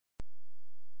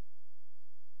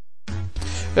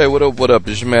Hey, what up, what up?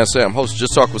 It's your man Sam, host of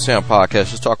Just Talk with Sam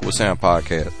podcast. Just Talk with Sam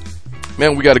podcast.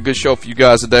 Man, we got a good show for you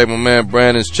guys today. My man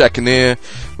Brandon's checking in.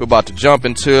 We're about to jump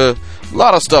into a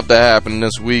lot of stuff that happened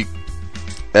this week,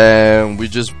 and we're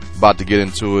just about to get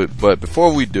into it. But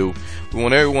before we do, we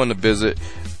want everyone to visit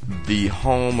the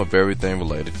home of everything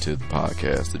related to the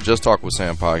podcast, the Just Talk with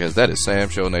Sam podcast. That is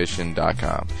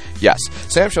samshownation.com. Yes,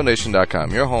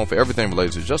 samshownation.com, your home for everything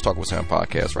related to the Just Talk with Sam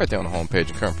podcast. Right there on the home page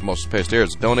and current promotions page,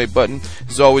 there's a donate button. This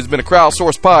has always been a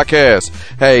crowdsourced podcast.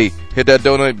 Hey, hit that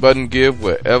donate button, give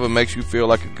whatever makes you feel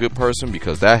like a good person,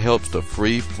 because that helps the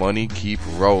free funny keep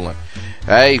rolling.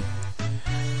 Hey,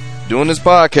 doing this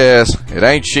podcast, it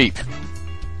ain't cheap.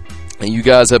 And you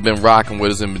guys have been rocking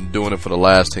with us and been doing it for the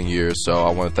last 10 years. So I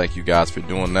want to thank you guys for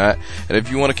doing that. And if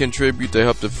you want to contribute to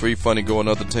help the free funny go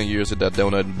another 10 years, hit that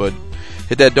donate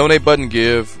button,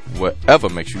 give whatever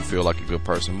makes you feel like a good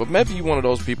person. But maybe you're one of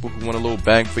those people who want a little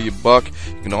bang for your buck.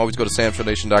 You can always go to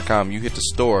samshownation.com. You hit the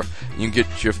store, you can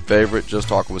get your favorite Just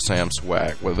Talking with Sam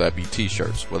swag, whether that be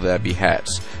t-shirts, whether that be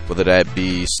hats, whether that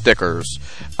be stickers,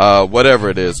 whatever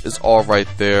it is. It's all right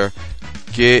there.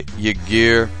 Get your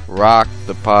gear, rock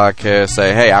the podcast,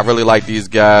 say, hey, I really like these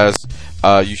guys.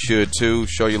 You should too.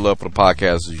 Show your love for the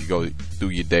podcast as you go through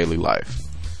your daily life.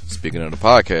 Speaking of the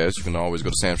podcast, you can always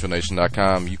go to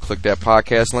samshownation.com. You click that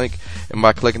podcast link, and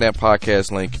by clicking that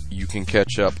podcast link, you can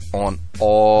catch up on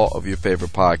all of your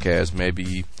favorite podcasts.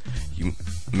 Maybe you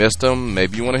missed them,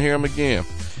 maybe you want to hear them again.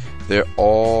 They're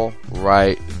all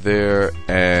right there,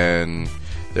 and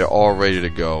they're all ready to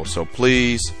go. So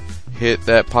please hit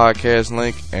that podcast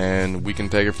link and we can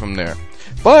take it from there.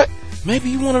 But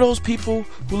maybe you're one of those people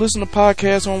who listen to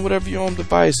podcasts on whatever your own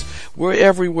device. We're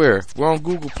everywhere. We're on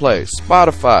Google Play,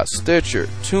 Spotify, Stitcher,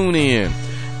 TuneIn,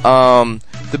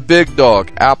 the big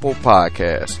dog, Apple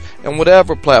Podcasts, and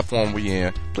whatever platform we're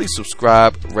in. Please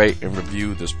subscribe, rate, and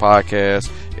review this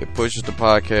podcast. It pushes the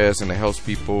podcast and it helps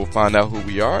people find out who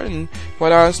we are. And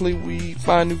quite honestly, we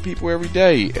find new people every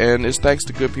day, and it's thanks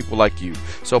to good people like you.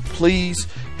 So please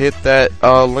hit that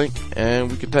link and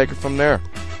we can take it from there.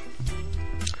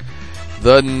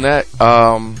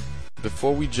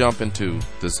 Before we jump into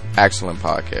this excellent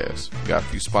podcast, we got a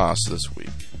few sponsors this week,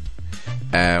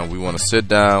 and we want to sit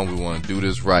down, we want to do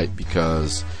this right,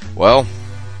 because, well,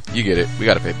 you get it, we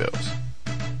got to pay bills.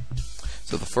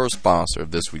 So the first sponsor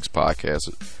of this week's podcast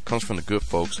comes from the good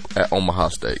folks at Omaha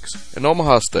Steaks. And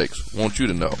Omaha Steaks want you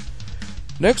to know,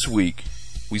 next week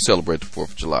we celebrate the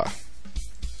 4th of July.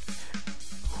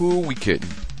 Who are we kidding?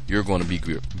 You're going to be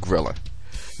grilling.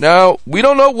 Now, we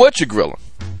don't know what you're grilling.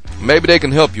 Maybe they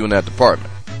can help you in that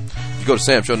department. If you go to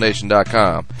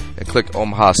samshownation.com and click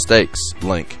Omaha Steaks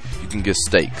link, you can get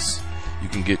steaks. You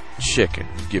can get chicken.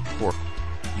 You can get pork.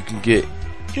 You can get,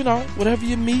 whatever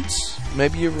your meats.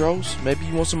 Maybe your roast. Maybe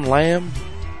you want some lamb,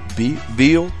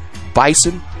 veal,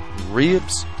 bison,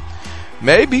 ribs.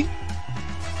 Maybe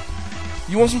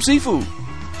you want some seafood.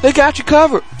 They got you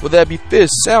covered. Whether that be fish,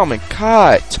 salmon,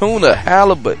 cod, tuna,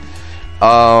 halibut,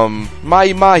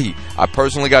 mahi-mahi. I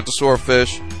personally got the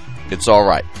swordfish. It's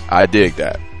alright. I dig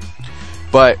that.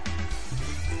 But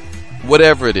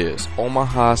whatever it is,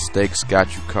 Omaha Steaks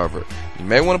got you covered. You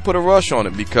may want to put a rush on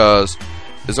it, because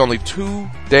there's only 2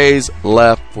 days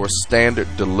left for standard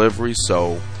delivery,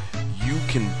 so you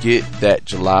can get that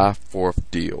July 4th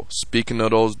deal. Speaking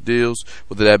of those deals,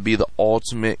 whether that be the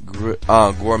ultimate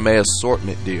gourmet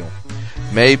assortment deal,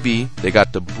 maybe they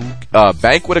got the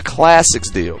Banquet of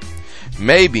Classics deal,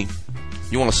 maybe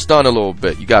you want to stun a little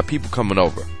bit, you got people coming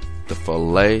over, the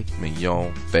filet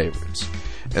mignon favorites,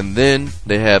 and then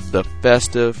they have the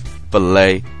festive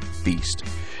filet feast,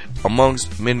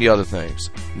 amongst many other things.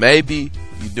 Maybe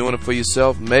you're doing it for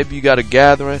yourself, maybe you got a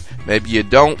gathering, maybe you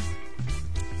don't,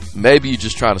 maybe you're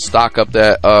just trying to stock up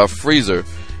that freezer.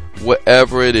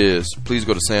 Whatever it is, please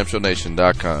go to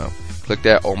samshownation.com, click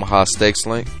that Omaha Steaks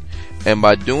link, and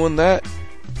by doing that,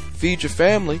 feed your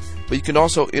family. But you can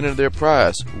also enter their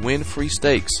prize, win free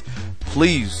steaks.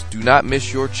 Please do not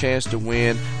miss your chance to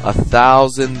win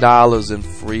 $1,000 in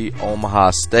free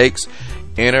Omaha Steaks.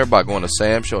 Enter by going to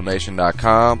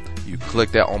samshownation.com. You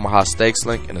click that Omaha Steaks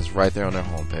link, and it's right there on their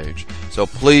homepage. So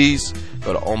please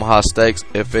go to Omaha Steaks.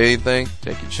 If anything,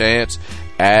 take your chance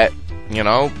at,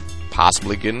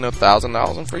 possibly getting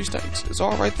 $1,000 in free steaks. It's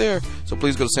all right there. So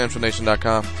please go to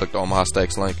samshownation.com, click the Omaha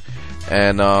Steaks link,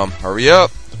 and hurry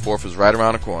up. The 4th is right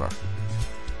around the corner.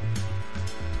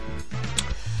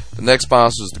 The next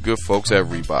sponsor is the good folks at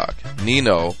Reebok.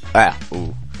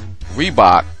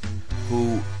 Reebok,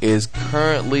 who is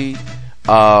currently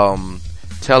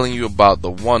telling you about the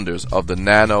wonders of the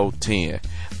Nano 10.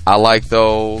 I like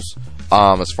those.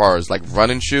 as far as like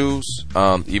running shoes.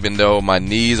 Even though my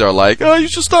knees are like, oh, you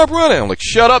should stop running. I'm like,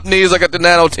 shut up, knees. I got the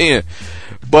Nano 10.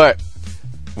 But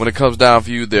when it comes down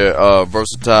for you, they're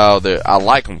versatile. I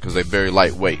like them because they're very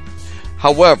lightweight.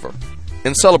 However,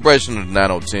 in celebration of the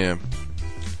Nano 10,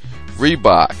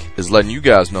 Reebok is letting you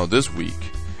guys know this week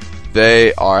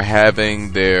they are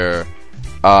having their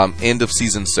end of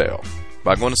season sale.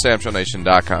 By going to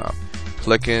SamShowNation.com,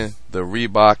 clicking the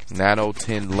Reebok Nano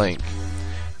 10 link,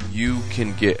 you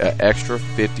can get an extra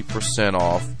 50%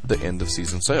 off the end of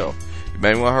season sale. You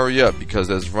may want to hurry up because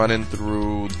it's running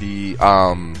through the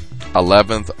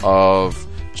 11th of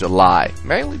July.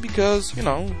 Mainly because, you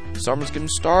know, summer's getting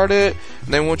started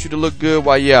and they want you to look good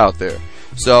while you're out there.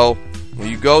 So when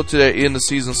you go to the end of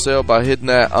season sale by hitting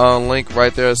that link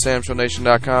right there at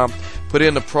SamShowNation.com, put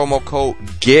in the promo code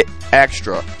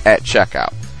GETEXTRA at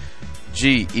checkout.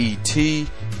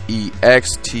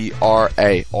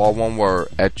 GETEXTRA, all one word,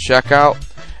 at checkout,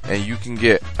 and you can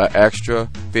get an extra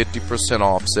 50%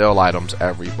 off sale items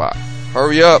at Reebok.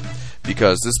 Hurry up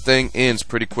because this thing ends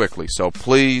pretty quickly. So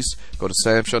please go to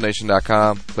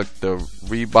SamShowNation.com, click the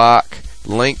Reebok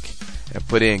link, and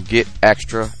put in Get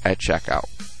Extra at checkout.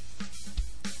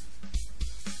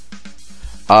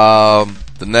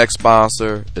 The next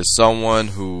sponsor is someone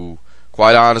who,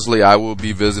 quite honestly, I will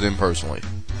be visiting personally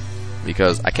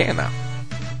because I can now.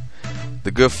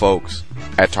 The good folks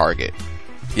at Target.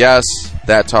 Yes,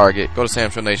 that Target. Go to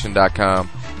SamShowNation.com.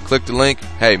 Click the link.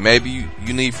 Hey, maybe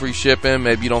you need free shipping.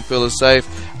 Maybe you don't feel as safe.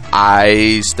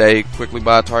 I stay quickly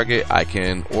by Target. I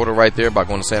can order right there by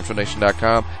going to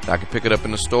SamShowNation.com. And I can pick it up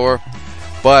in the store.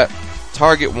 But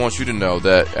Target wants you to know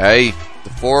that, hey, the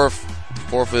 4th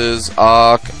is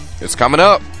it's coming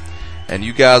up. And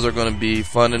you guys are going to be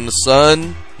fun in the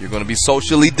sun. You're going to be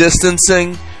socially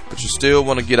distancing. But you still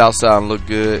want to get outside and look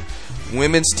good.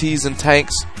 Women's tees and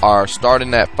tanks are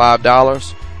starting at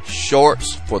 $5.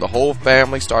 Shorts for the whole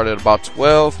family start at about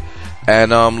 $12.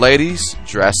 And ladies,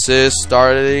 dresses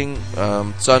starting,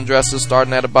 sundresses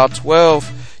starting at about $12.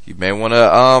 You may want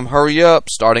to hurry up,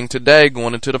 starting today,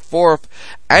 going into the 4th.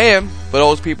 And for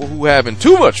those people who are having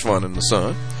too much fun in the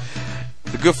sun,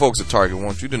 the good folks at Target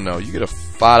want you to know you get a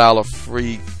 $5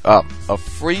 free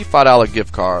 $5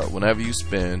 gift card whenever you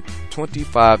spend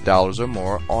 $25 or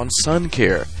more on sun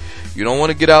care. You don't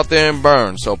want to get out there and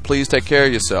burn, so please take care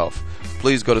of yourself.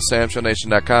 Please go to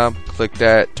SamShowNation.com, click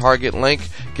that Target link,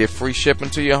 get free shipping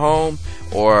to your home,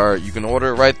 or you can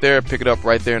order it right there, pick it up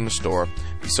right there in the store.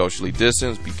 Be socially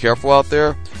distanced, be careful out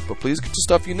there, but please get the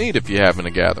stuff you need if you're having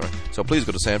a gathering. So please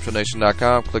go to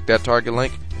SamShowNation.com, click that Target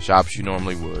link, and shop as you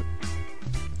normally would.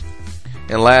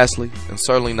 And lastly, and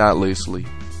certainly not leastly,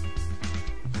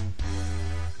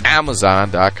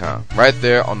 Amazon.com. Right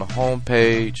there on the home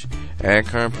page and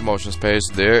current promotions page,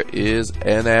 there is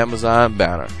an Amazon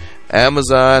banner.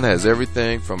 Amazon has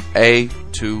everything from A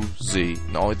to Z.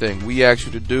 The only thing we ask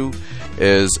you to do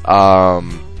is go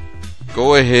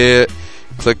ahead,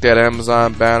 click that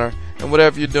Amazon banner, and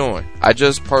whatever you're doing. I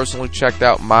just personally checked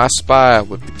out My Spy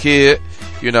with the kid.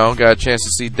 You know, got a chance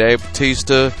to see Dave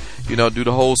Bautista, you know, do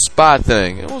the whole spy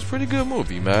thing. It was a pretty good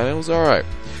movie, man. It was alright.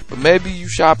 But maybe you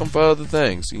shopping for other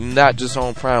things. You're not just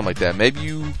on Prime like that. Maybe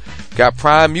you got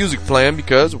Prime music playing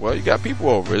because, well, you got people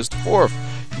over. It's the 4th.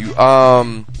 You're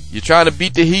trying to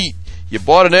beat the heat. You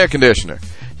bought an air conditioner.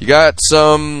 You got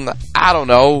some, I don't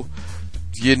know,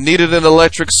 you needed an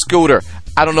electric scooter.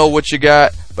 I don't know what you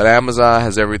got, but Amazon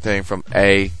has everything from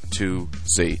A to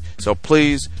Z. So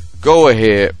please go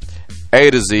ahead, A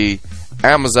to Z,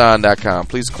 Amazon.com.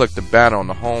 Please click the banner on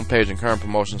the home page and current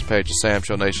promotions page of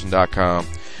SamShowNation.com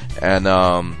and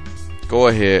go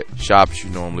ahead, shop as you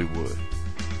normally would.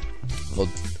 Well,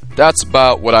 that's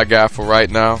about what I got for right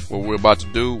now. What we're about to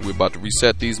do, we're about to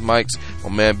reset these mics. My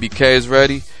man BK is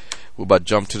ready. We're about to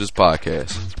jump to this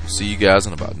podcast. See you guys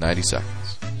in about 90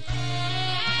 seconds.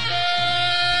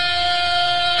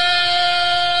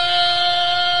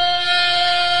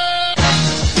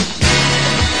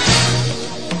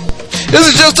 This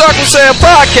is Just Talk with Sam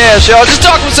Podcast, y'all. Just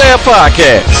Talk with Sam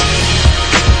Podcast.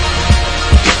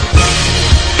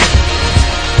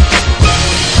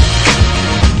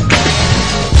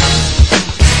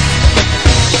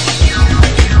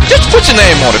 Just put your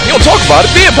name on it. If you don't talk about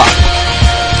it, be about it.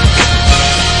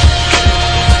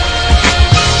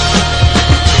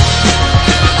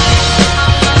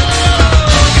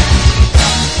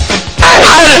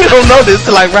 I don't know this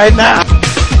till like right now.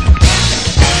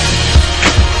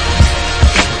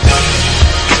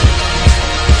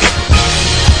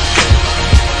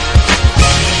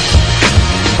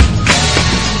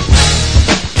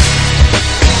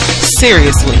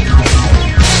 Seriously.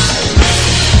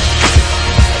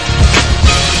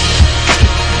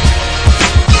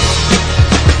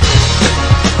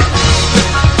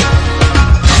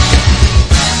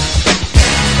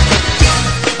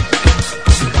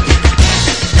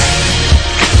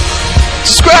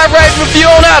 review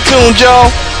on iTunes,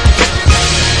 y'all.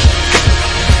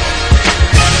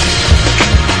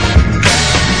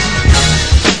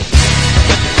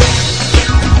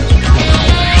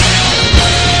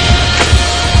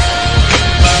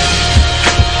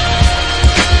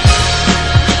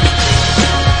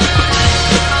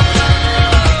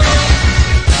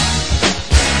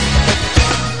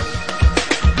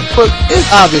 But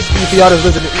it's obvious if y'all that's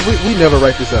listening, we never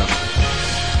write this out.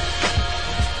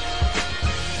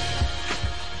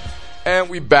 And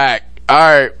we back. All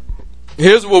right.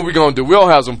 Here's what we're gonna do. We'll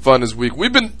have some fun this week.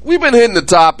 We've been hitting the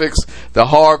topics, the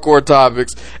hardcore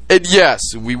topics, and yes,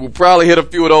 we will probably hit a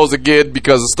few of those again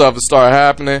because the stuff has started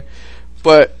happening.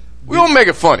 But we gonna make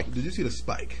it funny. Did you see the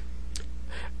spike?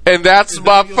 And that's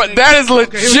that is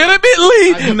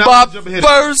legitimately my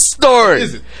first story.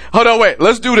 Hold on, wait.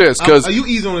 Let's do this because you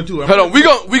easy on it too. Hold on, we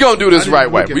gonna do this the right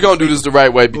way. We gonna do this the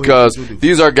right way because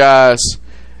these are guys.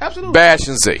 Absolutely. Bash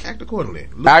and Z. Act accordingly.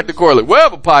 Act accordingly.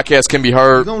 Wherever podcast can be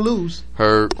heard. You're gonna lose.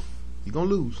 Heard. You're gonna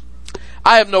lose.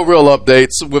 I have no real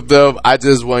updates with them. I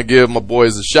just want to give my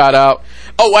boys a shout out.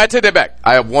 Oh, I take that back.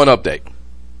 I have one update.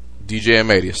 DJ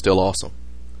M80 is still awesome.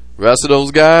 The rest of those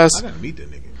guys. I gotta meet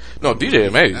that nigga. No, DJ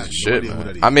M80 is shit,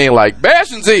 man. I mean, like,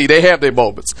 Bash and Z, they have their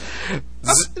moments.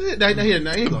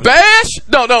 Bash?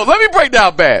 No, let me break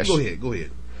down Bash. Go ahead.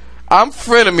 I'm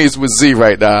frenemies with Z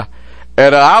right now.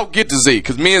 And I'll get to Z,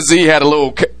 because me and Z had a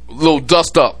little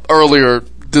dust up earlier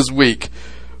this week.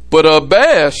 But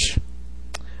Bash,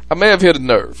 I may have hit a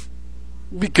nerve.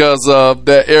 Because of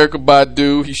that Erykah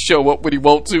Badu, he show up when he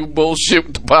want to, bullshit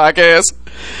with the podcast.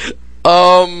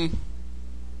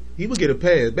 He would get a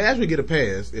pass. Bash would get a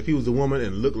pass if he was a woman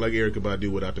and looked like Erykah Badu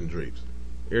without them drapes.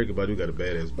 Erykah Badu got a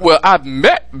badass body. Well, I've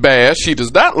met Bash. He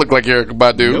does not look like Erykah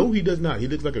Badu. No, he does not. He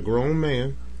looks like a grown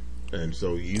man. And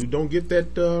so you don't get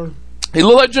that... He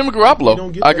look like Jimmy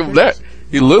Garoppolo. I give him that.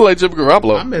 He look like Jimmy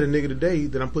Garoppolo. I met a nigga today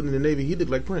that I'm putting in the Navy. He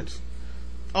looked like Prince.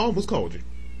 I almost called you.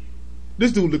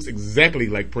 This dude looks exactly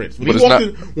like Prince. When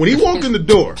he walked in the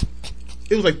door,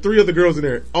 it was like 3 other girls in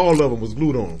there. All of them was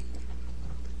glued on.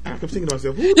 I kept thinking to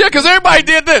myself, yeah, because everybody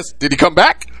did this. Did he come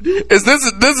back? This is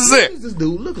it? What does this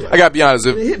dude look like? I gotta be honest.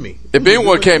 It hit me. If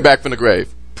anyone came back from the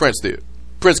grave, Prince did.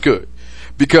 Prince could.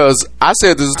 Because I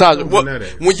said this is time.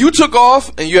 When you took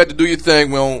off and you had to do your thing,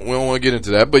 we don't want to get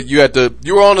into that, but you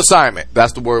were on assignment.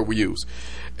 That's the word we use.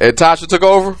 And Tasha took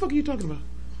over. What the fuck are you talking about?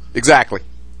 Exactly.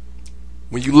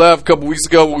 When you left a couple weeks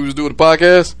ago when we was doing the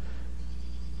podcast.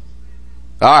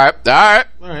 All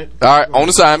right. On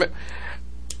assignment.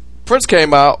 Prince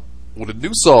came out with a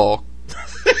new song.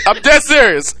 I'm dead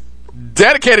serious.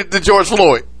 Dedicated to George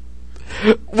Floyd.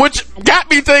 Which got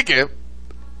me thinking.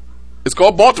 It's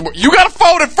called Baltimore. You got a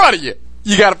phone in front of you.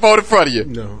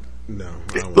 No.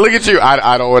 Look at you.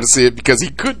 I don't want to see it because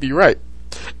he could be right.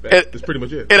 That's pretty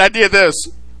much it. And I did this.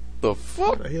 The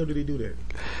fuck? How the hell did he do that?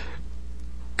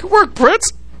 Good work,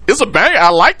 Prince. It's a bang. I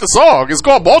like the song. It's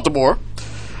called Baltimore.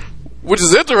 Which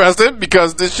is interesting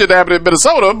because this shit happened in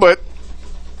Minnesota, but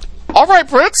all right,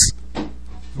 Prince.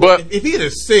 But if he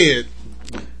had said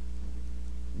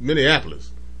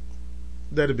Minneapolis,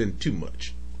 that'd have been too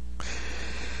much.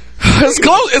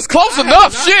 It's close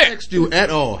enough. Shit. I text you at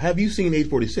all. Have you seen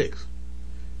 846?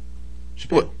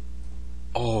 What?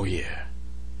 Oh yeah.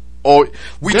 Oh,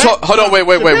 we talk. Hold on. Wait.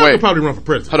 Could probably run for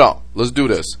president. Hold on. Let's do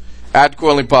this. At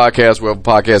Quarterly Podcast, where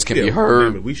podcast can be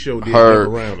heard. We showed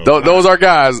heard. Those are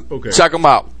guys. Okay. Check them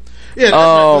out. Yeah,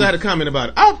 I had a comment about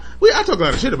it. I talk a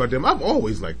lot of shit about them. I've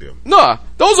always liked them. Nah,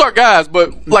 those are guys,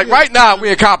 but like right now we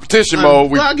in competition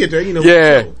mode. I get there,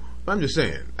 Yeah. I'm just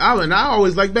saying. I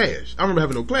always liked Bash. I remember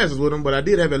having no classes with him, but I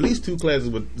did have at least 2 classes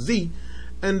with Z.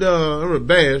 And I remember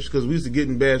Bash because we used to get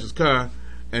in Bash's car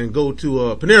and go to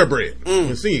Panera Bread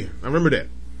and see him. I remember that.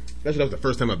 Actually, that was the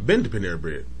first time I've been to Panera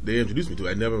Bread. They introduced me to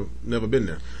it. I'd never been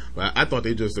there. But I thought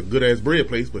they just a good ass bread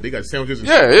place, but they got sandwiches and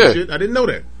shit. I didn't know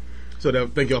that. So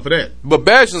thank y'all for that. But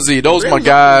Bash and Z, those are my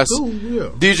guys. Cool, yeah.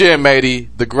 DJ M80,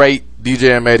 the great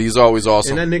DJ M80 is always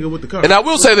awesome. And that nigga with the car. And I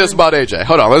will say this about AJ.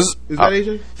 Hold on. Is that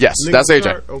AJ? Yes, that's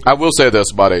AJ. Okay. I will say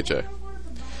this about AJ.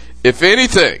 If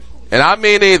anything, and I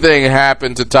mean anything,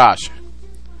 happened to Tasha,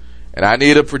 and I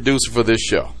need a producer for this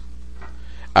show,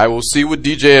 I will see what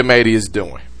DJ M80 is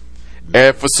doing.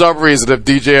 And for some reason, if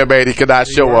DJ M80 cannot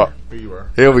show up,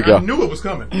 here we go. I knew it was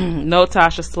coming. No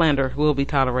Tasha slander will be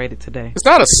tolerated today. It's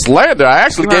not a slander. I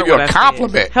actually gave you a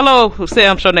compliment. Hello,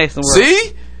 Sam Show Nation World.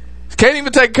 See? Can't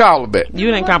even take a compliment.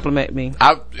 You didn't compliment me.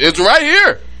 It's right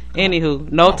here. Anywho,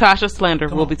 no Tasha slander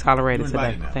will be tolerated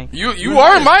today. Thank you. You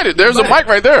are invited. There's a mic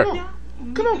right there.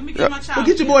 Come on. Well,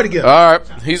 get your boy together. All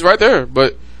right. He's right there.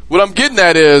 But what I'm getting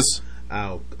at is...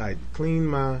 I clean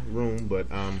my room, but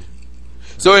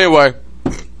So anyway,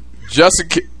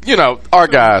 our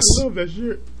guys, I love that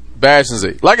shit. Bash and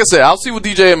Z. Like I said, I'll see what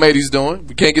DJ and Matey's doing.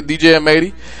 We can't get DJ and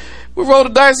Matey. We roll the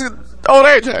dice. Oh,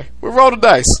 AJ, we roll the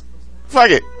dice.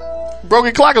 Fuck it.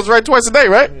 Broken clock is right twice a day,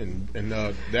 right? And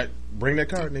that bring that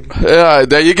card, nigga.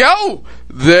 There you go.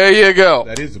 There you go.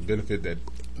 That is a benefit that.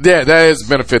 Yeah, that is a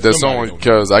benefit that Somebody someone,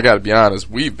 because I got to be honest,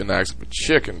 we've been asking for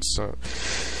chicken. So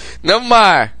never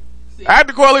mind. At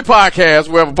the Quality Podcast,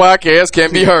 wherever podcasts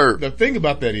can be heard. The thing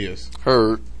about that is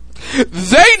heard.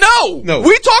 They know. No,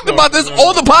 we talked about this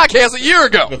on the podcast a year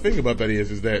ago. The thing about that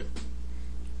is that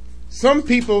some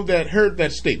people that heard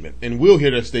that statement and will hear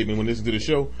that statement when they listen to the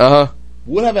show,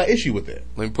 will have an issue with that.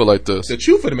 Let me put it like this. The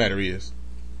truth of the matter is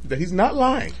that he's not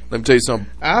lying. Let me tell you something.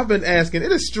 I've been asking.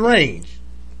 It is strange.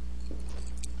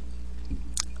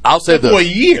 I'll say this. For a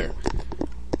year.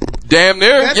 Damn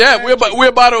near. That's yeah, we're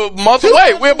about a month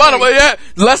away. We're about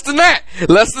less than that.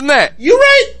 Less than that. You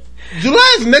right?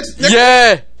 July is next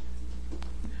yeah.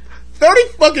 30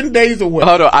 fucking days away.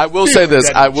 Hold on. I will say this.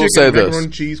 Macaroni,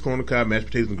 cheese, corn on the cob, mashed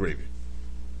potatoes, and gravy.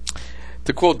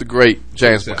 To quote the great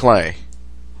James McClain,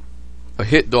 a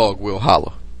hit dog will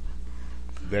holler.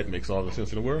 That makes all the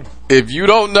sense in the world. If you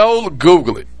don't know,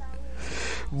 Google it.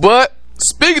 But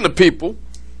speaking of people,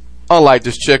 unlike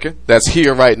this chicken that's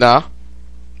here right now,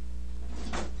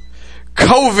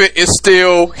 COVID is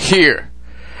still here.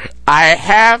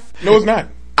 No, it's not.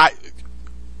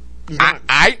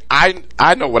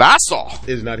 I know what I saw.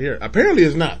 It's not here. Apparently,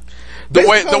 it's not.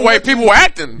 The way people were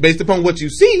acting, based upon what you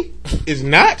see, is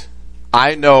not.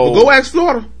 I know. Well, go ask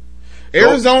Florida,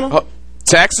 Arizona,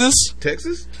 Texas,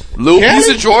 little piece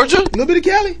of Georgia, a little bit of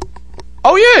Cali.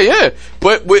 Oh yeah.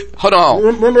 But hold on.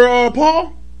 Remember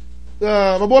Paul?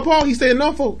 My boy Paul. He said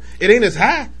Norfolk. It ain't as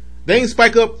high. They ain't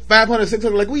spike up 500,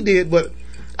 600 like we did. But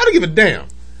I don't give a damn.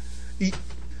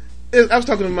 I was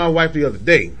talking to my wife the other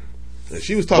day. And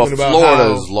she was talking about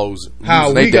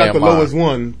how we got the lowest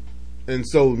one, and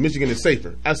so Michigan is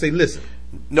safer. I say, listen.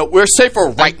 No, we're safer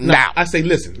right now. I say,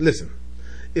 listen.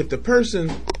 If the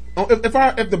person,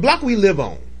 if the block we live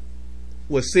on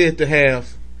was said to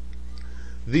have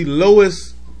the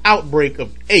lowest outbreak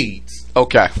of AIDS,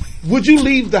 okay, would you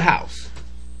leave the house?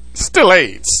 Still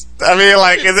AIDS. I mean,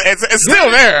 like it's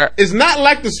still there. It's not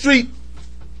like the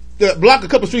block a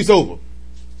couple streets over.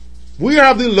 We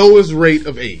have the lowest rate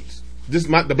of AIDS.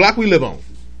 The block we live on.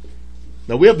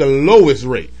 Now we have the lowest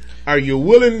rate. Are you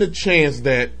willing to chance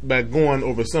that by going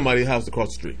over somebody's house across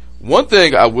the street? One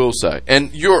thing I will say,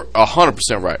 and you're 100%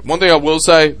 right. One thing I will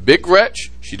say, Big Gretch,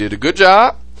 she did a good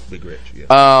job. Big Gretch, yeah.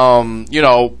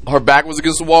 Her back was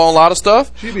against the wall and a lot of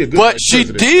stuff. She'd be a good but she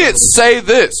did say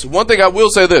this. One thing I will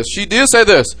say this. She did say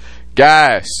this.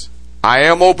 Guys, I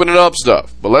am opening up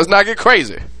stuff, but let's not get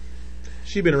crazy.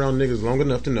 She been around niggas long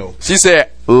enough to know. She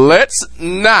said, let's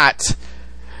not.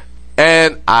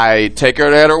 And I take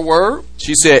her at her word.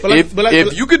 She said,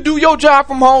 if you could do your job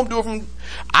from home, do it from.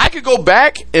 I could go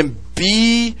back and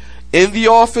be in the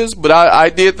office, but I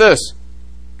did this.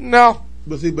 No.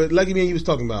 But like me and you was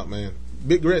talking about, man,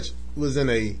 Big Gretch was in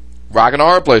a rock and a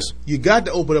hard place. You got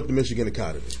to open up the Michigan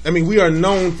economy. I mean, we are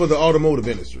known for the automotive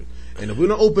industry, and if we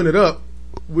don't open it up,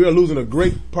 we are losing a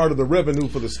great part of the revenue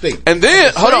for the state. And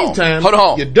then, hold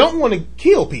on. You don't want to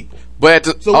kill people. But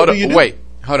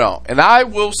hold on. And I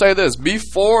will say this.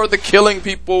 Before the killing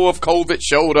people of COVID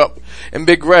showed up in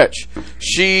Big Gretch,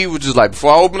 she was just like,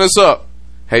 before I open this up,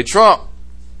 hey, Trump.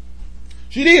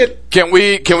 She did. Can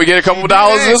we get a couple of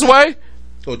dollars this way?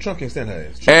 Oh, Trump can't stand her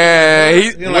ass. And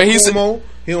he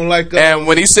don't like and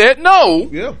when he said no,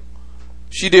 yeah,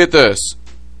 she did this.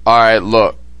 All right,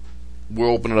 look. We're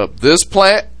opening up this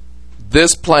plant, and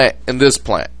this plant.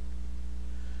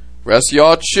 Rest of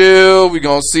y'all chill. We're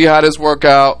going to see how this work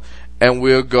out, and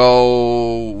we'll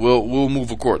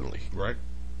move accordingly. Right.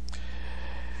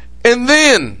 And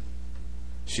then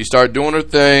she started doing her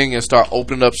thing and started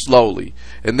opening up slowly.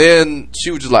 And then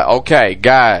she was just like, okay,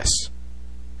 guys,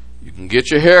 you can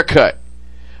get your hair cut.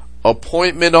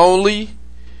 Appointment only.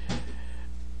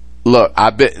 Look,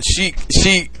 I bet she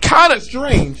kind of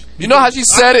strange. You know how she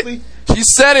said it? She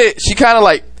said it, she kind of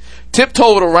like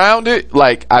tiptoed around it.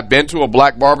 Like, I've been to a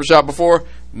black barbershop before.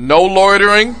 No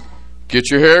loitering.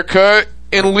 Get your hair cut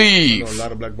and leave. A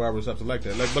lot of black barbershops are like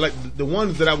that. But the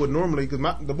ones that I would normally, because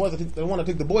the one I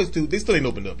take the boys to, they still ain't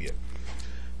opened up yet.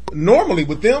 Normally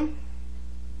with them,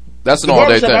 that's an all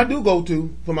day thing. The barbershop I do go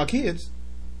to for my kids,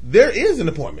 there is an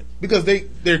appointment because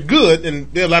they're good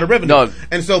and they're a lot of revenue. No.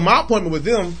 And so my appointment with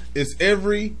them is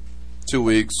every 2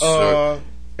 weeks.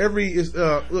 Every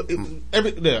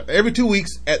 2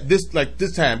 weeks at this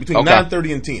time between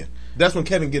 9:30 and 10. That's when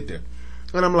Kevin get there,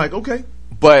 and I'm like, okay.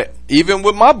 But even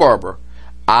with my barber,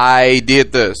 I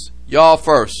did this. Y'all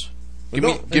first. Give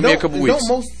me a couple weeks. Don't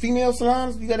most female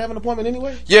salons, you got to have an appointment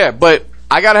anyway? Yeah, but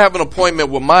I got to have an appointment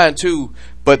with mine too.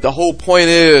 But the whole point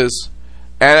is,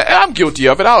 and I'm guilty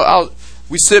of it,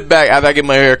 we sit back after I get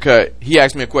my hair cut. He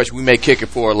asked me a question. We may kick it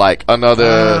for like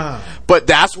another. But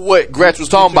that's what Gretch was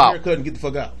talking about. Get your haircut and get the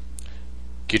fuck out.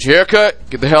 Get your hair cut,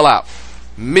 get the hell out.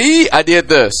 Me, I did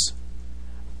this.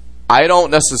 I don't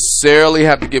necessarily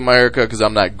have to get my hair cut because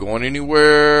I'm not going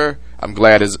anywhere. I'm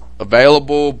glad it's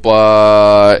available,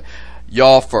 but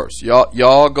y'all first.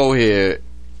 Y'all go ahead.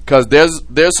 Because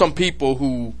there's some people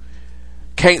who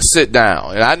can't sit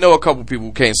down. And I know a couple people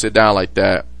who can't sit down like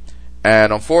that.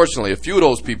 And unfortunately, a few of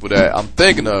those people that I'm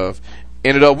thinking of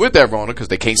ended up with that Rona because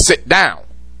they can't sit down.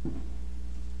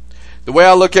 The way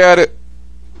I look at it,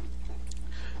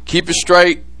 keep it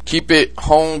straight, keep it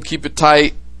home, keep it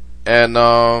tight, and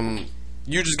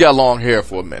you just got long hair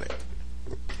for a minute.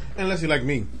 Unless you're like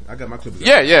me. I got my clippers.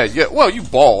 Yeah. Well, you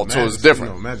bald, so it's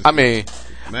different. I mean,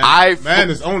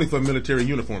 man is only for military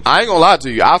uniforms. I ain't gonna lie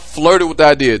to you. I flirted with the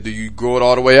idea. Do you grow it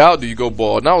all the way out? Do you go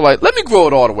bald? And I was like, let me grow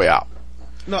it all the way out.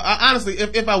 No, honestly,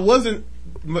 if I wasn't,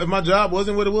 if my job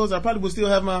wasn't what it was, I probably would still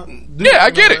have my. Yeah, I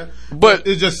get it, but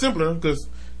it's just simpler because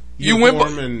you went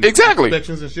and exactly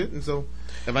inspections and shit, and so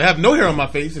if I have no hair on my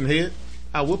face and head,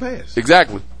 I will pass.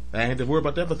 Exactly. I had to worry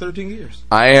about that for 13 years.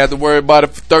 I ain't had to worry about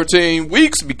it for 13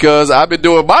 weeks because I've been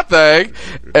doing my thing,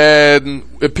 and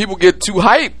if people get too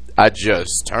hyped, I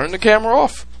just turn the camera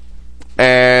off,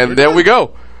 and there we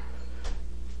go.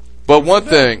 But one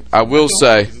thing I will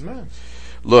say.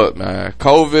 Look, man,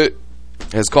 COVID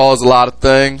has caused a lot of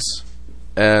things,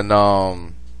 and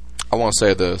I want to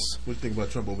say this. What do you think about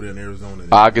Trump over there in Arizona?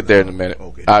 I'll get there in a minute.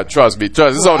 Okay. Trust me. It's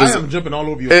on his. I'm jumping all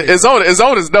over you. It's on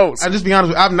his notes. I'll just be honest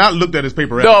with you, I've not looked at his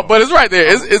paper. No, but it's right there.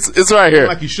 It's right here.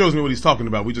 Like he shows me what he's talking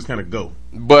about. We just kind of go.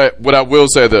 But what I will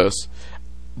say this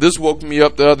woke me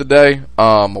up the other day.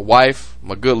 My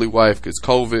goodly wife, because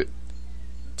COVID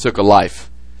took a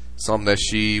life. Something that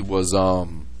she was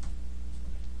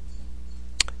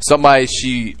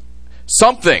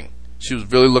something she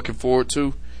was really looking forward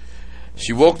to.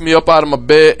 She woke me up out of my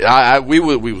bed. We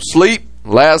were asleep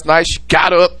last night. She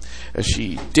got up and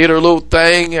she did her little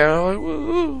thing. And I'm like,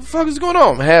 what the fuck is going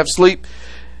on? I'm half asleep.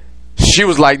 She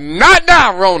was like, not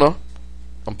now, Rona.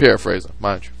 I'm paraphrasing,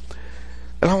 mind you.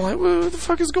 And I'm like, what the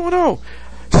fuck is going on?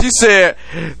 She said,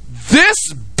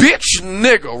 this bitch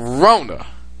nigga Rona.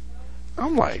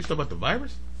 I'm like, you talking about the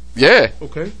virus? Yeah.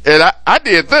 Okay. And I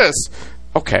did this.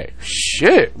 Okay,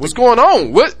 shit. What's going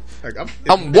on? What? Like,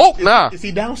 I'm woke now. Is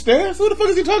he downstairs? Who the fuck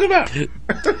is he talking about?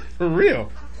 For real.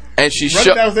 And she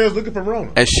running downstairs looking for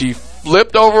Rona. And she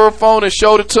flipped over her phone and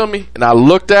showed it to me. And I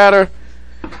looked at her.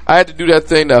 I had to do that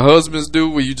thing that husbands do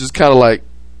where you just kind of like,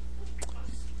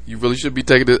 you really should be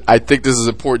taking this. I think this is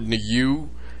important to you.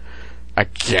 I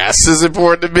guess it's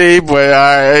important to me,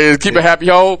 but keep a happy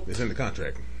home. It's in the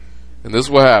contract. And this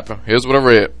is what happened. Here's what I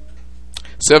read.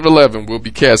 7-Eleven will be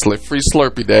canceling free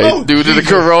Slurpee Day due to the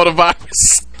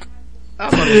coronavirus. I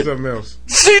thought it was something else.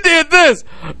 She did this.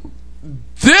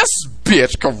 This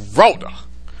bitch Corona.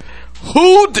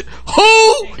 Who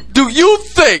do you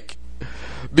think?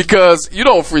 Because you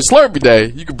know, free Slurpee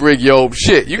Day, you can bring your own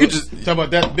shit. You can just talk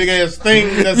about that big ass thing.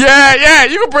 Yeah.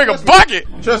 You can bring a bucket.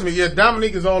 Trust me, yeah.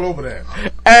 Dominique is all over that.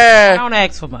 I don't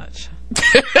ask for much.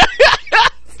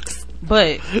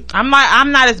 But I'm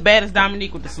not as bad as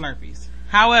Dominique with the Slurpees.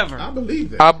 However, I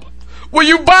believe that. Well,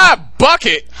 you buy a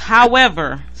bucket.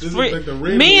 However, like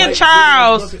me and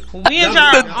Charles,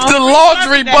 the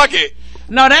laundry bucket.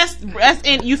 No, that's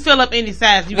in, you fill up any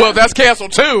size. Well, that's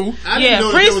canceled too. Yeah,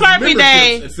 free Slurpee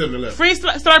Day. Free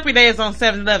Slurpee Day is on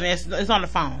 7-Eleven. It's on the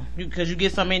phone because you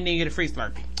get something in there, you get a free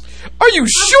Slurpee. Are you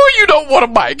sure you don't want a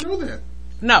mic? I know that.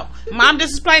 No, I'm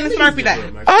just explaining Slurpee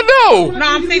Day. I know. No,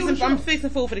 I'm fixing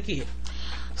food for the kid.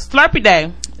 Slurpee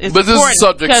Day is but this is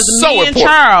subject because so me important. And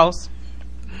Charles,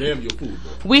 damn your food,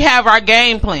 bro. We have our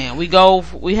game plan. We drink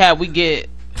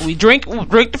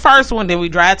the first one, then we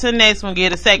drive to the next one,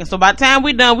 get a second. So by the time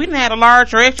we done, we done had a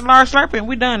large or extra large Slurpee, and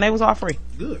we done. They was all free.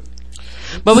 Good.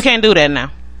 But we can't do that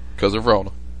now because of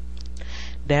Rona.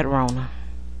 That Rona.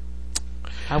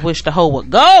 I wish the hoe would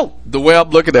go. The way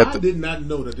I'm looking at I did not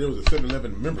know that there was a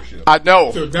 7-Eleven membership. I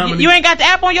know. So you ain't got the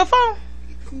app on your phone?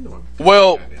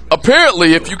 Well,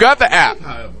 apparently, if you got the app,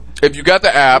 what you got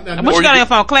on your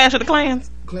phone? Clash of the Clans?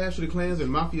 Clash of the Clans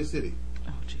and Mafia City.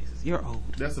 Oh, Jesus. You're old.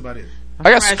 That's about it. I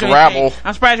got Scrabble.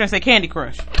 I'm surprised you didn't say Candy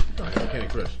Crush. Candy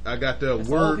Crush. I got the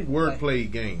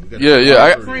wordplay game.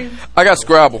 Yeah. I got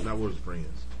Scrabble. Not Words of Friends.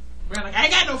 I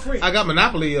ain't got no free. I got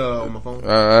Monopoly on my phone.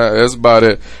 That's about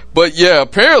it. But yeah,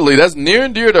 apparently that's near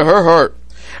and dear to her heart.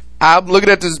 I'm looking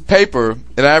at this paper,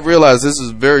 and I realize this is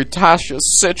a very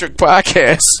Tasha-centric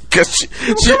podcast. Cause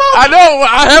I know,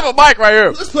 I have a mic right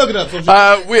here. Let's plug it up. All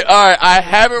right, I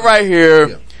have it right here.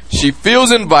 Yeah. She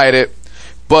feels invited,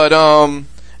 but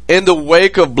in the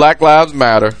wake of Black Lives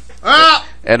Matter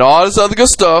and all this other good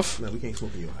stuff. No, we can't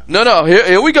smoke in your house. No,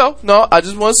 here we go. No, I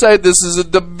just want to say this is a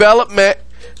development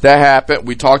that happened.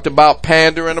 We talked about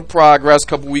pandering to progress a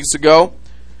couple weeks ago.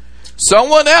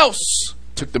 Someone else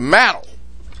took the mantle.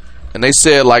 And they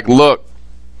said, like, look,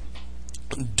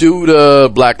 due to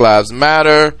Black Lives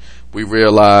Matter, we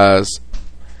realized...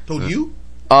 Told you?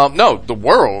 No, the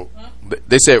world.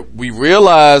 They said, we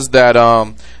realized that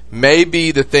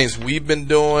maybe the things we've been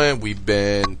doing, we've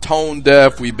been tone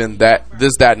deaf, we've been that,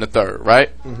 and the third,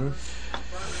 right? Mm-hmm.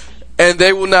 And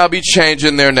they will now be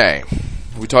changing their name.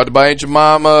 We talked about Aunt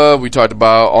Jemima. We talked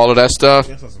about all of that stuff.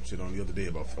 I saw some shit on the other day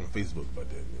on Facebook about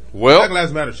that. Well, Black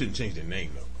Lives Matter shouldn't change their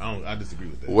name, though. I disagree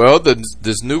with that. Well,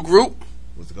 this new group,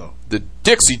 what's it called? The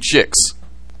Dixie Chicks.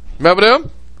 Remember them?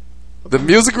 The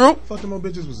music group? I thought them old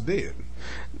bitches was dead.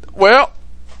 Well,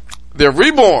 they're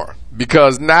reborn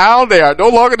because now they are no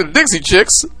longer the Dixie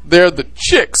Chicks. They're the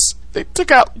Chicks. They took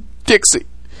out Dixie.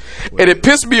 Well, and it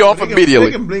pissed me off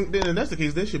immediately. Then if that's the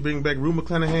case, they should bring back Rue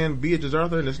McClanahan, Beatrice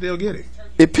Arthur, and they'll get it.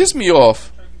 It pissed me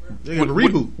off. They got a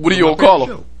reboot. What do you all call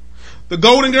them? The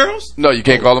Golden Girls? No, you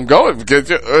can't call them Golden because,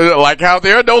 like how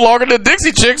they're no longer the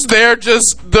Dixie Chicks, they're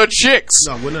just the Chicks.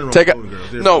 No, we're not wrong Golden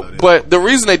Girls. No, but the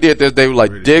reason they did this, they were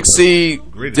like Dixie,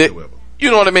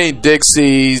 you know what I mean?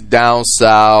 Dixie's down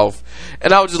south,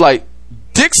 and I was just like,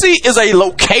 Dixie is a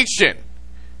location.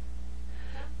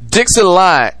 Dixie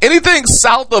line, anything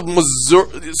south of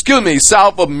Missouri,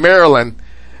 south of Maryland,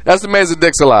 that's the Amazing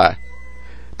Dixie line.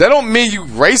 That don't mean you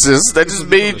racist. That just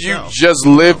means you just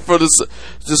live for just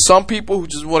some people who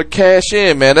just want to cash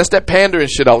in, man. That's that pandering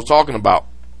shit I was talking about.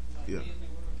 Yeah.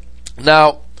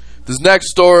 Now, this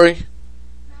next story,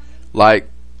 like,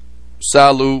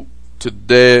 salute to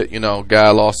the dead, guy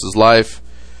lost his life.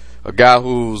 A guy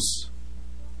who's,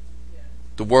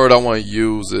 the word I want to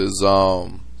use is,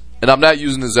 and I'm not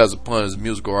using this as a pun, as a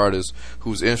musical artist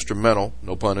who's instrumental,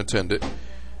 no pun intended,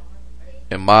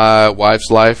 in my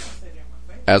wife's life,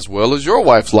 as well as your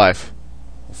wife's life.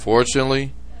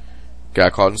 Unfortunately,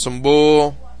 got caught in some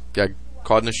bull, got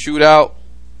caught in a shootout,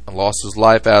 and lost his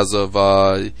life as of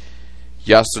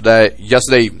yesterday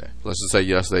evening. Let's just say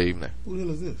yesterday evening. Who the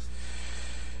hell is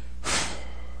this?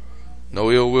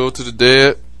 No ill will to the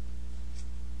dead.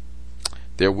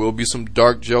 There will be some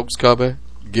dark jokes coming.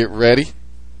 Get ready.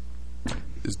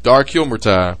 It's dark humor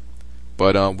time.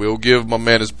 But we'll give my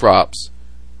man his props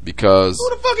because...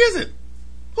 Who the fuck is it?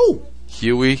 Who?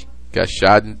 Huey got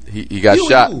shot. He got Huey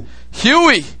shot. who?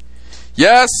 Huey,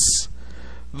 yes,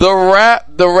 the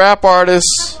rap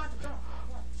artist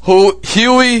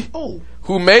Huey,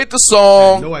 who made the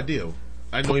song. I had no idea.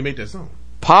 I know he made that song.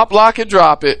 Pop, Lock, and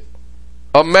Drop It.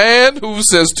 A man who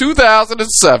since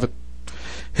 2007,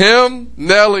 him,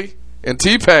 Nelly, and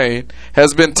T-Pain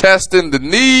has been testing the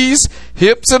knees,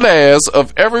 hips, and ass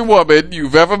of every woman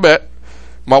you've ever met,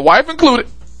 my wife included.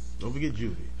 Don't forget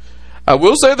Juvie. I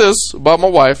will say this about my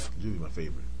wife. Juvie, my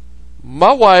favorite.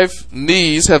 My wife's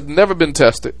knees have never been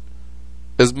tested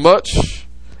as much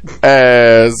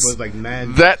as so it's like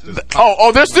 9 that.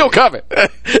 Oh, they're still coming.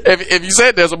 if you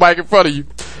said there's a mic in front of you,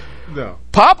 no.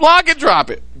 Pop, Lock, and Drop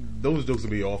It. Those jokes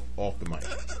will be off the mic.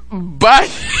 But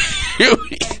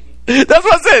that's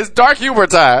what I said. It's dark humor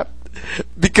time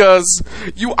because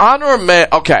you honor a man.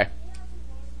 Okay.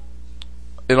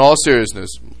 In all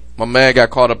seriousness, my man got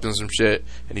caught up in some shit,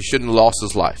 and he shouldn't have lost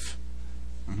his life.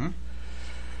 Mm-hmm.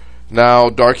 Now,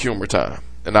 dark humor time,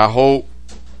 and I hope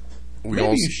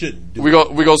you shouldn't do we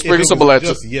gonna sprinkle some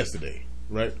electric. Just yesterday,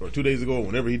 right, or 2 days ago, or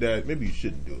whenever he died. Maybe you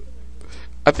shouldn't do it.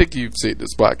 I think you've seen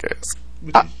this podcast.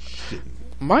 But you shouldn't.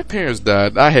 My parents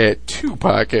died. I had 2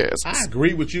 podcasts. I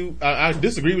agree with you. I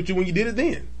disagree with you when you did it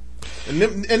then,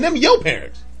 and them your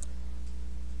parents.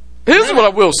 Here's what I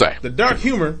will say: the dark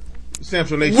humor.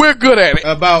 Samson Nation. We're good at it.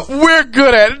 We're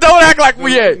good at it. Don't act like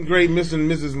we ain't. Great Mr.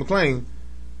 and Mrs. McClain.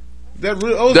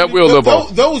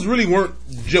 Those really weren't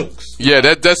jokes. Yeah,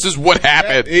 that's just what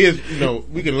happened. That is,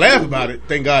 we can laugh about it.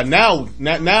 Thank God.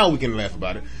 Now we can laugh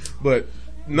about it. But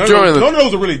none of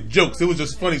those are really jokes. It was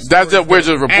just funny. That's what we're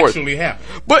just reporting. Actually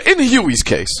happened. But in Huey's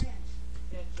case,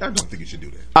 I don't think you should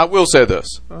do that. I will say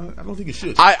this. I don't think you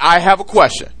should. I have a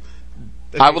question.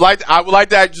 I would like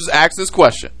to just ask this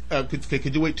question.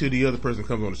 Could you wait till the other person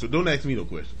comes on the show? Don't ask me no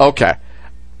question. Okay.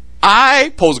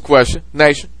 I pose a question,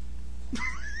 Nation.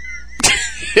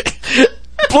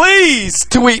 Please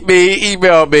tweet me,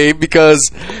 email me,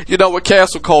 because, you know, with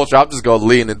cancel culture, I'm just going to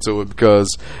lean into it,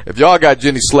 because if y'all got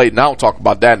Jenny Slate, and I don't talk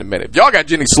about that in a minute. If y'all got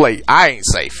Jenny Slate, I ain't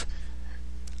safe.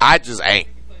 I just ain't.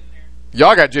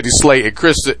 Y'all got Jenny Slate and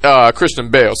Christian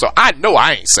Bale, so I know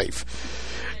I ain't safe.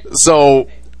 So,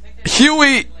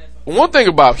 Huey, one thing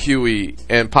about Huey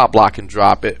and Pop Lock and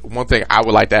Drop It, one thing I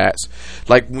would like to ask,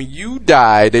 like, when you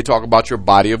die, they talk about your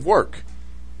body of work.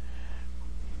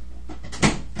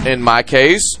 In my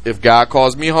case, if God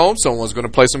calls me home, someone's going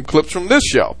to play some clips from this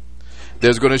show.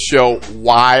 There's going to show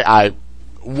why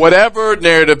whatever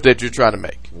narrative that you're trying to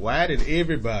make. Why did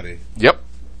everybody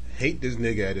hate this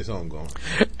nigga at his homegoing?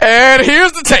 And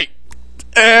here's the tape.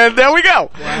 And there we go.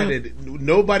 Why did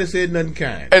nobody said nothing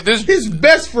kind? And his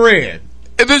best friend.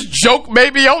 And this joke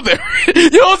may be on there. You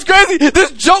know what's crazy?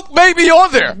 This joke may be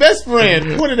on there. Best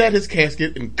friend pointed at his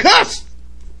casket and cussed.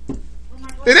 And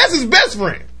that's his best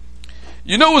friend.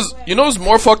 You know what's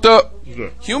more fucked up?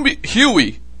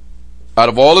 Huey, out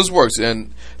of all his works,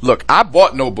 and look, I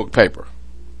bought notebook paper.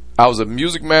 I was a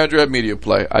music manager at Media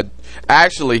Play.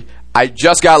 I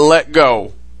just got let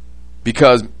go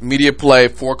because Media Play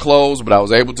foreclosed, but I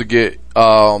was able to get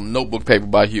notebook paper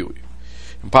by Huey.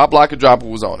 And Pop Lock and Drop It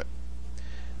was on it.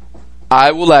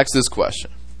 I will ask this question.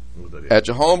 At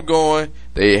your homegoing,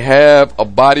 they have a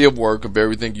body of work of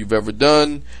everything you've ever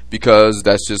done, because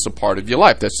that's just a part of your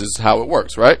life. That's just how it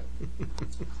works, right?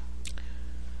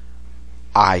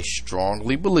 I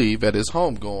strongly believe at his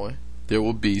homegoing there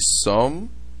will be some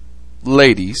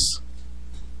ladies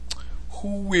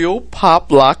who will pop,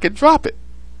 lock, and drop it.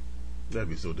 That'd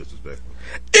be so disrespectful.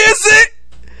 Is it?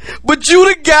 But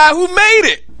you the guy who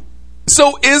made it.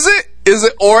 So is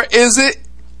it? Or is it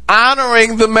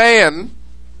honoring the man?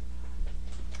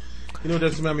 You know what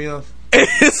that reminds me of?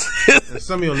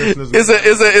 Some of your listeners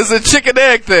is a chicken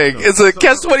egg thing. It's a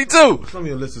catch-22. Some of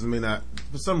your listeners may not,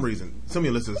 for some reason, some of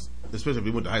your listeners, especially if we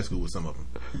went to high school with some of them,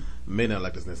 may not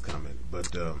like this next comment.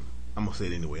 But I'm gonna say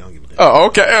it anyway. I don't give a damn. Oh,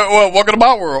 okay. Well, welcome to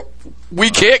my world.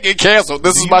 We can't get canceled.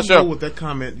 This is my show. You know what that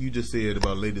comment you just said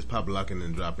about ladies pop locking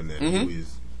and dropping that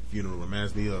Huey's funeral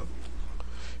reminds me of?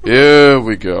 Here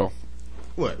we go.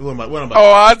 What am I?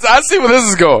 Oh, I see where this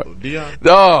is going. Dion.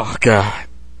 Oh God.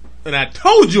 And I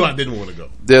told you I didn't want to go.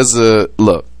 There's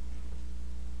look.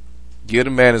 Give the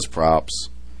man his props.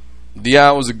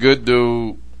 Dion was a good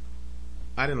dude.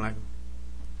 I didn't like him.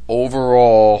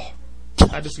 Overall,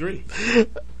 I disagree.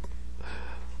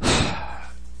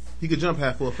 He could jump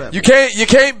half full of fat. You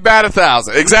can't bat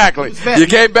 1,000. Exactly. You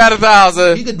can't bat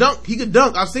 1,000. He could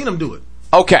dunk. I've seen him do it.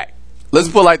 Okay. Let's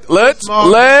put it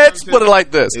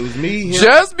like this. It was me, him,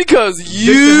 just because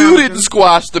you didn't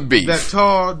squash the beef. That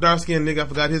tall, dark-skinned nigga, I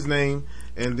forgot his name,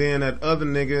 and then that other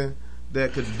nigga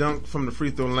that could dunk from the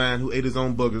free throw line who ate his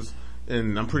own boogers,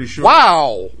 and I'm pretty sure.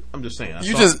 Wow. I'm just saying. I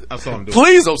saw him do it.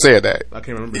 Please don't say that. I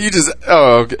can't remember.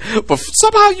 Okay. But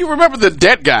somehow you remember the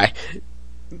dead guy.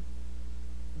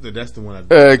 That's the one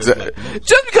I exactly.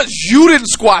 Just because you didn't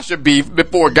squash a beef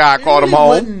before God called him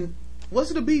home. Was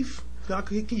it a beef?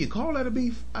 Can you call that a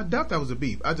beef? I doubt that was a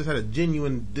beef. I just had a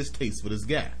genuine distaste for this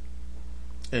guy,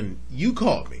 and you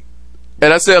called me,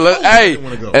 and I said, "Hey,"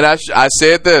 and I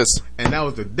said this, and that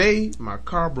was the day my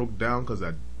car broke down because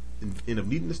I ended up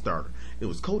needing a starter. It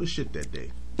was cold as shit that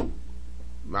day.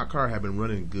 My car had been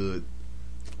running good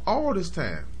all this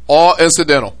time. All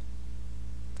incidental.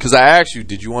 Because I asked you,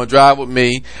 did you want to drive with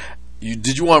me?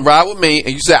 Did you want to ride with me?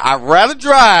 And you said, I'd rather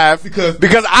drive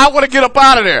because I want to get up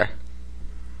out of there.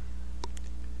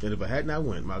 And if I had not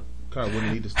went, my car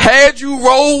wouldn't need to start. Had you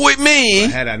rolled with me.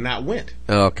 Had I not went.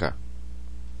 Okay.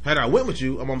 Had I went with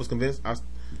you, I'm almost convinced I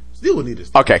still would need to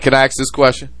start. Okay, can I ask this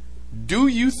question? Do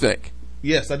you think?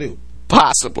 Yes, I do.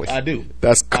 Possibly. I do.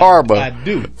 That's karma. I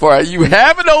do. For you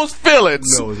having those feelings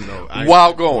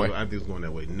while going. I think it's going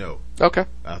that way. No. Okay.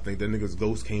 I think that nigga's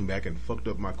ghost came back and fucked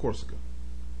up my Corsica.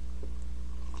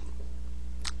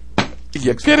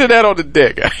 You pitted that on the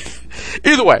deck.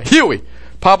 Either way, Huey,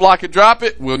 pop, lock, and drop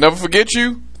it. We'll never forget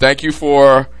you. Thank you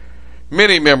for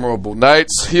many memorable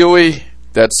nights, Huey.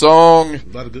 That song. A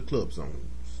lot of good club songs.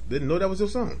 Didn't know that was your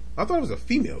song. I thought it was a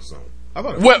female song. I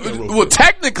thought well,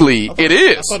 technically, it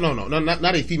is. I thought, no,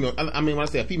 not a female. I mean, when I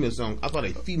say a female song, I thought a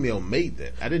female made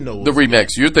that. I didn't know the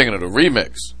remix. You're thinking of the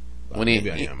remix. When you're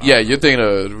thinking of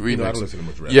the remix. I don't listen to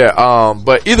much rap. Yeah,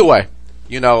 but either way,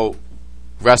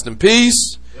 rest in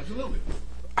peace. Absolutely.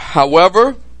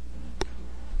 However,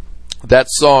 that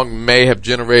song may have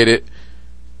generated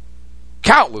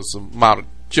countless amount of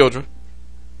children.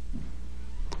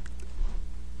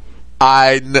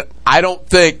 I don't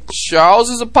think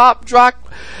Charles is a pop, drop,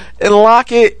 and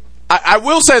lock it. I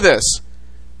will say this.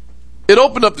 It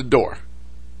opened up the door.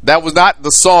 That was not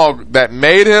the song that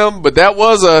made him, but that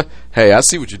was a, hey, I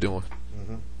see what you're doing.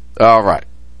 Mm-hmm. All right.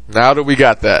 Now that we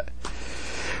got that.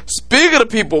 Speaking of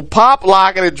people pop,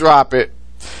 lock it, and drop it,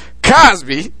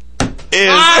 Cosby is...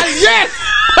 yes!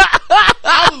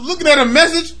 I was looking at a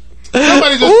message.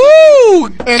 Somebody just... Ooh,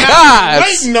 and I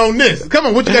was waiting on this. Come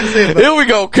on, what you got to say about it? Here we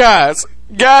go, Cos.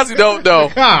 Guys who don't know.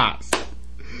 Cos.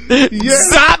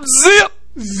 Yes. Zop, zip.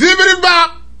 Zippity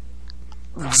bop.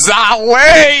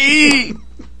 Zaway.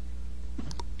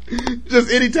 Just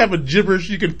any type of gibberish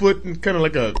you can put in kind of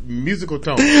like a musical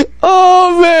tone.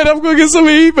 Oh, man, I'm going to get some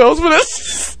emails for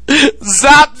this.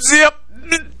 Zop, zip.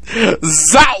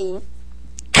 Zow.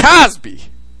 Cosby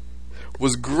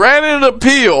was granted an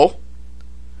appeal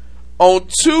on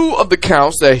 2 of the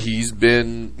counts that he's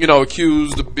been,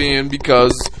 accused of being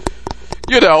because,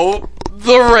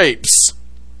 the rapes.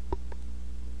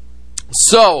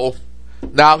 So,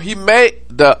 now he made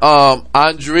the,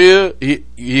 Andrea,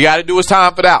 he got to do his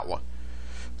time for that one.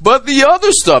 But the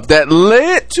other stuff that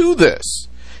led to this,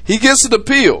 he gets an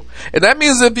appeal. And that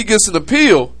means if he gets an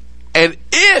appeal, and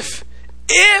if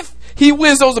he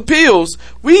wins those appeals,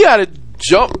 we got to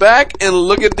jump back and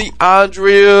look at the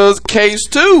Andrea's case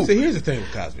too. See, here's the thing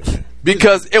with Cosby, man.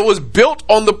 Because it was built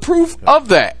on the proof of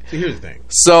that. See, here's the thing.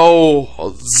 So,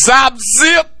 zop,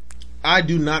 zip. I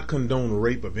do not condone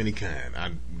rape of any kind.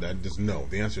 I just no.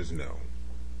 The answer is no.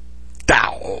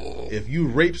 Ow. If you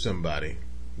rape somebody,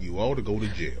 you ought to go to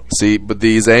jail. See, but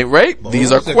these ain't rape.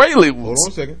 These are quaaludes. Hold on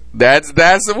a second. That's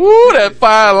that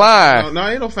fine line. No,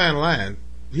 ain't no fine line.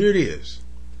 Here it is.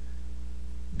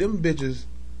 Them bitches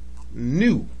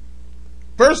knew.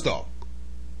 First off,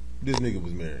 this nigga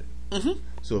was married. Mm-hmm.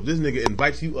 So if this nigga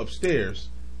invites you upstairs,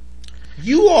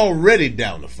 you already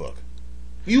down the fuck.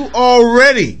 You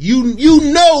already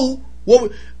you know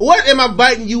what am I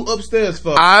inviting you upstairs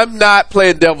for? I'm not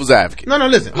playing devil's advocate. No,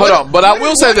 listen. Hold on, but I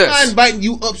will say this. What am I inviting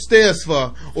you upstairs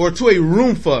for or to a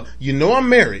room for? You know I'm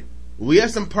married. We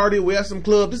had some party, we had some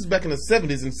club. This is back in the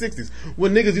 70s and 60s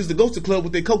when niggas used to go to the club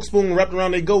with their coke spoon wrapped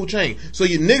around their gold chain. So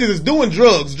you niggas is doing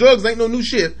drugs. Drugs ain't no new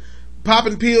shit.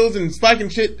 Popping pills and spiking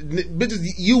shit. Bitches,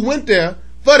 you went there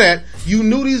for that. You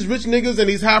knew these rich niggas and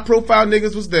these high profile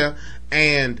niggas was there.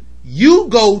 And you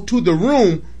go to the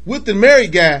room with the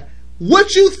married guy.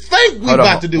 What you think we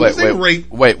about to do? This ain't rape.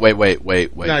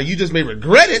 Wait. Now you just may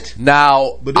regret it.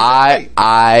 Now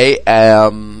I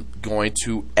am going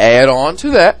to add on to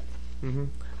that. Mm-hmm.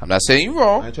 I'm not saying you're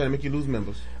wrong. I ain't trying to make you lose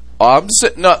members. I'm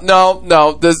saying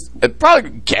no. It probably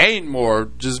gain more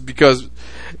just because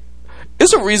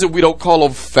it's a reason we don't call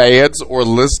them fans or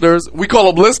listeners. We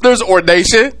call them listeners or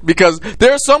nation because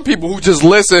there are some people who just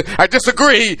listen. I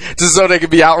disagree just so they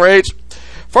can be outraged.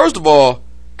 First of all,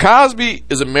 Cosby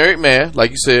is a married man,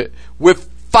 like you said,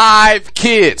 with 5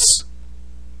 kids.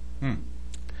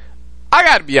 I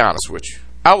got to be honest with you.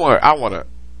 I want to.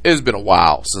 It's been a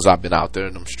while since I've been out there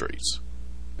in them streets.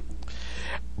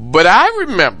 But I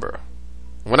remember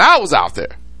when I was out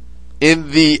there in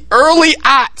the early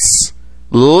aughts,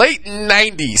 late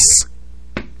 90s.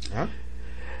 Huh?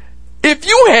 If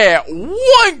you had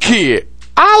 1 kid,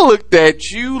 I looked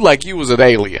at you like you was an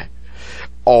alien.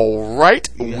 All right,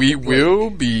 we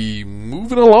will be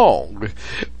moving along.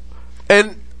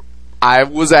 And I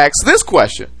was asked this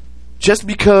question. Just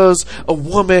because a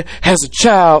woman has a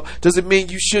child doesn't mean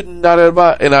you shouldn't not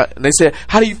about. And they said,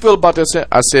 how do you feel about that?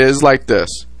 I said, it's like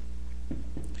this.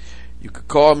 You can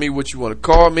call me what you want to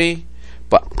call me,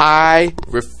 but I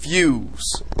refuse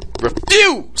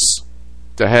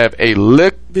to have a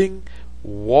living,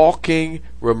 walking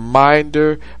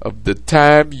reminder of the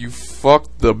time you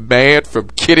fucked the man from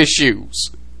Kenny Shoes.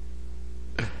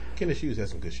 Kenny Shoes had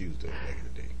some good shoes though back in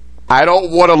the day. I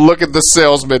don't want to look at the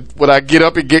salesman when I get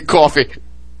up and get coffee.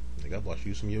 I think I bought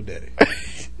shoes from your daddy.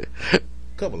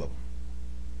 Couple of them.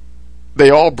 They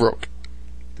all broke.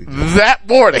 That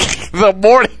morning,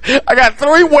 I got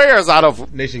 3 wears out of them.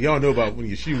 Nation, y'all know about when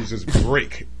your shoes just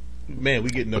break. Man, we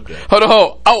getting up there. Hold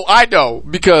on. Oh, I know,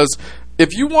 because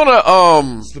if you want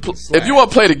to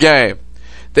play the game,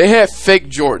 they had fake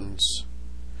Jordans.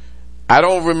 I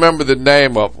don't remember the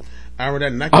name of them. I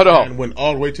remember that Nike man went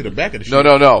all the way to the back of the shoe.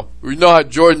 No. You know how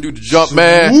Jordan do the jump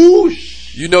man?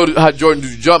 Swoosh. You know how Jordan do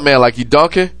the jump man like he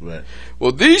dunking? Right.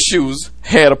 Well, these shoes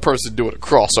had a person doing a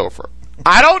crossover.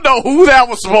 I don't know who that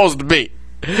was supposed to be,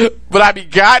 but I'd be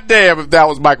goddamn if that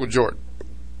was Michael Jordan.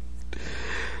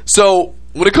 So,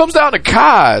 when it comes down to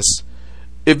Kaz,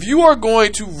 if you are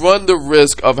going to run the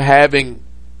risk of having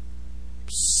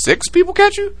 6 people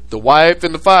catch you, the wife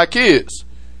and the 5 kids,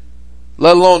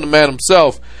 let alone the man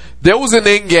himself, There was an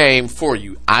end game for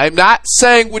you. I'm not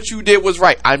saying what you did was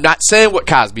right. I'm not saying what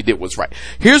Cosby did was right.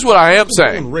 Here's what I am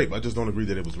saying. Rape. I just don't agree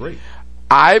that it was rape.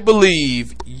 I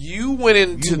believe you went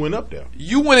up there.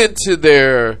 You went into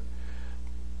their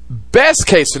best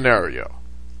case scenario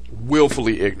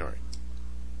willfully ignorant.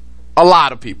 A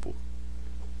lot of people.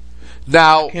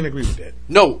 Now, I can't agree with that.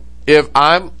 No, if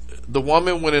I'm the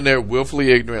woman went in there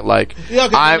willfully ignorant, like you see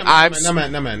what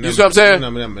I'm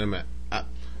saying?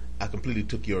 I completely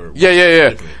took your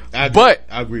but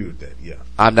I agree with that. Yeah,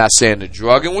 I'm not saying the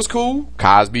drugging was cool.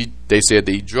 Cosby, they said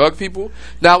they drug people.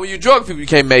 Now, when you drug people, you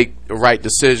can't make the right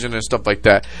decision and stuff like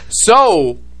that.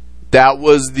 So that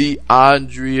was the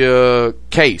Andrea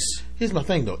case. Here's my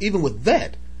thing, though. Even with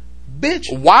that,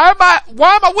 bitch, why am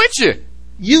I with you?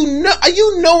 You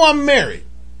know I'm married.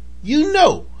 You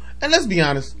know, and let's be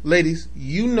honest, ladies.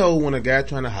 You know when a guy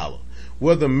trying to holler.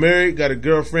 Whether married, got a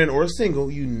girlfriend, or single,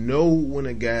 you know when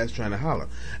a guy's trying to holler.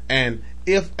 And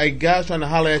if a guy's trying to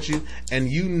holler at you and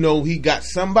you know he got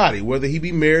somebody, whether he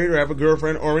be married or have a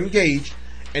girlfriend or engaged,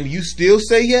 and you still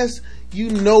say yes,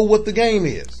 you know what the game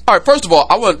is. All right, first of all,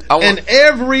 I want And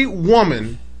every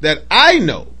woman that I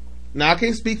know, now I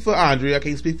can't speak for Andre, I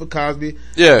can't speak for Cosby,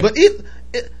 yeah, but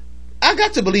I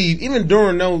got to believe, even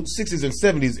during those 60s and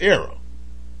 70s era,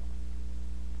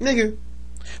 nigga,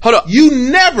 hold up, you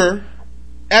never...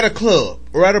 at a club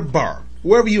or at a bar,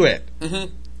 wherever you at,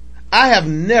 I have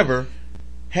never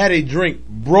had a drink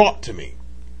brought to me.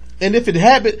 And if it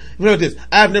happened, remember this,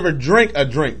 I've never drank a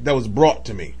drink that was brought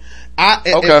to me.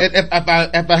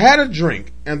 If I had a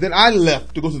drink and then I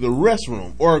left to go to the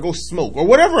restroom or go smoke or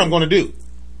whatever I'm going to do,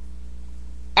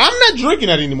 I'm not drinking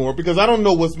that anymore because I don't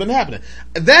know what's been happening.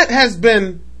 That has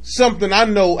been something I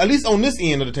know, at least on this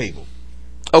end of the table.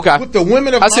 Okay. With the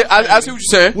women of I see what you're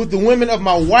saying. With the women of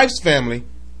my wife's family,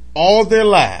 all their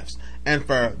lives, and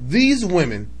for these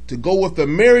women to go with a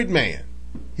married man,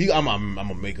 I'm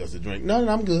gonna make us a drink. No,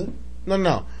 I'm good.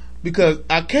 No, because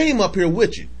I came up here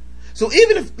with you. So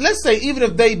even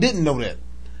if they didn't know that,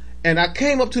 and I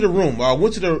came up to the room, or I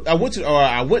went to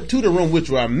the room with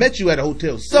you, or I met you at a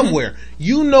hotel somewhere,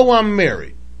 you know I'm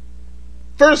married.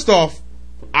 First off,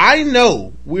 I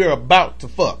know we're about to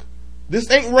fuck. This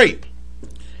ain't rape.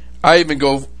 I even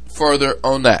go further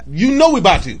on that. You know we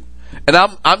about to. And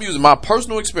I'm using my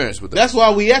personal experience with it. That's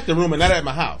why we at the room and not at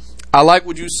my house. I like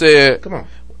what you said. Come on.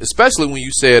 Especially when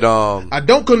you said I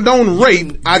don't condone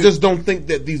rape. I just don't think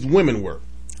that these women were.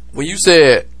 When you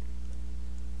said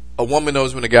a woman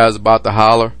knows when a guy's about to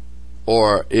holler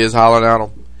or is hollering at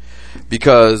him.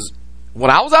 Because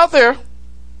when I was out there,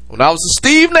 when I was the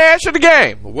Steve Nash of the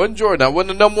game, it wasn't Jordan. I wasn't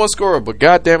the number one scorer, but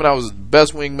goddamn it, I was the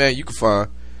best wingman you could find.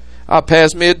 I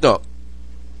passed mid-dunk.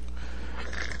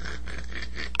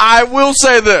 I will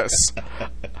say this.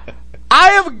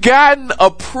 I have gotten a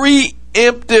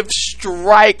preemptive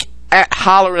strike at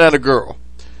hollering at a girl.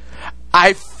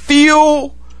 I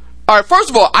feel... Alright, first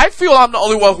of all, I feel I'm the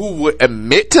only one who would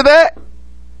admit to that,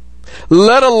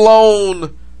 let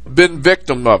alone been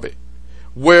victim of it.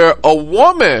 Where a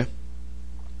woman,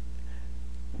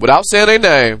 without saying their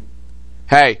name,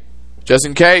 hey, just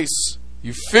in case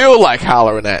you feel like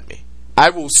hollering at me, I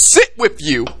will sit with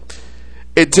you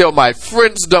until my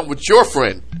friend's done with your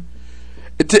friend.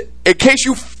 In case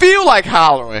you feel like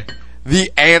hollering,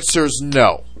 the answer's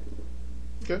no.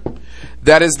 Okay.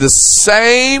 That is the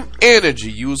same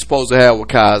energy you was supposed to have with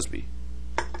Cosby.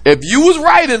 If you was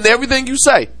right in everything you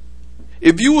say,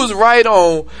 if you was right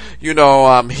on,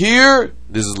 I'm here,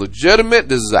 this is legitimate,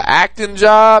 this is an acting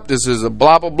job, this is a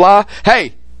blah, blah, blah.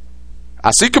 Hey,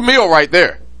 I see Camille right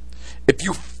there. If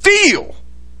you feel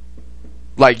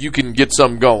like you can get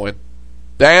something going,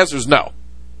 the answer is no.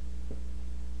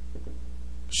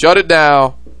 Shut it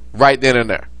down right then and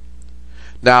there.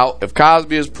 Now, if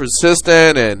Cosby is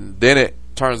persistent and then it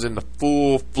turns into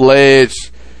full-fledged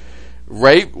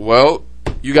rape, well,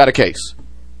 you got a case.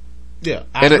 Yeah,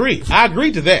 I agree. I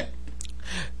agree to that.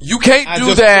 You can't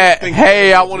do that,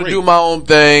 hey, I want to do my own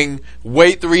thing,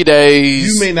 wait 3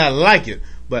 days. You may not like it,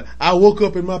 but I woke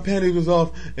up and my panties was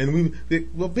off, and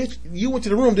well, bitch, you went to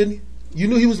the room, didn't you? You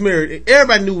knew he was married.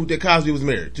 Everybody knew that Cosby was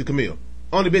married to Camille.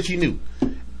 Only bitch he knew.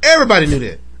 Everybody knew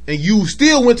that. And you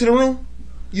still went to the room?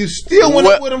 You still went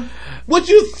up with him? What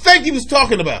you think he was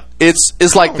talking about?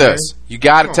 It's like this. Man. You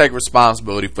got to take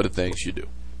responsibility for the things you do.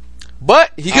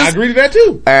 But I agree to that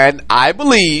too. And I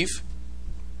believe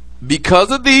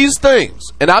because of these things,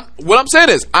 and what I'm saying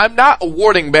is I'm not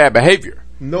awarding bad behavior.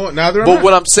 No, neither am I. But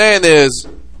what I'm saying is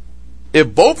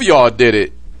if both of y'all did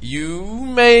it, you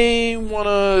may want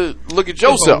to look at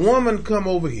yourself. If a woman come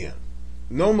over here,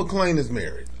 Noel McClain is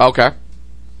married. Okay.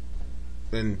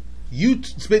 And you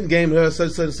spitting game to her,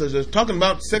 such, talking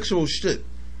about sexual shit,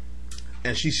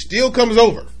 and she still comes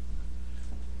over.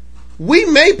 We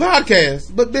may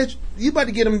podcast, but bitch, you about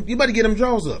to get them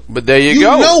draws up. But there you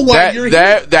go. You know why you're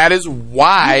here. That is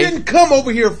why you didn't come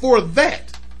over here for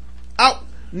that.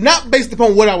 Not based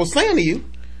upon what I was saying to you.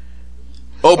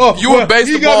 You were based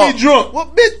upon. You got me drunk. Well,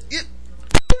 bitch, you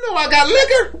know I got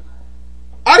liquor.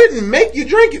 I didn't make you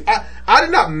drink it. I did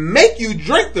not make you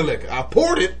drink the liquor. I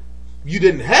poured it. You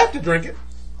didn't have to drink it.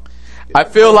 I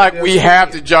feel like we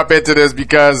have to jump into this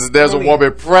because there's a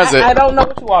woman present. I don't know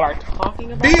what you all are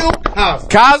talking about. Bill Cosby.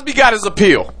 Cosby got his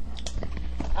appeal.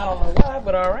 I don't know why,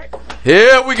 but all right.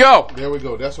 Here we go. There we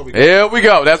go. That's what we got. Here we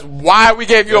go. That's why we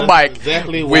gave you a mic.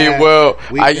 Exactly why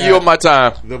I yield my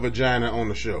time. The vagina on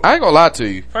the show. I ain't gonna lie to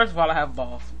you. First of all, I have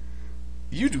balls.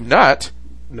 You do not.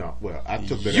 No, well, I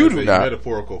took that you as do not.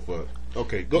 metaphorical for.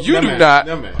 Okay, go. You do not.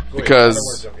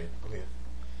 Because.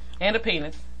 And a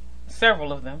penis.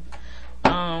 Several of them.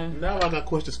 Now I got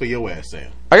questions for your ass,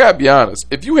 Sam. I gotta be honest.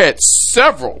 If you had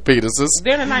several penises,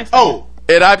 they're a nice.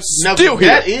 And I'm still here.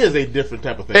 That is a different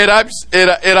type of thing. And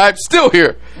I'm still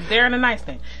here. They're in a nice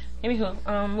thing.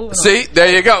 Anywho, moving See, on.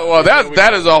 There you go. Well,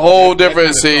 that is a whole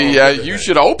different. See, you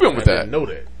should open with that. I didn't know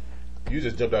that. You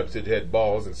just jumped out and said you had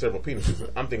balls and several penises.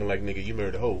 I'm thinking like, nigga, you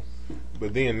married a hoe.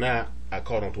 But then now I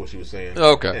caught on to what she was saying.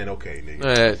 Okay. And okay, nigga.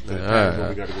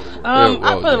 We got to go to work.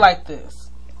 I put it like this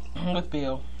with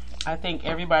Bill. I think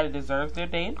everybody deserves their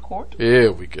day in court.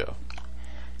 Here we go.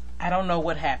 I don't know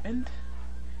what happened,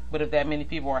 but if that many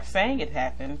people are saying it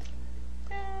happened,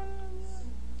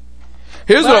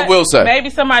 here's what I will say. Maybe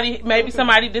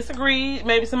somebody disagreed.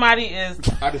 Maybe somebody is.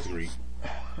 I disagree.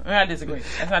 I disagree.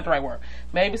 That's not the right word.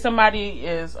 Maybe somebody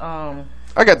is.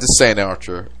 I got this saying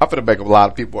Archer. I'm finna make a lot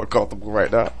of people uncomfortable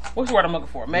right now. What's the word I'm looking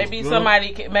for? Maybe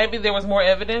somebody. Maybe there was more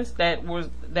evidence that was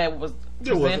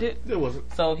presented. There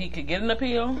wasn't. So he could get an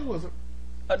appeal. There wasn't.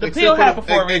 The appeal happened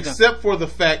for a reason. Except for the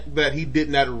fact that he did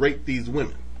not rape these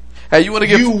women. Hey, you want to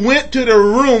give? You went to the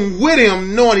room with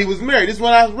him knowing he was married. This is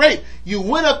when I was raped. You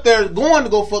went up there going to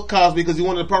go fuck Cosby because you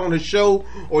wanted to part on his show,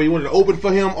 or you wanted to open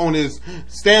for him on his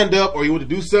stand up, or you wanted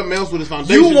to do something else with his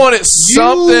foundation. You wanted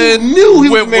something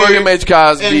with William H.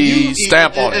 Cosby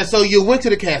stamp on it. And so you went to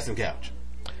the casting couch.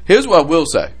 Here's what I will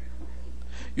say.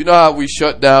 You know how we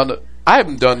shut down I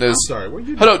haven't done this. I'm sorry. What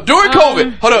you Hold on. During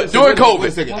COVID. During COVID. Wait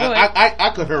a second.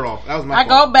 I cut her off. That was my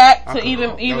fault. I go back to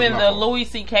even the Louis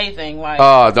C.K. thing. Like,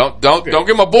 don't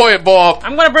get my boy involved.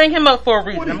 I'm going to bring him up for a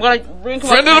reason. I'm going to bring him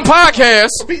friend of the podcast.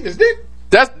 Beating his dick.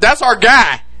 That's our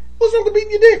guy. What's wrong with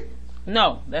beating your dick?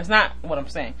 No, that's not what I'm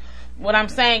saying. What I'm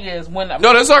saying is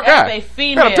that's our guy. A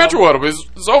female, got a picture of him.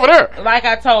 It's over there. Like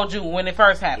I told you when it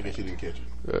first happened. I guess you didn't catch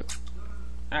it.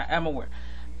 I'm aware.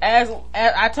 As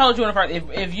I told you in the first,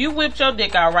 if you whipped your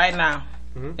dick out right now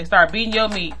and start beating your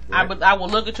meat, right. I will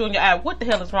look at you in your eye. What the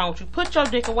hell is wrong with you? Put your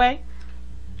dick away.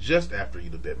 Just after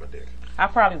you looked at my dick. I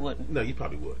probably wouldn't. No, you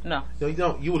probably would. No, you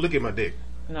don't. You would look at my dick.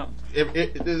 No.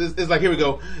 It's like, here we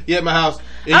go. You at my house.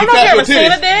 And I don't know if you ever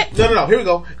seen a dick. No. Here we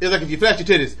go. It's like if you flash your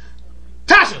titties.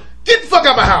 Tasha, get the fuck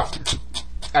out of my house.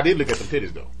 I did look at some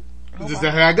titties though. This is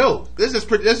how I go. This is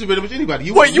pretty much anybody.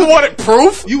 You wanted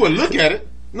proof? You would look at it.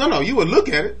 No, you would look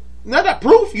at it. Not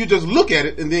proof. You just look at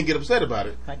it and then get upset about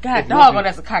it. Like, God doggone,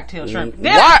 that's a cocktail shrimp.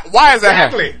 Why is that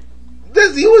happening?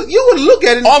 You would look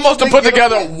at it. Almost to put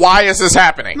together why is this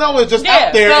happening. No, it's just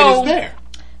out there and it's there.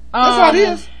 That's how it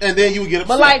is. And then you would get upset.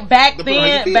 But like back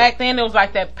then it was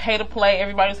like that pay to play.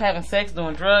 Everybody was having sex,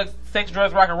 doing drugs,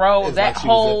 rock and roll. It's that like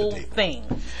whole thing.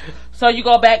 So you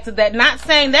go back to that. Not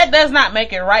saying that does not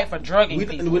make it right for drugging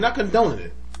people. We're not condoning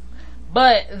it.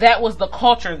 But that was the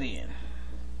culture then.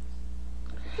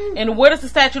 And what is the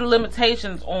statute of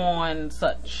limitations on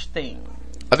such things?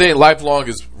 I think lifelong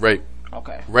is rape.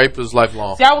 Okay. Rape is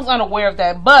lifelong. See, I was unaware of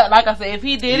that. But like I said, if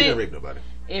he did didn't rape nobody.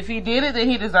 If he did it, then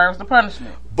he deserves the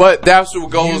punishment. But that's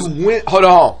what goes. Hold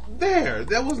on.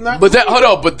 That was not. But hold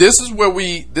on. But this is where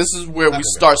we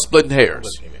start splitting hairs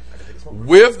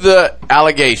with the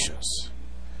allegations.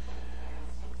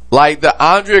 Like the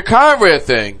Andrea Conrad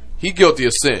thing, he guilty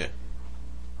of sin.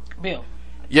 Bill.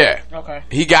 Yeah. Okay.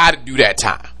 He got to do that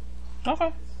time.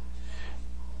 Okay.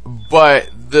 But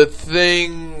the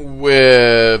thing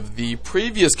with the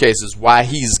previous cases, why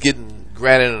he's getting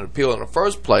granted an appeal in the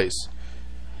first place,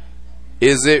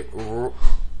 is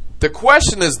the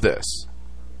question is this: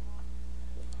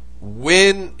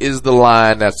 when is the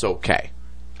line that's okay?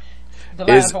 The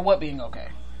line for what being okay?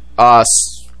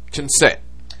 Consent.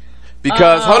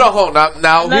 Because hold on.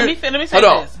 Now let me say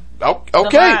this.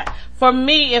 Okay. For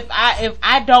me, if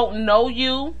I don't know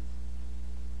you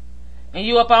and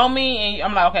you up on me and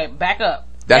I'm like, okay, back up.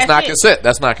 That's not consent.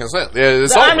 That's not consent.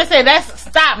 It's I'm just saying that's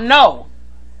stop. No,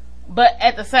 but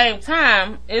at the same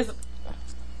time,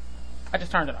 I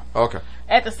just turned it off. Okay.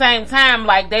 At the same time,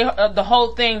 like the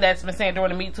whole thing that's been saying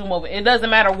during the Me Too movement, it doesn't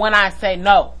matter when I say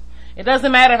no. It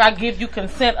doesn't matter if I give you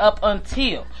consent up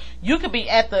until. You could be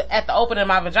at the opening of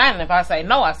my vagina, and if I say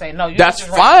no, I say no. That's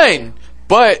fine.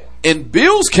 But in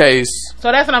Bill's case,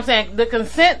 so that's what I'm saying. The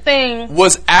consent thing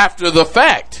was after the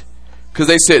fact. Because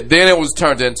they said then it was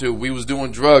turned into we was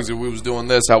doing drugs and we was doing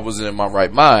this. I wasn't in my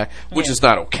right mind, which is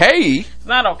not okay. It's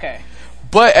not okay.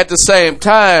 But at the same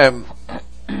time,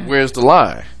 where's the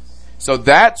line? So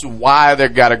that's why they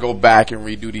got to go back and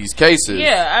redo these cases.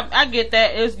 Yeah, I get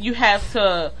that. You have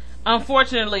to.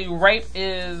 Unfortunately, rape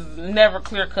is never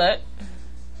clear cut.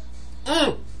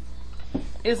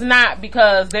 It's not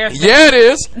because there's. Yeah, it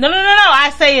is. No.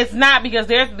 I say it's not because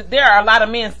there are a lot of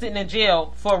men sitting in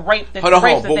jail for rape. Hold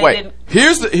on, but wait.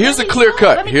 Here's the clear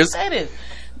cut. Let me just say this.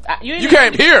 You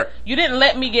came here. You didn't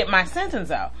let me get my sentence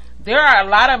out. There are a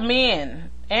lot of men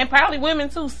and probably women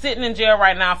too sitting in jail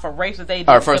right now for rapes that they did.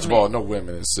 All right, first of all, no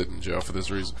women is sitting in jail for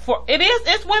this reason.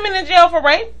 It's women in jail for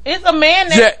rape. It's a man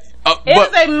that. Yeah.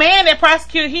 It's a man that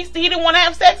prosecuted. He didn't want to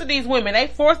have sex with these women. They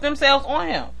forced themselves on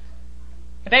him.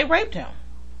 They raped him.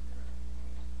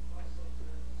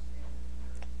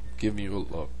 Give me a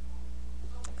look.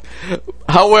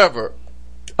 However,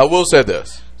 I will say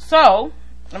this. So,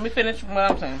 let me finish what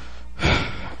I'm saying.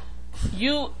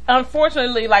 You,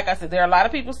 unfortunately, like I said, there are a lot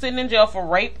of people sitting in jail for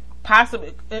rape,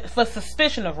 possibly for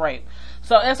suspicion of rape.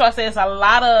 So that's why I say it's a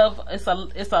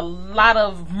lot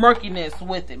of murkiness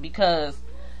with it, because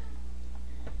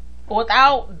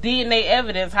without DNA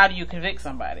evidence, how do you convict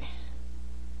somebody?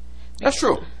 That's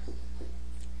true.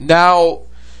 Now,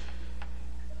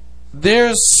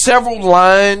 there's several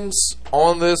lines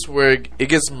on this where it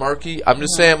gets murky. I'm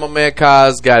just saying my man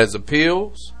Kaz got his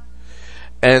appeals.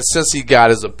 And since he got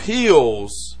his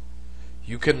appeals,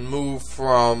 you can move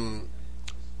from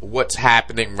what's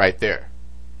happening right there.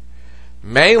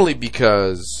 Mainly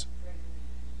because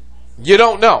you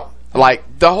don't know.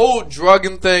 Like, the whole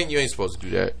drugging thing, you ain't supposed to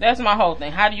do that. That's my whole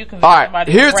thing. How do you convict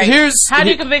somebody of rape? How do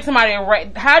you convict somebody of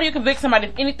rape? How do you convict somebody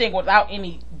of anything without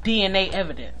any DNA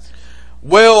evidence?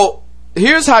 Well,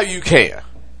 here's how you can.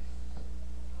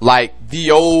 Like,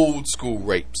 the old school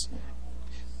rapes.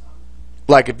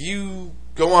 Like, if you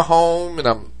going home and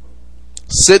I'm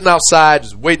sitting outside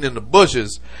just waiting in the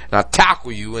bushes and I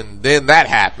tackle you and then that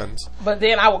happens. But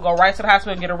then I would go right to the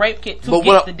hospital and get a rape kit to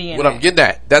get the DNA. What I'm getting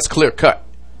at, that's clear cut.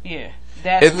 Yeah.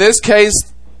 In this case,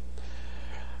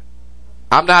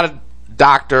 I'm not a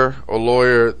doctor or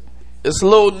lawyer. It's a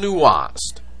little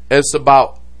nuanced. It's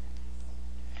about.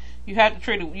 You have to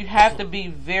treat it. You have to be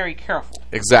very careful.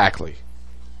 Exactly.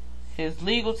 His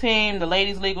legal team, the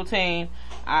ladies' legal team.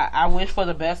 I wish for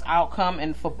the best outcome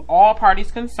and for all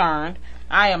parties concerned.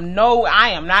 I am not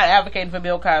advocating for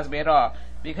Bill Cosby at all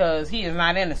because he is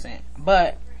not innocent.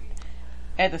 But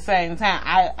at the same time,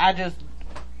 I just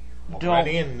don't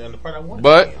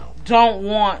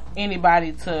want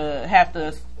anybody to have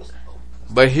to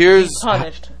be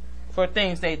punished for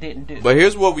things they didn't do. But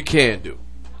here's what we can do.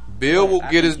 Bill will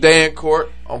get his day in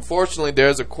court. Unfortunately,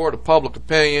 there's a court of public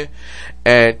opinion,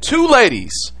 and 2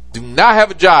 ladies do not have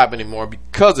a job anymore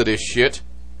because of this shit.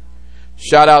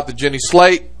 Shout out to Jenny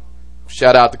Slate.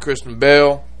 Shout out to Kristen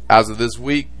Bell. As of this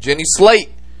week, Jenny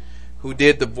Slate, who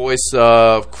did the voice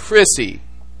of Chrissy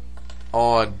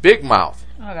on Big Mouth.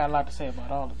 I got a lot to say about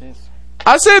all of this.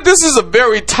 I said this is a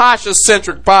very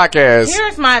Tasha-centric podcast.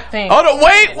 Here's my thing. Hold on,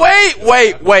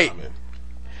 wait.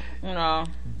 No.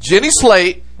 Jenny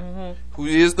Slate, who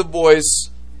is the voice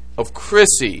of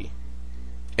Chrissy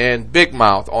in Big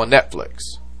Mouth on Netflix.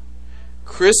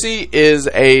 Chrissy is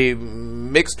a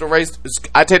mixed race.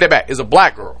 I take that back. Is a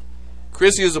black girl.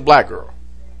 Chrissy is a black girl.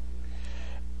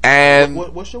 And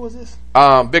what show is this?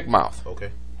 Big Mouth.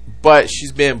 Okay. But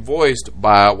she's being voiced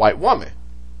by a white woman.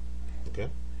 Okay.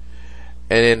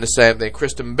 And then the same thing,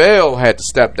 Kristen Bell had to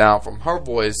step down from her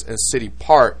voice in City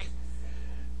Park,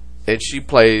 and she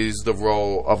plays the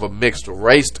role of a mixed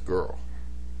race girl,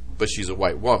 but she's a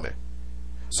white woman.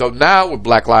 So now with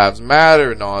Black Lives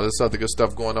Matter and all this other good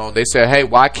stuff going on, they said, hey,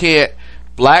 why can't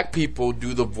black people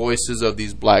do the voices of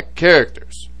these black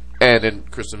characters? And then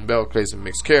Kristen Bell plays a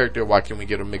mixed character. Why can't we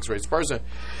get a mixed race person?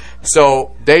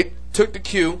 So they took the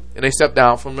cue and they stepped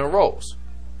down from their roles.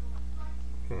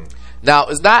 Now,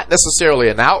 it's not necessarily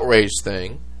an outrage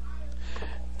thing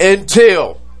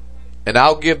until, and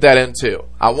I'll give that until,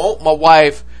 I want my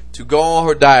wife to go on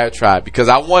her diatribe because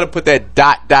I want to put that ...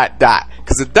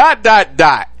 because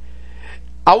the ...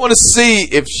 I want to see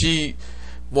if she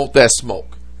want that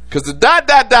smoke. Because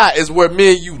the ... is where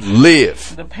me and you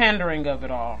live. The pandering of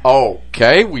it all.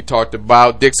 Okay, we talked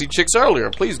about Dixie Chicks earlier.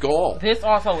 Please go on. This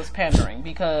also is pandering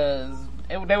because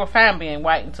they were fine being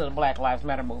white until the Black Lives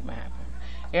Matter movement happened.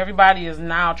 Everybody is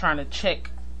now trying to check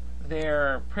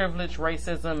their privilege,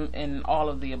 racism, and all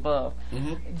of the above.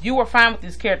 Mm-hmm. You were fine with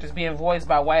these characters being voiced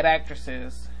by white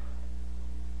actresses.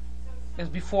 Is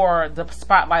before the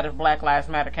spotlight of Black Lives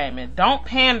Matter came in. Don't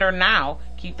pander now.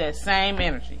 Keep that same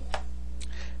energy.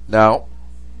 Now,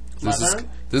 this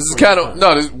is kind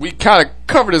of we kind of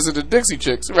covered this in the Dixie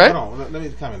Chicks, right? Hold on, let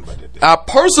me comment about that. I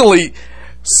personally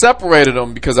separated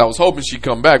them because I was hoping she'd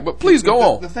come back. But please go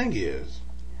on. The thing is,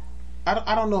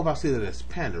 I don't know if I see that as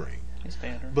pandering. It's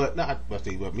pandering. But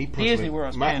me personally, Disney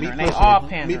World's pandering. They all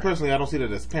pandering. Me personally, I don't see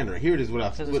that as pandering. Here it is what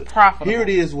I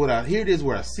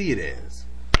see it as.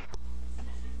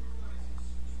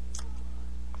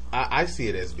 I see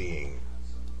it as being,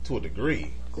 to a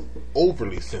degree,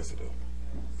 overly sensitive.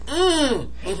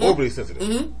 Mm-hmm. Overly sensitive.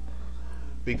 Mm-hmm.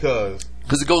 Because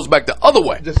it goes back the other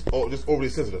way. Just overly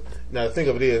sensitive. Now the thing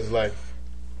of it is like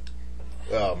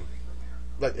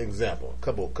example, a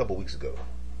couple weeks ago,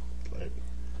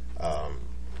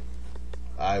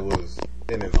 I was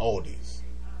in an Aldi's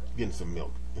getting some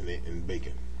milk and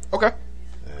bacon. Okay.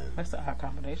 And, that's a hot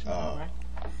combination, right?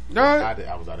 No,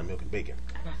 I was out of milk and bacon.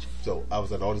 Gotcha. So I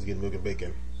was at Aldi's getting milk and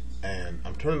bacon, and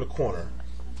I'm turning the corner,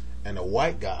 and a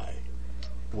white guy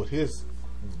with his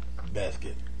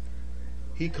basket,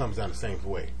 he comes down the same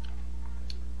way.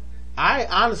 I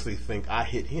honestly think I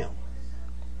hit him,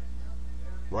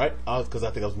 right? Because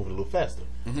I think I was moving a little faster.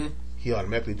 Mm-hmm. He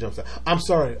automatically jumps out. I'm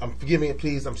sorry. Forgive me,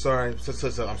 please. I'm sorry.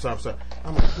 I'm sorry.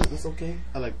 I'm like, it's okay.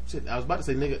 I'm like, shit. I was about to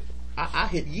say, nigga, I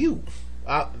hit you.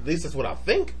 At least that's what I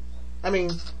think. I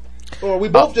mean, or we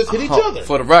both just hit each other.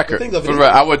 For the record,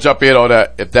 I would jump in on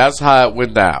that. If that's how it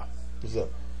went down. What's up?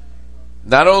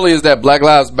 Not only is that Black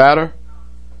Lives Matter,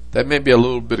 that may be a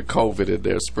little bit of COVID in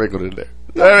there, sprinkled in there.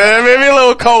 Maybe a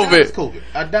little COVID. COVID.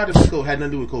 I doubt it was COVID. Had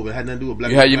nothing to do with COVID. Had nothing to do with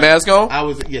Black Lives Matter. You had your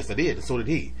mask on? Yes, I did. And so did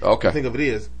he. Okay. The thing of it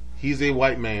is, he's a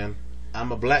white man.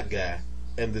 I'm a black guy.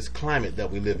 In this climate that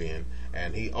we live in,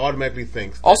 and he automatically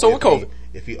thinks. Also with COVID.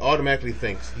 If he automatically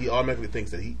thinks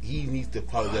that he needs to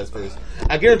apologize first.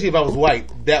 I guarantee if I was white,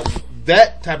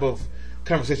 that type of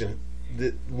conversation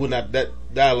that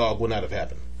dialogue would not have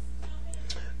happened.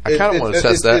 I kind of want to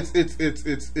test that.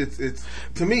 It's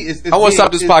to me. I want to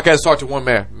stop this podcast and talk to one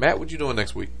man. Matt, what you doing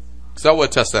next week? Because I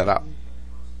want to test that out.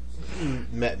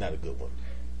 Matt, not a good one.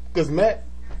 Because Matt.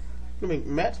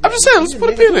 Matt's. I'm just saying. Let's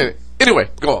put a pin in it. Anyway,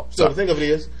 go on. So the thing of it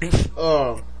is,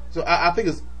 so I think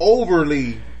it's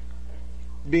overly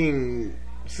being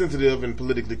sensitive and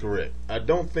politically correct. I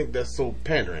don't think that's so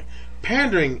pandering.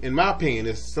 Pandering, in my opinion,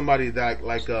 is somebody that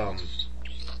like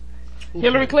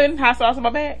Hillary Clinton, hot sauce in my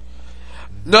bag.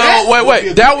 No,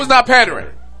 wait. That was not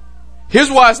pandering. Here's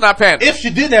why it's not pandering. If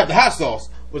she didn't have the hot sauce,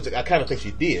 which I kind of think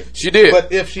she did. She did.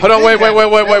 But if she hold on, wait.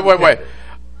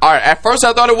 All right, at first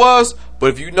I thought it was, but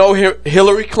if you know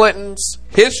Hillary Clinton's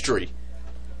history,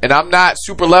 and I'm not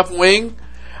super left wing,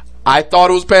 I thought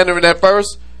it was pandering at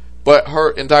first, but her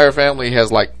entire family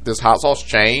has like this hot sauce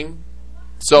chain.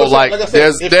 So like I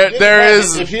said, there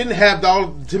is. If she didn't have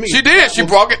all to me, she did. She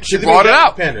brought it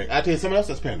out. Pandering. I tell you something else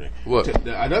that's pandering. What?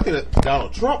 Another thing that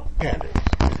Donald Trump panders.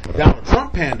 Donald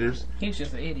Trump panders. He's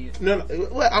just an idiot. He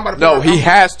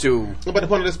has to. I'm about to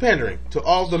point out this pandering to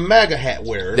all the MAGA hat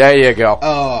wearers. There you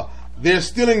go. They're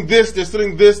stealing this. They're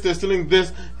stealing this. They're stealing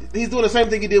this. He's doing the same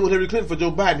thing he did with Hillary Clinton for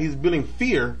Joe Biden. He's building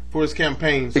fear for his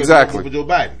campaign. So exactly. For Joe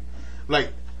Biden. Like,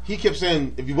 he kept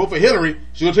saying, if you vote for Hillary,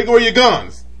 she's going to take away your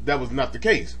guns. That was not the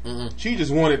case. Mm-hmm. She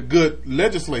just wanted good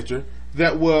legislature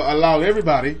that will allow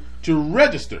everybody to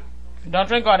register. Don't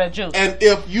drink all that juice. And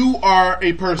if you are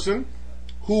a person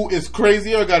who is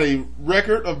crazy or got a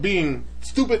record of being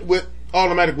stupid with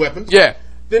automatic weapons,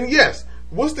 then yes.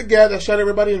 What's the guy that shot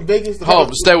everybody in Vegas? The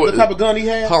type of gun he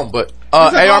had? But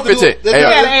AR-15. He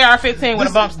had an AR-15 with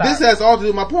a bump stop. This has all to do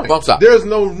with my point. Bump stop. There's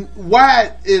no.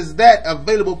 Why is that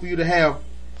available for you to have?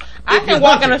 I can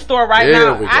walk in a store right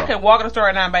now. I can walk in a store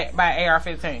right now and buy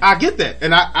AR-15. I get that,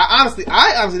 and I honestly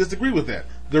disagree with that.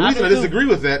 The reason I disagree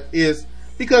with that is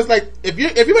because, like, if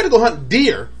you're ready to go hunt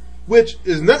deer, which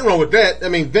is nothing wrong with that. I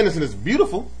mean, venison is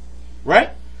beautiful, right?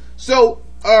 So,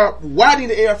 why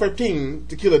need an AR-15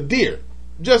 to kill a deer?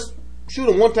 Just shoot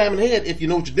him one time in the head if you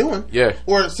know what you're doing. Yeah.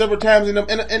 Or several times in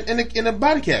the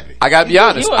body cavity. I gotta be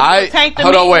honest.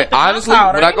 Honestly,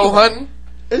 when I go hunting,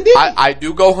 I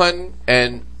do go hunting,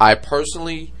 and I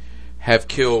personally have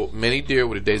killed many deer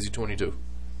with a Daisy 22.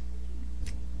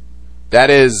 That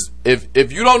is,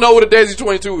 if you don't know what a Daisy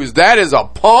 22 is, that is a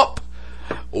pump.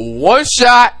 One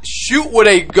shot, shoot where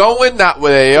they going, not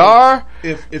where they are.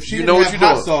 If she didn't have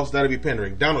hot sauce, that'd be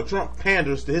pandering. Donald Trump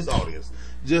panders to his audience.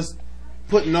 Just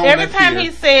putting on every time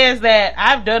he says that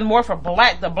I've done more for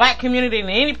the black community than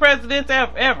any president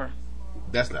ever.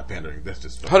 That's not pandering. That's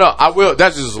just hold on. I will.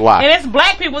 That's just a lie. And it's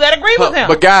black people that agree with him.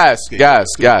 But guys,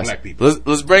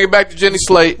 let's bring it back to Jenny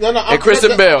Slate and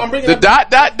Kristen Bell.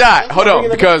 The ... Hold on,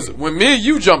 because when me and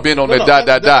you jump in on that ...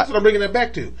 That's what I'm bringing that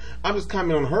back to. I'm just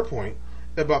commenting on her point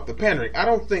about the pandering. I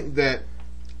don't think that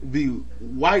the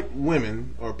white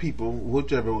women or people,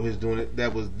 whichever is doing it,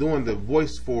 that was doing the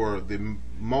voice for the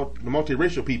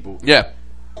multiracial people,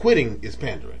 quitting is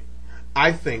pandering.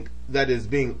 I think that is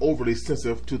being overly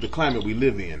sensitive to the climate we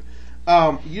live in.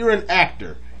 You're an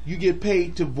actor. You get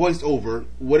paid to voice over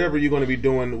whatever you're going to be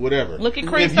doing, whatever. Look at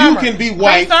Chris Summer. If you can be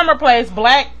white, Chris Summer plays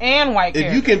black and white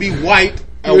characters. If you can be white,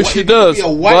 she does. Be a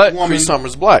white woman. Chris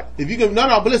Summer's black. If you can,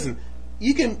 but listen,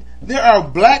 you can. There are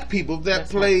black people that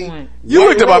play. You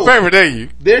looked at my paper, didn't you?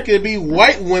 There can be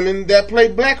white women that play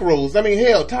black roles. I mean,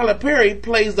 hell, Tyler Perry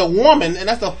plays a woman, and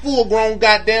that's a full-grown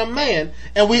goddamn man,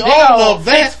 and we all love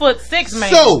that. 6'6"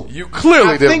 man. So you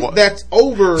clearly didn't. I think that's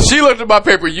over. She looked at my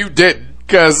paper. You didn't,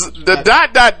 because the ...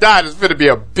 is going to be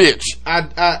a bitch.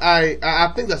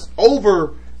 I think that's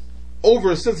over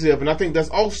sensitive, and I think that's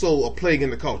also a plague in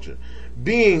the culture.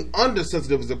 Being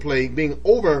undersensitive is a plague. Being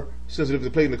oversensitive is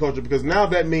a plague in the culture, because now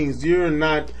that means you're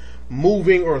not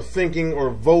moving or thinking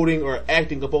or voting or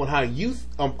acting upon how you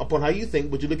think,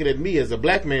 but you're looking at me as a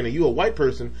black man and you a white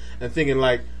person and thinking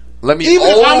like, let me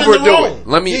overdo it.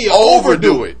 Let me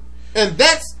overdo it. And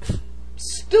that's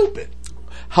stupid.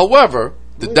 However,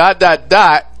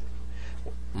 the ...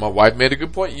 my wife made a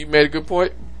good point. You made a good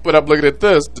point. But I'm looking at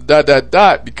this,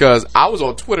 the ... because I was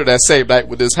on Twitter that same night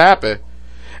when this happened.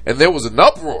 And there was an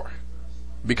uproar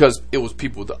because it was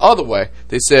people the other way.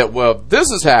 They said, well,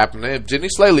 this is happening. Jenny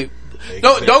Slate.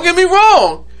 No, don't get me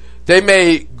wrong. They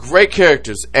made great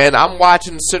characters. And I'm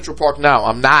watching Central Park now.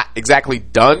 I'm not exactly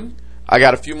done. I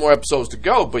got a few more episodes to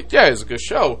go. But yeah, it's a good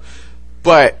show.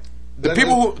 But the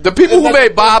people who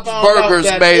made Bob's Burgers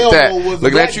made that.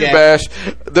 Looking at you, Bash.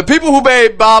 The people who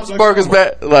made Bob's Burgers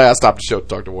made... I stopped the show to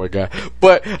talk to one guy.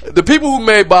 But the people who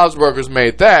made Bob's Burgers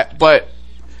made that. But...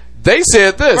 they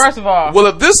said this. First of all, well,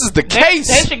 if this is the case,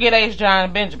 they should get H.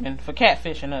 John Benjamin for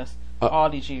catfishing us all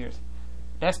these years.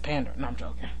 That's pandering. No, I'm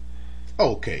joking.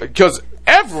 Okay, because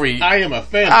I am a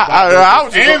fan. I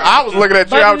was looking at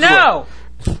you. But no,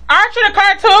 Archer the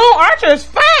cartoon. Archer is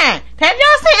fine. Have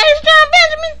y'all seen H. John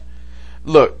Benjamin?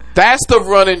 Look, that's the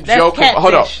running joke.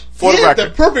 Hold on. For the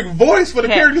record, the perfect voice for the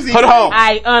characters. Hold on.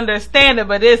 I understand it,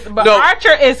 but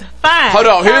Archer is fine. Hold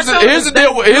on. Here's the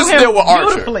deal with Archer.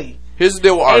 Beautifully. Here's the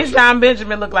deal with Archer. H. John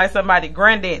Benjamin looked like somebody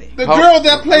granddaddy. The girl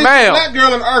that plays the black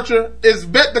girl in Archer is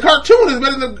the cartoon is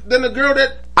better than the girl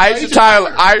that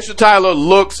Aisha Tyler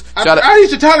looks.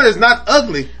 Aisha Tyler is not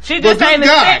ugly. She just ain't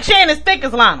as thick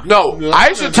as Lana. No,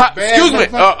 Aisha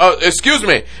Tyler. Excuse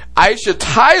me. Aisha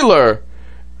Tyler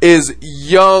is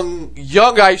young.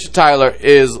 Young Aisha Tyler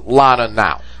is Lana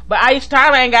now. But Aisha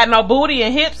Tyler ain't got no booty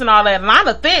and hips and all that.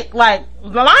 Lana thick, like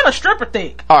Lana stripper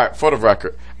thick. All right, for the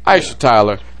record. Aisha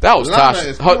Tyler, that was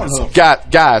Tasha.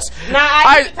 Guys. Now,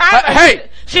 Aisha Tyler,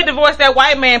 she divorced that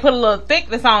white man, put a little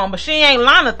thickness on, but she ain't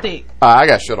Lana thick. I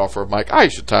got shut off for a mic.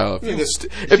 Aisha Tyler,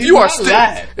 if you are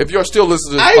still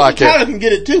listening to this podcast, Aisha Tyler can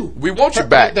get it too. We want you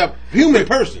back. The human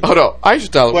person. Hold on,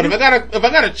 Aisha Tyler. But if I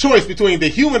got a choice between the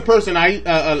human person, Aisha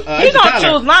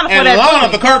Tyler, choose Lana for and that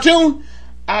Lana the cartoon,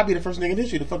 I'll be the first nigga in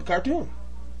history to fuck the cartoon.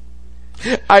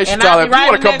 Aisha Tyler, if you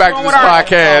want to come back to this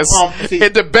podcast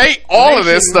and debate all of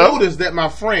this stuff. Notice that my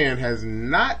friend has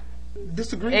not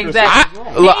disagreed. Exactly.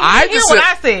 I just said what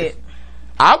I said.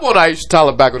 I want Aisha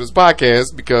Tyler back on this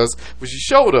podcast because when she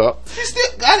showed up,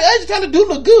 Aisha Tyler do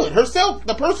look good herself.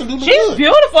 The person do look good. She's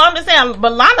beautiful. I'm just saying,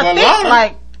 but Lana thick,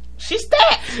 like she's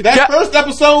stacked. That first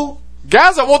episode,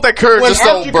 guys, I want that courage to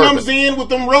stone bourbon. When Archie comes in with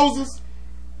them roses.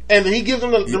 And he gives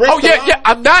them the rest of yeah.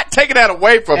 I'm not taking that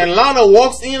away from and Lana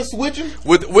walks in switching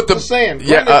with the saying,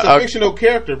 it's a fictional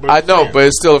character. But I know, but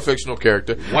it's still a fictional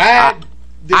character. Why?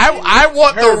 I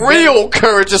want the real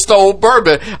Courage to Stone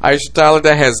Bourbon. Aisha Tyler,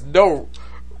 that has no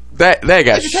that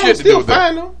got shit to do with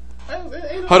that.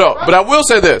 Hold on, but I will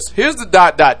say this. Here's the ...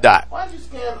 Why did you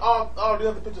scan all the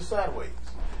other pictures sideways?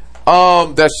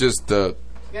 That's just the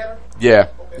yeah,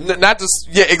 okay. Not just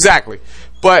exactly.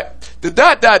 But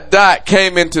the ...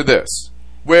 came into this,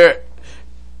 where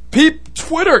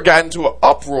Twitter got into an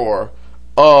uproar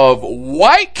of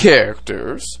white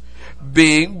characters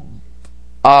being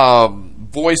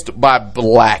voiced by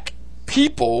black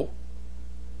people,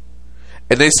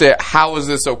 and they said, how is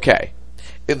this okay?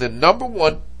 And the number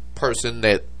one person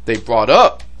that they brought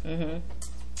up. Mm-hmm.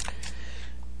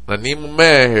 I need my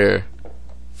man here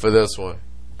for this one,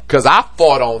 because I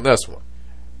fought on this one.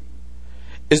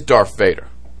 It's Darth Vader.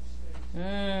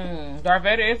 Darth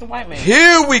Vader is a white man.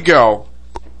 Here we go.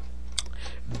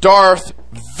 Darth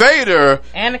Vader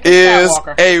is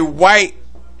a white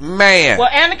man. Well,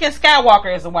 Anakin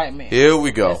Skywalker is a white man. Here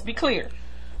we go. Let's be clear.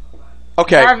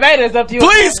 Okay. Darth Vader is up to you.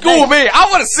 Please school me. I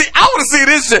want to see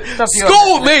this shit.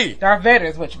 School me. Darth Vader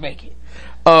is what you make it.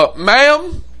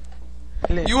 Ma'am,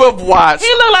 you have watched.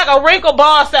 He look like a wrinkled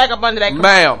ball sack up under that.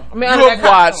 Ma'am, you have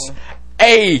watched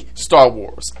a Star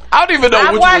Wars. I don't even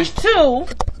know which one. I watched two.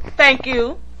 Thank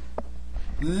you.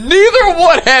 Neither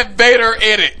one had Vader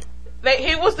in it.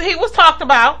 He was talked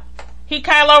about. He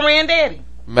Kylo Ren daddy.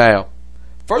 Ma'am,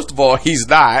 first of all, he's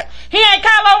not. He ain't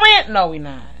Kylo Ren. No, he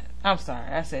not. I'm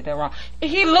sorry, I said that wrong.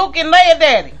 He Luke and Leia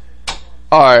daddy.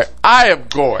 Alright, I am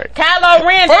going. Kylo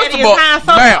Ren first daddy of all, is Han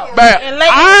Solo. Ma'am,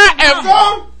 I am.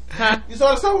 Huh? You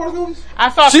saw the Star Wars movies? I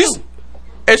saw two.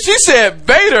 And she said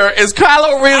Vader is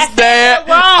Kylo Ren's dad.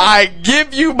 I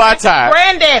give you my time.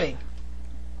 Granddaddy.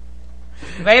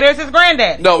 Vader is his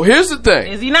granddaddy. No, here's the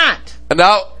thing. Is he not?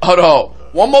 Now, hold on.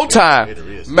 One more time.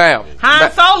 Ma'am.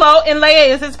 Han Solo and Leia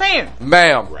is his parent.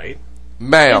 Ma'am. Right.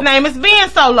 Ma'am. His name is Ben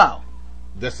Solo.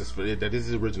 That is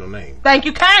his original name. Thank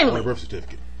you kindly. On the birth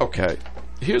certificate. Okay.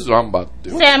 Here's what I'm about to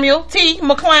do. Samuel T.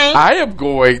 McClain. I am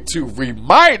going to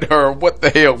remind her what the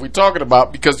hell we're talking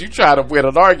about, because you tried to win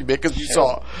an argument because you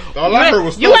saw. All I heard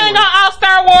was you ain't gonna all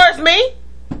Star Wars me.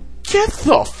 Get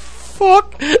the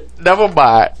fuck. Never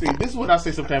mind. See, this is what I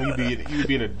say sometimes. You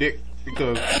being a dick,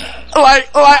 because I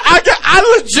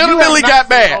legitimately got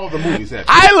mad. All the movies have.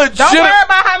 Don't worry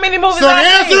about how many movies. So the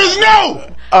answer is no.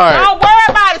 All right. Don't worry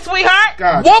about it, sweetheart.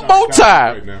 God, one more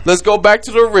time. Right, let's go back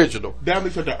to the original. Damn,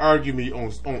 tried to argue me on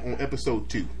episode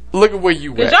 2. Look at where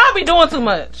you went. Y'all be doing too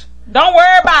much. Don't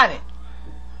worry about it.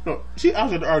 No, she was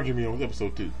trying to argue me on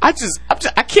episode 2. I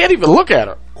can't even look at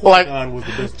her. Qui-Gon was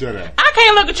the best Jedi. I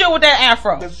can't look at you with that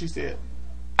afro. That's what she said.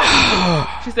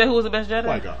 She said who was the best Jedi?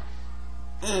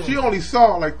 Qui-Gon. She only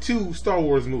saw like 2 Star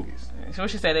Wars movies. So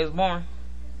what she said, they was born.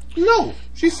 No,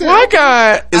 she said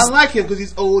Qui-Gon I like him because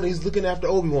he's old and he's looking after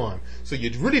Obi-Wan. So you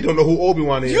really don't know who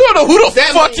Obi-Wan is. You don't know who the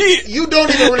fuck he is. You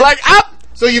don't even really,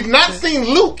 so you've not seen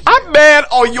Luke. I'm mad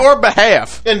on your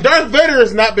behalf. And Darth Vader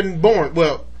has not been born.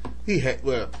 Well,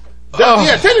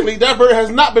 technically Darth Vader has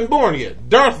not been born yet.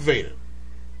 Darth Vader.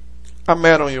 I'm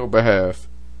mad on your behalf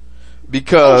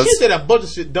because she said a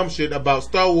bunch of dumb shit about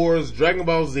Star Wars, Dragon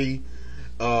Ball Z,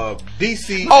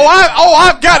 DC.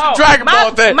 I've got the Dragon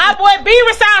Ball thing. My boy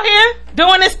Beerus out here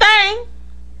doing his thing.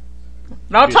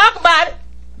 Don't talk about it.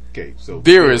 Okay, so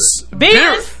Beerus.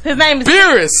 His name is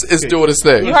Beerus is doing his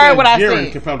thing. You heard what I Jiren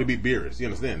said. Can probably beat Beerus. You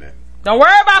understand that? Don't worry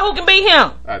about who can beat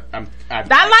him. I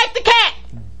like the cat.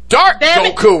 Dark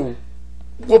Goku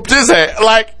whooped his head.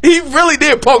 Like, he really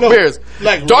did poke Beerus.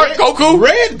 Like Dark Goku?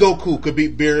 Red Goku could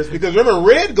beat Beerus, because remember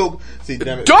Red Goku. See,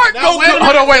 damn it. Dark Goku.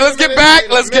 Hold on, wait. Let's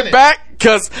get back.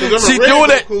 Because she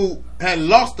doing it. Goku had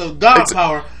lost the God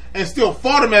power and still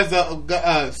fought him as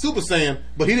a Super Saiyan,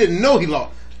 but he didn't know he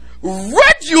lost.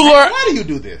 Why do you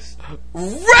do this?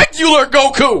 Regular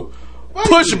Goku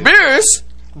push Beerus.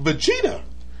 Vegeta.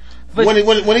 When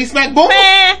he smacked Bulma?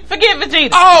 Man, forget Vegeta.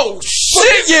 Oh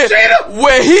shit! Yeah.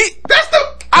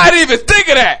 I didn't even think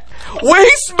of that. When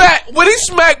he smacked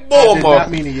Bulma. Did not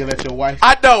mean you let your wife.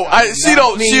 I know.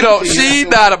 She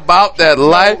not about that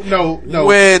life. No.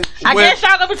 I guess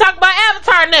y'all gonna be talking about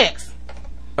Avatar next.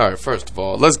 All right. First of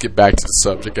all, let's get back to the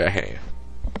subject at hand,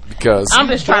 because I'm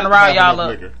just trying to rile y'all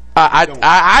up. I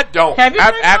don't. Have you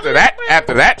after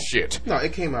that shit. No,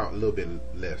 it came out a little bit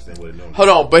less than what it normally. Hold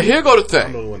on, but here go the thing.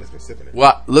 I'm the one that's been sipping it.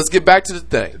 Well, let's get back to the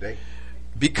thing. Today.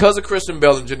 Because of Kristen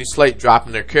Bell and Jenny Slate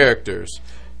dropping their characters,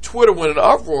 Twitter went in an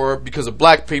uproar because of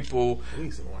black people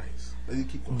who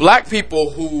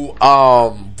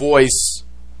voice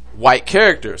white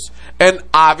characters, and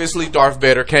obviously Darth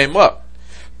Vader came up.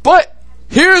 But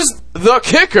here's the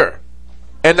kicker,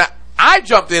 and I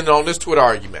jumped in on this Twitter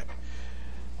argument.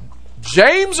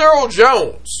 James Earl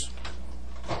Jones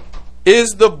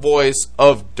is the voice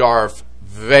of Darth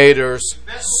Vader's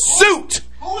suit.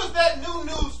 Who is that new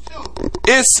news to?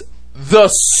 It's the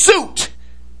suit.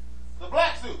 The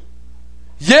black suit.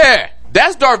 Yeah,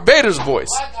 that's Darth Vader's voice.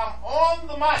 Like I'm on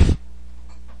the mic.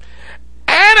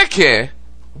 Anakin,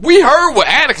 we heard what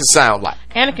Anakin sounded like.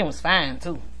 Anakin was fine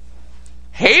too.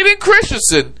 Hayden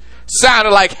Christensen sounded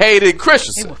like Hayden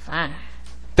Christensen. He was fine.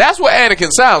 That's what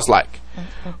Anakin sounds like.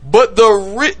 But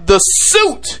the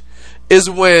suit is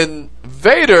when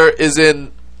Vader is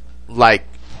in like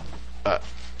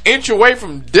inch away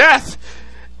from death.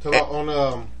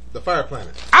 On The Fire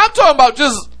Planet. I'm talking about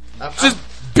just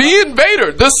being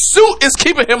Vader. The suit is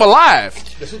keeping him alive.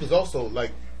 The suit is also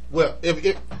like, well,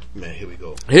 if man, here we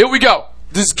go. Here we go.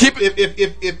 Just keep it.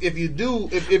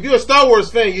 If you're a Star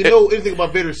Wars fan, you know anything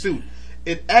about Vader's suit.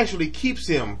 It actually keeps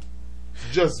him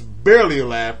just barely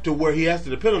alive to where he has to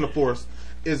depend on the Force.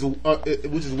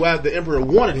 Which is why the Emperor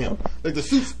wanted him. Like the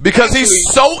suit, because he's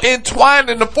so entwined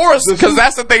in the Force. Because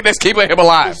that's the thing that's keeping him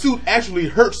alive. The suit actually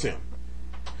hurts him.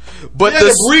 But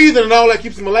the breathing and all that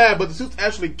keeps him alive. But the suit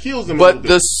actually kills him. But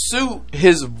the suit,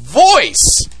 his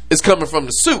voice is coming from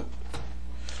the suit.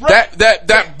 Right.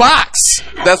 That box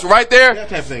that's right there. That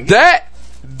type of thing.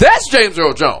 That's James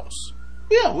Earl Jones.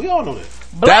 Yeah, we all know that.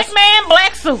 Black man,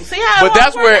 black suit. See how?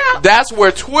 But that's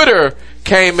where Twitter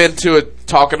came into it,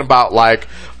 talking about like,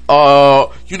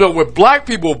 when black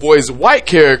people voice white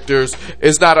characters,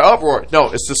 it's not an uproar.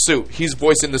 No, it's the suit. He's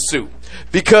voicing the suit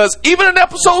because even in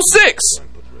episode 6,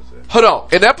 hold on,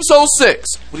 in episode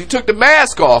 6, when he took the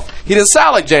mask off, he didn't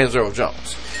sound like James Earl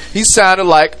Jones. He sounded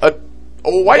like a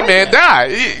white man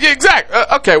died. Exactly.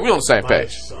 Okay, we're on the same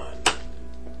page. Son,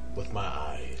 with my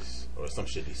eyes, or some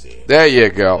shit he said. There you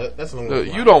go. That's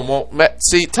you don't want.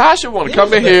 See, Tasha want to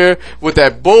come in here with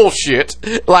that bullshit.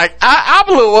 Like I'm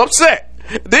a little upset.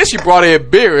 Then she brought in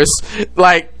Beerus.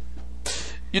 Like,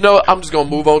 I'm just gonna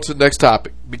move on to the next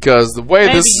topic because the way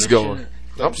this is going.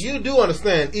 You do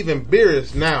understand, even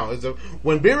Beerus now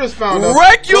when Beerus found out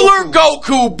regular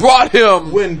Goku brought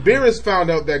him. When Beerus found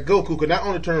out that Goku could not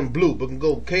only turn blue but can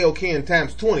go Kaioken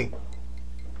times 20,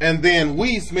 and then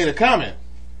Whis made a comment.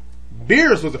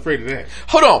 Beerus was afraid of that.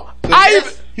 Hold on,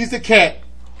 he's the cat.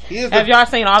 Have y'all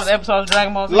seen all the episodes of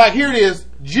Dragon Ball Z? Like here it is.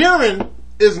 Jiren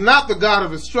is not the god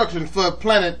of destruction for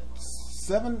Planet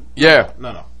 7. Yeah.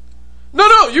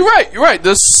 No, you're right.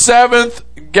 The 7th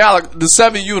galaxy, the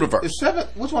 7th universe. Is 7?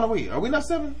 Which one are we? Are we not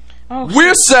 7? Oh,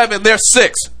 we're 7. They're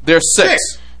 6. They're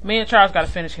 6. Me and Charles got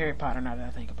to finish Harry Potter now that I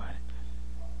think about it.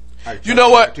 Right, you know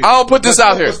what? I don't put this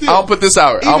out here. I don't put this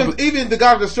out here. Even the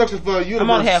god of destruction for Universe I'm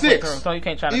on 6. Through, so you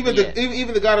can't try to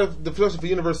even the god of destruction for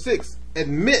Universe 6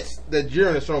 admits that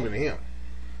Jiren is stronger than him.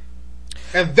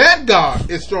 And that god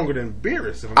is stronger than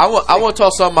Beerus. I want to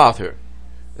toss something out here.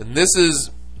 And this is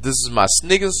my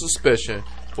sneaking suspicion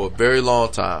for a very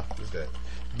long time. What's that?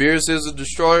 Beerus is a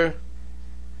destroyer,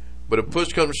 but if push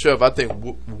comes to shove, I think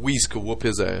Whis could whoop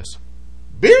his ass.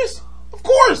 Beerus? Of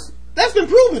course. That's been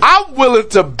proven. I'm willing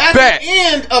to bet. At the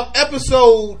end of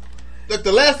episode, like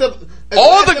the last episode.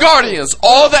 All the Guardians,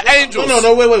 all the Angels.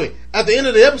 No, wait. At the end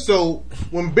of the episode,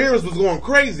 when Beerus was going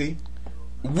crazy,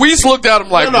 Whis looked at him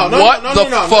like, what the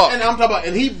fuck? And I'm talking about,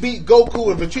 and he beat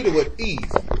Goku and Vegeta with ease.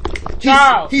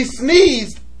 Charles. He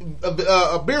sneezed.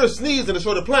 Beerus sneezed and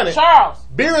destroyed the planet. Charles.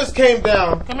 Beerus came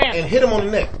down and hit him on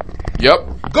the neck. Yep.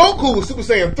 Goku was Super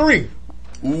Saiyan 3.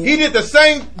 Ooh. He did the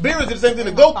same. Beerus did the same thing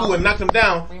to Goku and knocked him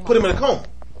down, put him in a coma.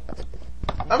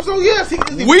 I'm so yes.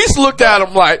 Whis looked at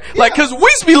him because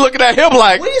Whis be looking at him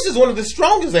like. Whis is one of the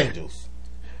strongest angels.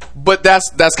 But that's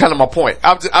kind of my point.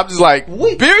 I'm just like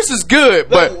Beerus is good,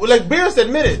 but like Beerus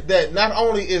admitted that not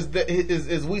only is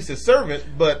Whis his servant,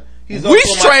 but he's also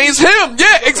Whis trains him.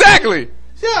 Yeah, exactly.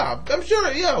 Yeah, I'm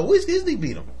sure. Yeah, Whis easily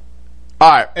beat him. All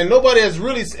right, and nobody has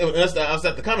really. That's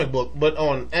the comic book, but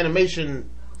on animation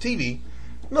TV,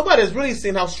 nobody has really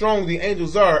seen how strong the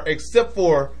angels are, except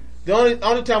for the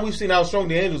only time we've seen how strong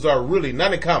the angels are, really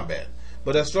not in combat,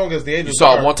 but as strong as the angels you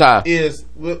saw it one time is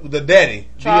with the daddy,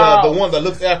 the one that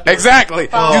looks after. Exactly,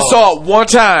 you saw it one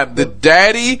time. The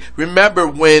daddy. Remember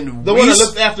when the one that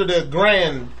looks after the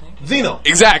Grand Zeno?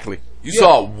 Exactly. You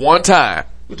saw it one time.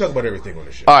 We talk about everything on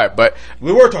this show. All right, but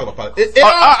we were talking about it. All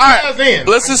right.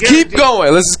 Let's just keep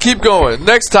going.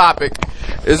 Next topic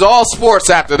is all sports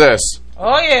after this.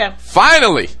 Oh yeah!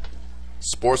 Finally,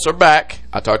 sports are back.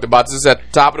 I talked about this at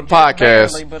the top of the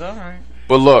podcast. Barely, but all right.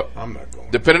 But look, I'm not going.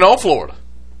 Depending on Florida,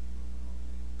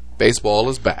 baseball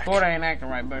is back. Florida ain't acting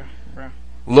right, bro.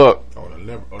 Look,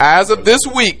 as of this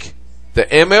week, the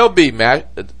MLB,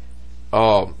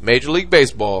 Major League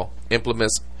Baseball,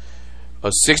 implements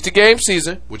a 60-game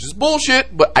season, which is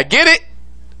bullshit, but I get it,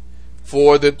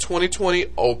 for the 2020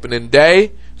 opening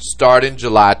day, starting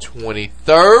July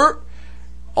 23rd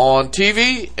on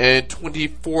TV and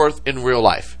 24th in real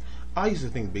life. I used to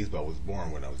think baseball was boring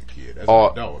when I was a kid.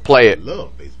 Play it. I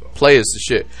love baseball. Play is the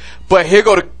shit. But here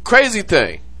go the crazy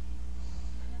thing.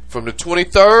 From the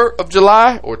 23rd of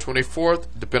July or 24th,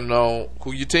 depending on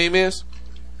who your team is,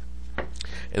 and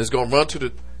it's going to run to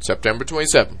the September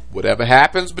 27th. Whatever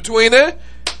happens between then,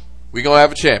 we're going to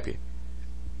have a champion.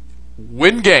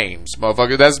 Win games,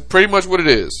 motherfucker. That's pretty much what it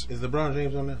is. Is LeBron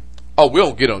James on there? Oh,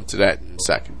 we'll get on to that in a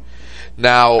second.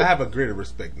 Now, I have a greater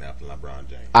respect now for LeBron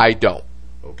James. I don't.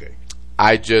 Okay.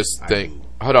 I just think.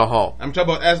 Hold on. I'm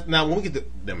talking about now. When we get to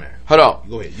that, man. Hold on.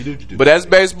 Go ahead. You do what you do. But as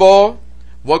baseball,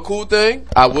 one cool thing,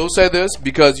 I will say this,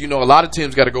 because a lot of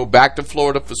teams got to go back to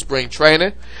Florida for spring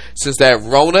training. Since that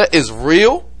Rona is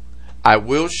real, I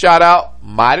will shout out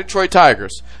my Detroit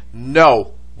Tigers.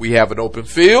 No, we have an open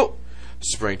field.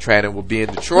 Spring training will be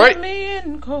in Detroit.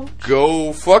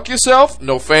 Go fuck yourself.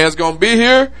 No fans gonna be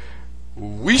here.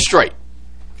 We straight.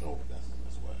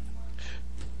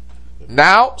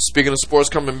 Now, speaking of sports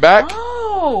coming back,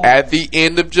 at the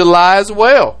end of July as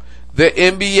well, the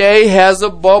NBA has a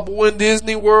bubble in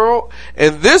Disney World.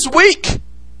 And this week,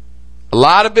 a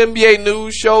lot of NBA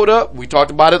news showed up. We talked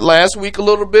about it last week a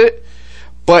little bit.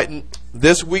 But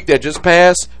this week that just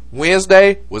passed,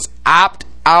 Wednesday, was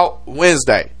Opt-Out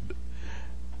Wednesday.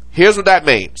 Here's what that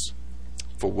means.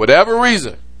 For whatever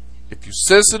reason, if you're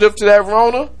sensitive to that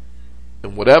Rona,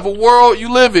 in whatever world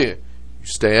you live in, you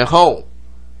stay at home.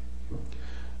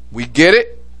 We get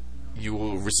it. You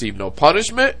will receive no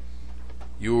punishment.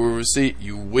 You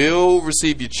will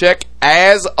receive your check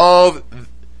as of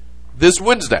this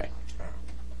Wednesday.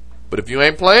 But if you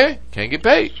ain't playing, can't get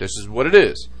paid. This is what it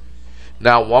is.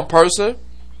 Now, one person,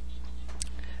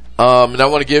 and I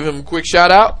want to give him a quick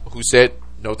shout out, who said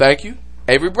no thank you,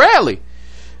 Avery Bradley,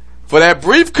 for that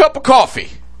brief cup of coffee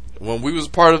when we was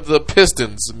part of the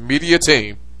Pistons media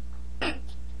team.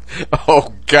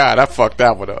 Oh God, I fucked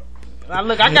that one up.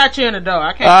 Look, I got you in the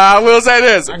door. I will say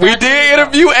this: we did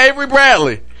interview Avery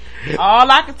Bradley. All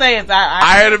I can say is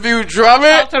I interviewed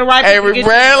Drummond, Avery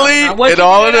Bradley, and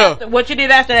all of them. What you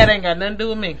did after that ain't got nothing to do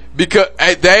with me. Because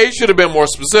they should have been more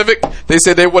specific. They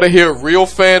said they want to hear real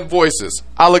fan voices.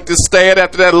 I looked at Stan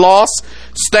after that loss.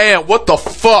 Stan, what the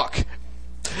fuck?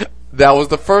 That was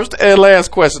the first and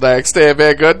last question I asked Stan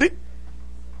Van Gundy.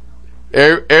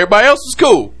 Everybody else was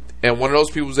cool. And one of those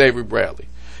people was Avery Bradley.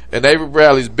 And Avery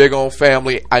Bradley's big on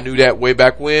family. I knew that way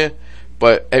back when.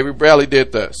 But Avery Bradley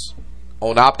did this.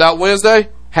 On Opt-Out Wednesday,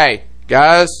 hey,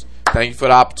 guys, thank you for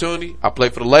the opportunity. I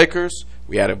played for the Lakers.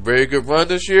 We had a very good run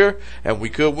this year, and we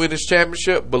could win this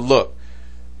championship. But look,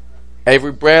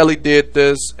 Avery Bradley did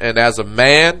this, and as a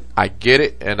man, I get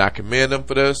it, and I commend him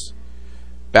for this.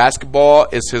 Basketball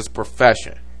is his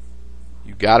profession.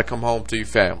 You got to come home to your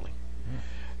family.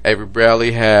 Avery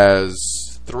Bradley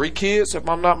has 3 kids, if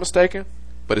I'm not mistaken,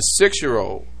 but his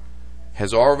 6-year-old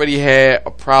has already had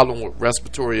a problem with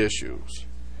respiratory issues.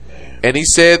 And he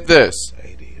said this,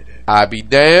 I be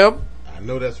damned. I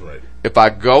know that's right. If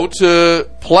I go to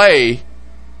play,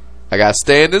 I got to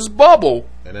stay in this bubble.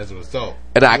 And as a result.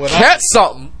 And I catch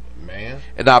something. Man.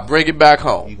 And I bring it back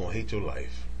home. You're going to hate your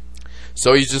life.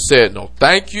 So he just said, no,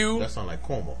 thank you. That sounds like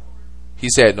Cuomo. He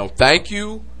said, no, thank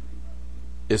you.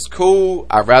 It's cool.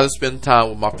 I'd rather spend time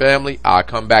with my family. I'll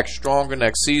come back stronger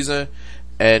next season.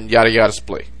 And yada, yada,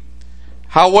 split.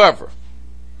 However,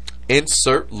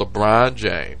 insert LeBron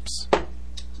James.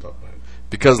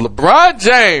 Because LeBron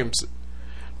James,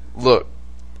 look,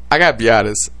 I gotta be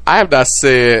honest, I have not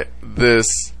said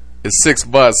this in 6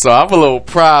 months, so I'm a little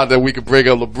proud that we could bring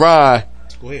up LeBron.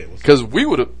 Go ahead. Because we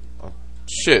would have,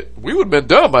 we would have been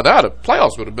done by now. The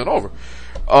playoffs would have been over.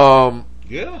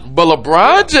 Yeah. But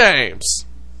LeBron James,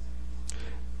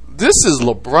 this is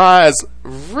LeBron's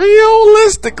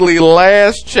realistically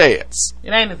last chance.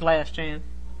 It ain't his last chance.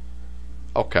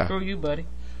 Okay. Screw you, buddy.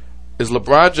 Is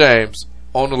LeBron James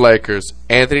on the Lakers?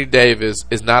 Anthony Davis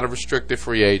is not a restricted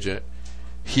free agent.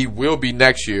 He will be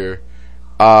next year.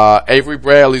 Avery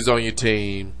Bradley's on your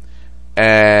team,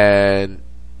 and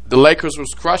the Lakers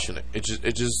was crushing it.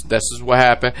 It just this is what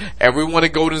happened. Everyone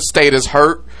in Golden State is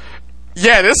hurt.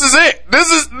 Yeah, this is it. This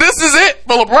is it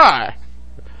for LeBron.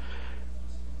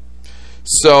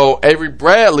 So Avery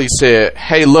Bradley said,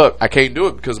 "Hey, look, I can't do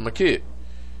it because of my kid."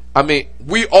 I mean,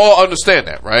 we all understand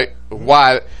that, right?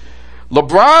 Why?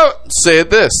 LeBron said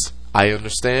this. I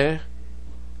understand,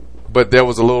 but there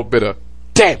was a little bit of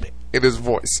 "damn it" in his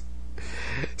voice.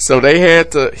 So he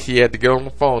had to get on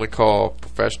the phone and call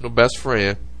professional best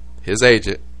friend, his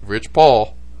agent, Rich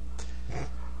Paul.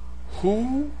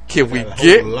 Who can we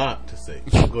get a lot to say.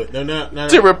 No.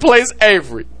 to replace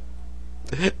Avery?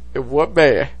 And what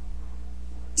man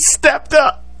stepped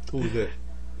up? Who's that?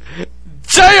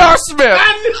 J.R. Smith.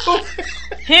 I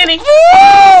knew. Henny.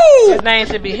 Woo! His name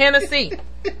should be Hennessy.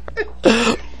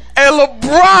 And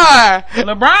LeBron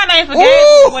ain't forgave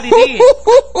him for what he did.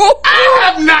 I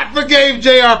have not forgave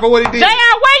JR for what he did. JR,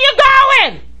 where you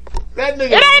going? That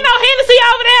nigga. It ain't no Hennessy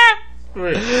over there.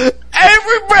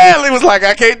 Avery Bradley was like,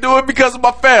 I can't do it because of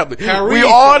my family. Kyrie we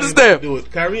all understand. Do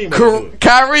it. Kyrie ain't do it.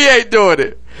 Kyrie ain't doing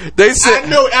it. They said, I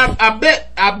know.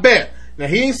 I bet. Now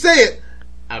he ain't say it.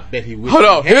 I bet he would. Hold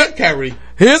on. Kyrie.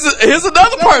 Here's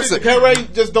another person. Ray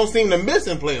just don't seem to miss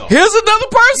in playoffs. Here's another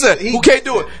person who can't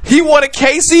do it. He wanted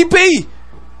KCP.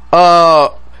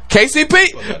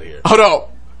 KCP. Hold on.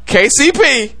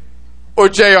 KCP or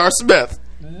J.R. Smith.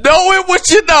 Knowing what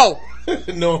you know.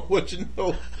 Knowing what you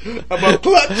know about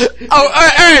clutch.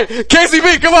 Hey,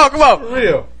 KCP, come on. For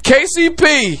real.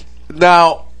 KCP.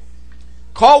 Now,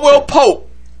 Caldwell Pope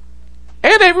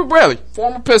and Avery Bradley,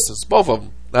 former Pistons, both of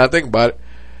them. Now I think about it.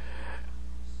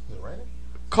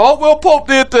 Caldwell Pope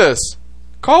did this.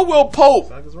 Caldwell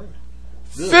Pope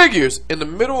figures in the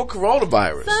middle of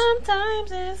coronavirus.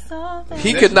 Sometimes it's so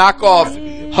he could knock off.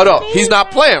 Hold on, he's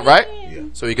not playing, right? Yeah.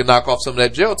 So he can knock off some of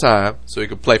that jail time, so he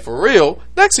can play for real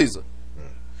next season.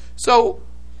 So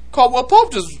Caldwell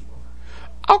Pope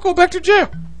I'll go back to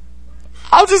jail.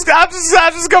 I'll just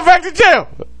go back to jail.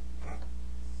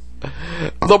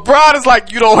 LeBron is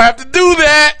like, you don't have to do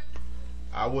that.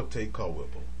 I would take Caldwell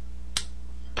Pope.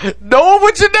 Knowing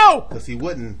what you know. Because he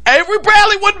wouldn't. Avery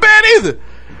Bradley wasn't bad either.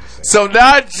 So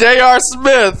now J.R.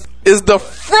 Smith is the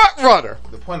front runner.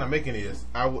 The point I'm making is,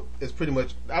 it's pretty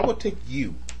much, I would take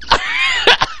you.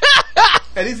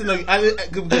 At least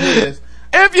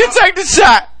if you take the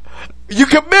shot, you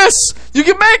can miss, you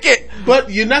can make it.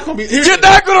 But you're not going to be. You're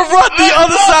not going to run the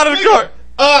other side of the court.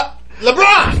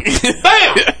 LeBron!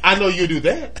 Bam! I know you do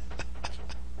that.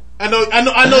 I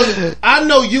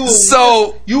know you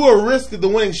will risk the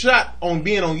winning shot on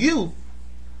being on you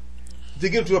to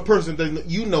give to a person that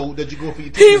you know that you're going for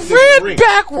your team. He ran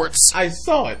backwards. I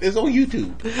saw it. It's on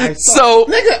YouTube.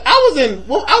 Nigga,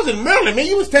 I was in Maryland, man.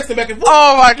 You was texting back and forth.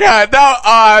 Oh my God. Now,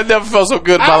 I never felt so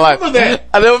good in my life. I remember that.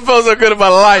 I never felt so good in my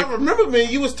life. I remember, man,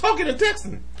 you was talking and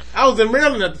texting. I was in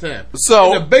Maryland at the time.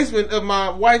 So in the basement of my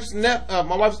wife's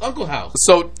uncle's house.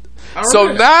 So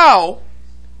now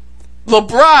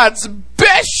LeBron's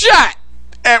best shot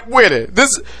at winning. This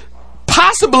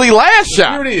possibly last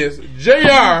shot. Here it is.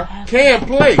 JR can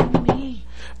play.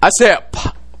 I said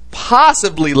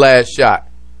possibly last shot.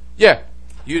 Yeah.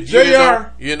 You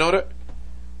know that?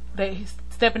 They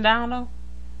stepping down though?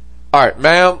 All right,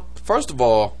 ma'am. First of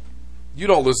all, you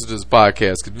don't listen to this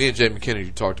podcast because me and Jamie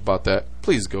Kennedy talked about that.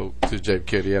 Please go to Jamie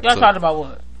Kennedy episode. Y'all talked about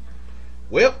what?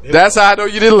 Well, that's how I know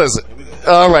you didn't listen.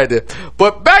 All right then.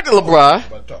 But back to LeBron.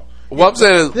 What I'm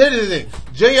saying is, that is it.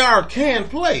 JR can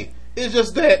play. It's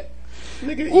just that,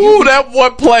 nigga. That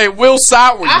one play will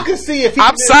sour you. I can see if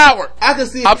I'm soured. I can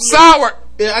see. Yeah,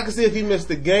 I can see if he missed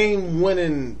the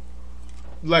game-winning,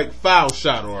 foul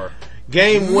shot or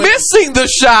game-winning, missing the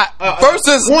shot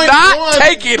versus not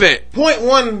taking it.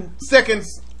 0.1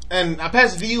 seconds, and I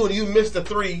pass it to you, and you missed a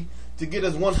 3 to get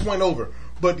us 1 point over.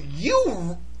 But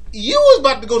you was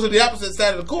about to go to the opposite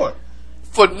side of the court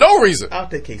for no reason. I'll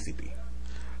take KCP.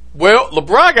 Well,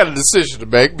 LeBron got a decision to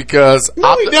make because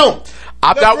we don't.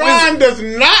 LeBron does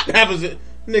not have a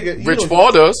nigga. Rich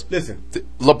Paul does. Listen,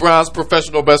 LeBron's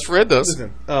professional best friend does.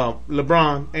 Listen,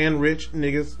 LeBron and Rich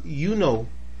niggas, you know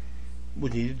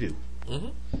what you need to do.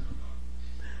 Mm-hmm.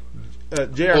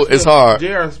 It's hard.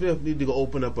 J.R. Smith need to go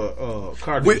open up a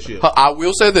car dealership. I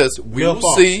will say this: we will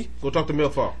see. Go talk to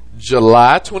Milfall.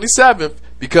 July 27th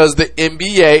because the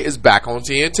NBA is back on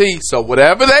TNT. So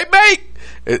whatever they make,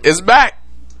 it's back.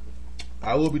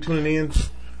 I will be tuning in.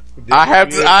 I have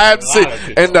to see.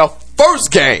 And the first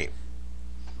game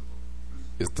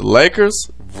is the Lakers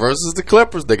versus the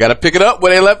Clippers. They got to pick it up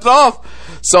where they left off.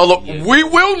 So we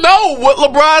will know what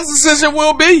LeBron's decision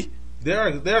will be. There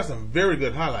are some very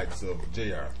good highlights of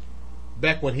JR.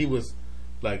 Back when he was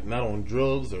not on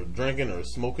drugs or drinking or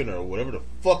smoking or whatever the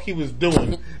fuck he was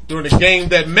doing during the game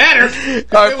that mattered.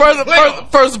 All right,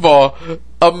 first of all,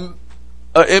 an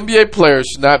NBA player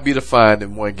should not be defined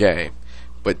in one game.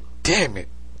 But damn it,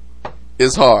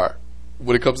 it's hard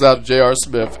when it comes out to J.R.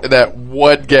 Smith in that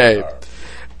one game.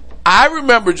 I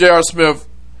remember J.R. Smith.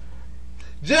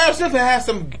 J.R. Smith had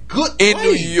some good in plays.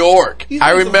 New York.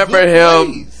 I remember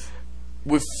him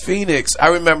with Phoenix. I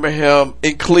remember him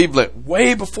in Cleveland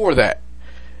way before that.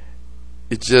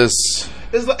 It just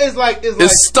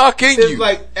it's stuck in you. It's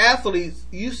like athletes.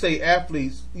 You say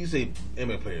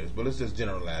NBA players, but let's just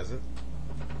generalize it.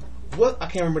 I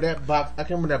can't remember that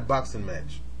boxing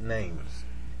match names,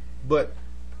 but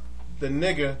the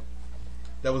nigga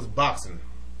that was boxing,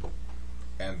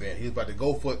 and then he was about to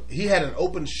go for it. He had an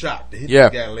open shot to hit the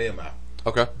guy and lay him out.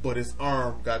 Okay, but his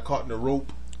arm got caught in the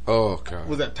rope. Oh God!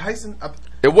 Was that Tyson?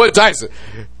 It wasn't Tyson.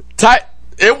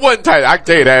 It wasn't Tyson. I can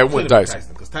tell you that it wasn't Tyson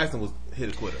because Tyson was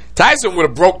hit a quitter. Tyson would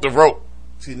have broke the rope.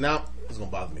 See, now it's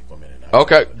gonna bother me for a minute. Now.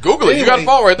 Okay, Google it. You got a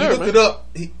phone right there. He looked it up.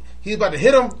 He's about to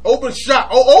hit him. Open shot.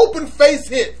 Open face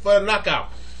hit for a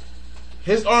knockout.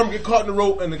 His arm get caught in the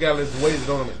rope, and the guy weighs it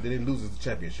on him. Then he loses the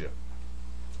championship.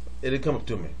 It'll come up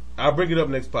to me. I'll bring it up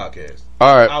next podcast.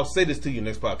 All right. I'll say this to you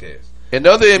next podcast. In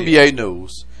other NBA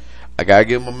news, I gotta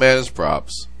give my man his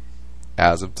props.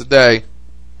 As of today,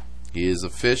 he is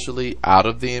officially out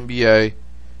of the NBA.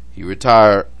 He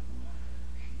retired.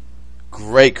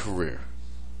 Great career.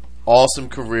 Awesome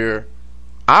career.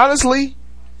 Honestly,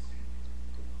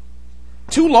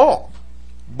 too long.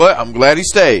 But I'm glad he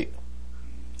stayed.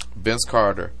 Vince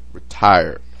Carter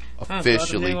retired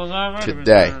officially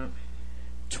today.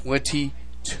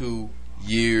 22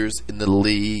 years in the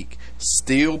league.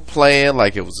 Still playing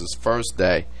like it was his first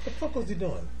day. What the fuck was he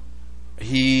doing?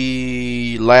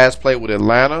 He last played with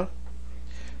Atlanta.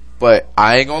 But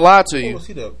I ain't gonna lie to you. Was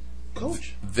he the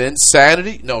coach?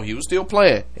 Vinsanity? No, he was still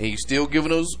playing. And he's still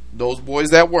giving those boys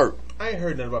that work. I ain't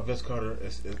heard nothing about Vince Carter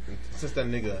since that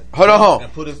nigga Hold on.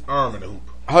 and put his arm in the hoop.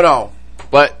 Hold on.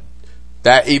 But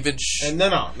that even and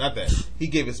no, not that. He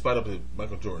gave his spot up to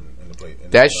Michael Jordan in the play.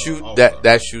 That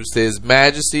shoots to His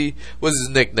Majesty. What's his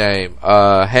nickname?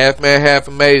 Half Man, Half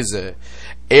Amazing.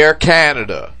 Air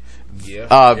Canada. Yeah.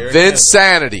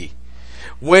 Vinsanity.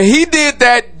 When he did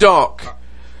that dunk,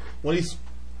 when he's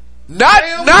not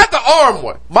the arm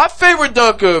one. My favorite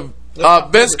dunk of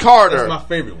Vince Carter. That's my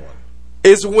favorite one.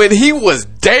 Is when he was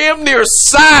damn near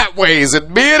sideways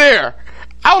in midair.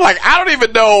 I was like, I don't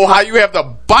even know how you have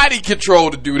the body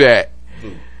control to do that.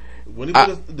 Dude, when he put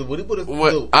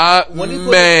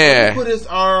his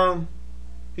arm,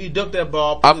 he dunked that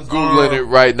ball. I'm Googling it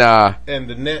right now. And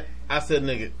the net, I said,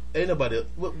 nigga, ain't nobody.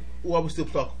 What are we still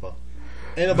talking about?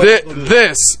 Ain't nobody.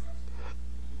 This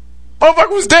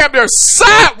motherfucker was damn near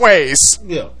sideways.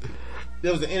 Yeah,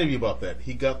 there was an interview about that.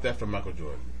 He got that from Michael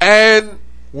Jordan. And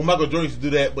when Michael Jordan used to do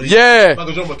that, but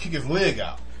Michael Jordan would kick his leg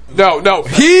out. No,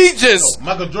 he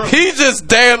just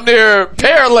damn near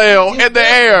parallel in the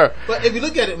air. But if you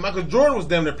look at it, Michael Jordan was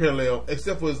damn near parallel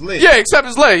except for his leg. Yeah, except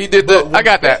his leg. He did I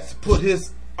got that. Put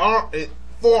his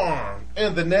forearm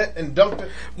in the net and dunked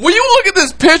it. When you look at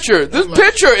this picture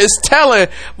picture is telling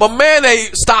my man they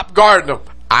stopped guarding him.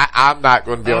 I'm not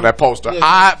going to be on that poster.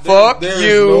 Fuck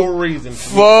you. No reason.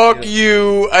 Fuck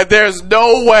you. There's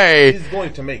no way. He's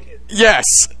going to make it. Yes.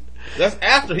 That's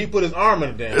after he put his arm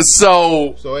in the damn.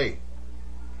 So hey.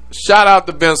 Shout out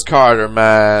to Vince Carter,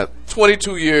 man.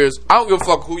 22 years. I don't give a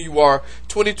fuck who you are.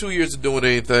 22 years of doing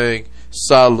anything.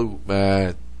 Salute,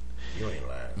 man. You ain't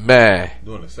lying. Man.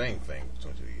 Doing the same thing for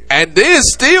 22 years. And then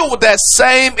still with that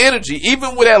same energy.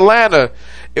 Even with Atlanta,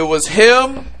 it was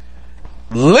him,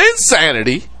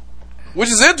 Linsanity, which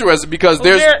is interesting because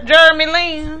there's Jeremy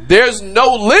Lin. There's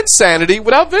no Linsanity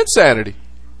without Vinsanity.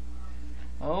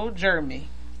 Oh, Jeremy.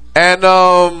 And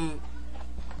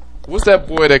what's that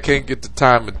boy that can't get the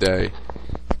time of day?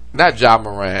 Not Ja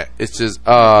Morant. It's just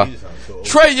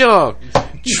Trae Young.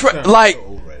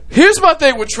 Here's my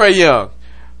thing with Trae Young.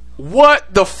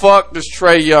 What the fuck does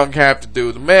Trae Young have to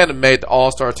do? The man that made the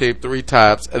All-Star team 3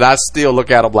 times, and I still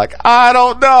look at him like, I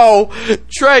don't know.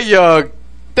 Trae Young,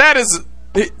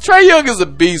 Trae Young is a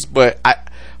beast, but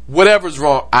whatever's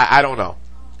wrong, I don't know.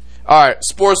 All right,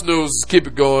 sports news. Let's keep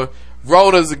it going.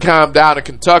 Rona's calmed down in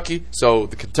Kentucky, so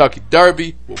the Kentucky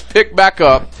Derby will pick back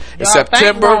up in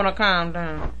September. Rona calmed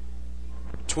down.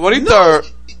 23rd. No,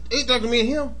 ain't talking to me and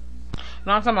him.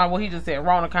 No, I'm talking about what he just said.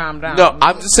 Rona calmed down. No,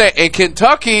 I'm just saying, in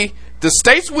Kentucky, the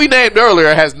states we named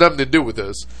earlier has nothing to do with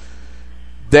this.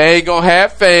 They ain't gonna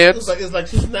have fans. It's like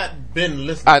she's not been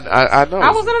listening. I know. I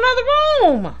was in another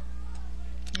room.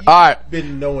 All right.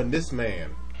 Been knowing this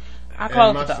man. I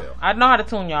closed it up. I know how to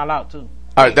tune y'all out too.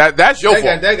 All right, that's your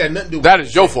fault. That got nothing to do with that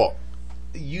is your fault.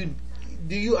 Do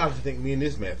you obviously think me and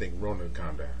this man think Rona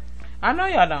calm down? I know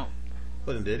y'all don't.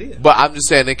 But it is. But I'm just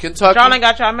saying, in Kentucky, y'all ain't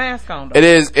got y'all mask on though.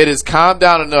 It is calmed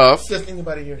down enough. Does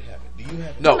anybody here have it? Do you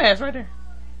have it? No. Mask right there.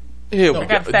 Here we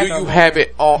go. Do you have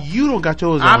it on? You don't got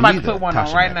yours on. I'm about to put one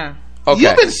on right now. Okay.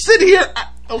 You've been sitting here.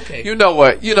 Okay. You know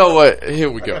what? Here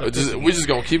we go. We're just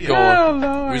gonna keep going.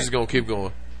 We're just gonna keep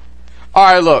going. All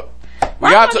right, look.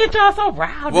 Why don't get y'all so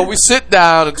riled? When we sit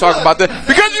down and talk about that,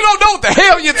 because you don't know what the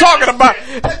hell you're talking about.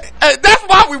 That's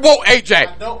why we want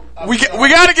AJ. We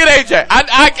got to get AJ.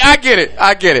 I get it.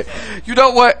 I get it. You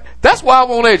know what? That's why I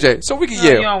want AJ, so we can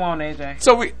yell. You don't want AJ.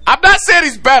 So I'm not saying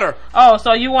he's better. Oh,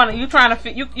 so you trying to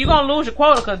fit? You gonna lose your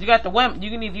quota because you got the women.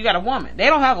 You got a woman. They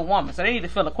don't have a woman, so they need to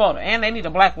fill a quota, and they need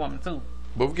a black woman too.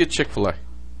 But we get Chick-fil-A.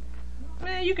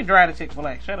 Man, you can drive to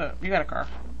Chick-fil-A. Shut up. You got a car.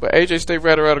 But AJ stay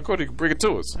right around the corner. You can bring it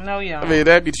to us. No, yeah. I mean,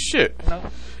 that'd be the shit. No.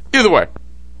 Either way.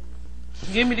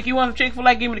 You want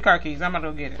Chick-fil-A? Give me the car keys. I'm about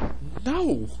to go get it.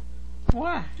 No.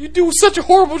 Why? You do such a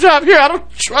horrible job here. I don't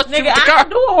trust you with the car. I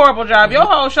do a horrible job. Your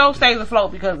whole show stays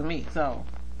afloat because of me. So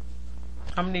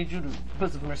I'm gonna need you to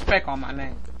put some respect on my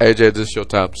name. AJ, this is your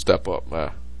time to step up,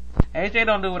 man. AJ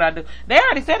don't do what I do. They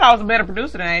already said I was a better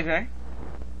producer than AJ.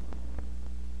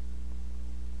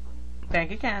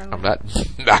 Thank you, kindly. I'm not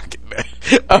knocking that.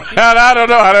 I don't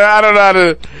know how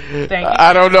to. Thank you.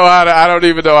 I don't know how to. I don't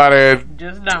even know how to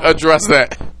Just don't address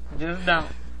that. Just don't.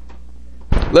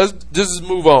 Let's just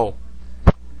move on.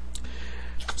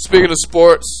 Speaking of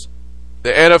sports,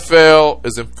 the NFL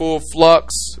is in full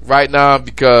flux right now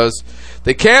because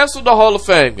they canceled the Hall of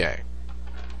Fame game.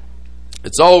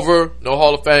 It's over. No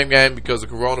Hall of Fame game because of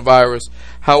coronavirus.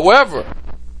 However,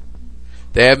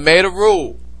 they have made a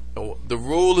rule. The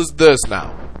rule is this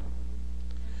now.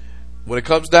 When it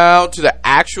comes down to the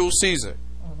actual season,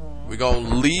 we're going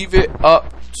to leave it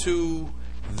up to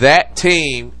that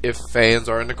team if fans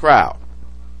are in the crowd.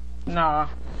 Nah.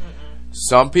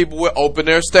 Some people will open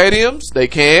their stadiums. They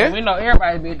can. We know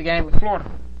everybody be at the game in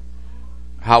Florida.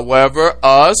 However,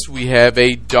 we have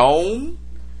a dome.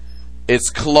 It's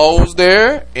closed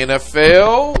there.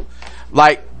 NFL,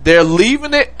 they're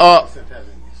leaving it up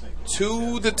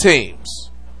to the teams.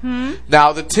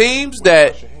 Now, the teams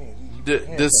that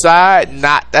decide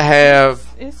not to have...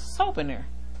 It's soap in there.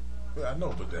 I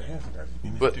know, but the hand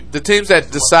sanitizer. But the teams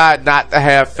that decide not to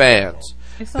have fans,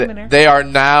 they are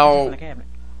now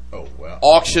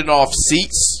auctioning off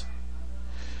seats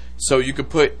so you can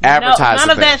put advertising.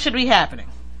 None of that should be happening.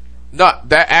 No,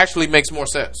 that actually makes more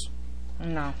sense.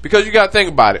 No. Because you got to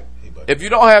think about it. If you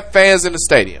don't have fans in the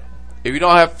stadium, if you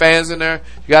don't have fans in there,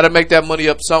 you got to make that money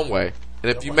up some way.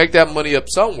 And if you make that money up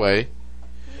some way,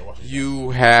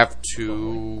 you have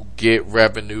to get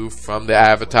revenue from the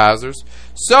advertisers.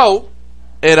 So,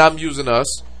 and I'm using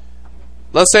us.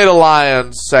 Let's say the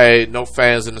Lions say no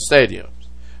fans in the stadiums.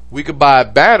 We could buy a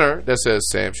banner that says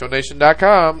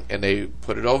SamShowNation.com and they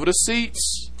put it over the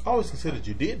seats. I always considered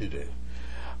you did do that.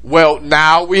 Well,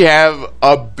 now we have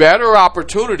a better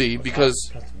opportunity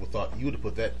because I thought you would have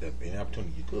put that in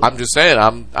opportunity you could. I'm just saying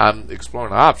I'm exploring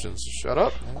the options. Shut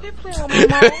up. Quit playing with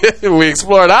my mom. We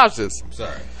explored options. I'm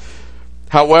sorry.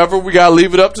 However, we gotta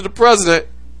leave it up to the president,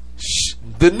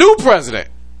 the new president,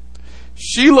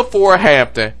 Sheila Ford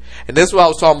Hampton, and this is what I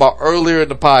was talking about earlier in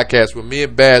the podcast when me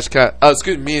and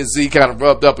me and Z kind of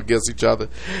rubbed up against each other.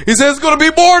 He said it's gonna be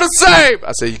more the same.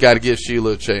 I said you got to give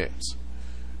Sheila a chance.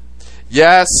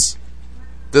 Yes,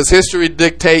 does history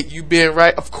dictate you being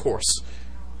right? Of course,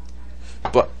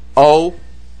 but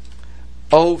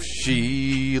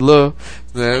Sheila.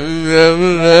 Love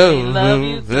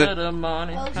you to the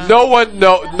morning. No one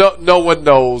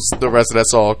knows the rest of that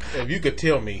song. If you could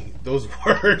tell me those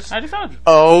words, I just told you.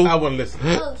 I wouldn't listen.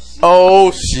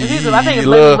 Sheila. I think it's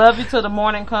love you till the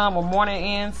morning come or morning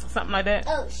ends, something like that.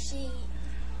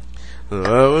 Basically,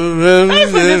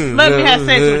 just let me have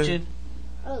sex with you.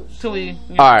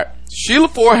 All right. Sheila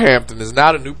Ford Hampton is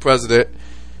now the new president.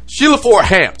 Sheila Ford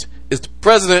Hampton is the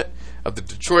president of the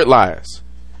Detroit Lions.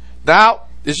 Now,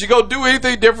 is she gonna do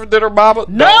anything different than her mama?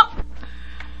 Nope.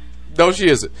 No, she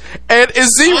isn't. And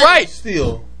is Z right?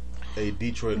 Still a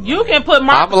Detroit Lions. You can put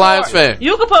Martha I'm a Lions fan.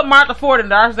 You can put Martha Ford in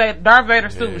Darth Vader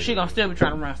suit, but she gonna still be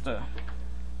trying to run stuff.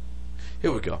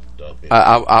 Here we go.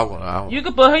 I want. You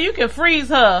can put her. You can freeze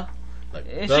her.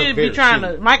 And she'd be trying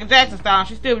suit. to Michael Jackson style.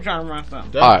 She still be trying to run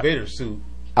stuff. Darth Vader suit.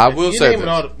 I will say this.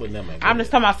 I'm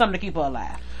just talking about something to keep her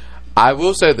alive. I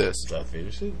will say this. Darth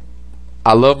Vader suit.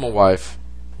 I love my wife,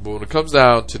 but when it comes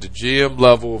down to the GM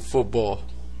level of football,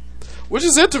 which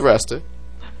is interesting,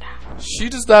 she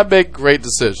does not make great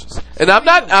decisions. And I'm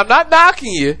not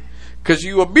knocking you because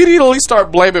you immediately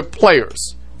start blaming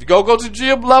players. If you go to the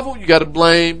GM level, you got to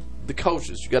blame the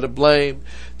coaches. You got to blame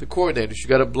the coordinators. You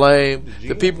got to blame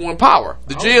the people in power.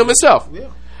 The GM itself. Yeah.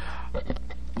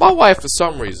 My wife, for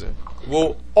some reason,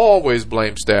 will always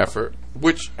blame Stafford,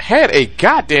 which had a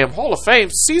goddamn Hall of Fame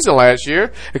season last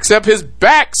year, except his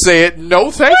back said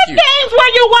no thank you. What games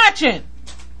were you watching?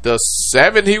 The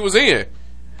 7 he was in.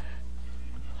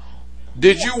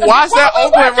 Did you watch that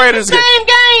Oakland Raiders game?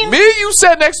 Me and you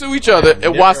sat next to each other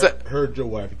and watched that. Heard your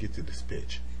wife get to this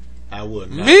pitch. I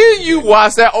would not. Me and you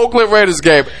watched that Oakland Raiders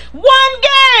game. One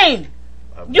game.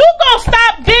 You gonna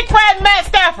stop dick riding Matt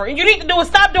Stafford, and you need to do is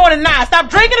stop doing it now. Stop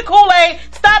drinking the Kool-Aid.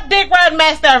 Stop dick riding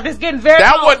Matt Stafford. It's getting very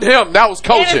That old. wasn't him. That was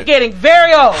coaching. It's getting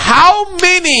very old. How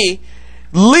many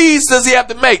leads does he have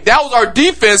to make? That was our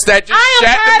defense that just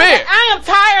shat the bed. I am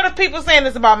tired of people saying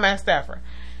this about Matt Stafford.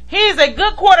 He's a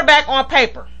good quarterback on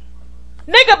paper.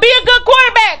 Nigga, be a good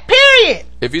quarterback, period.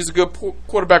 If he's a good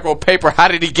quarterback on paper, how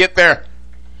did he get there?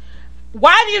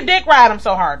 Why do you dick ride him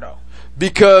so hard, though?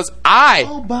 Because I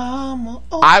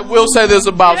will say this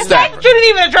about the fact that Stafford. you didn't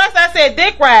even address that, I said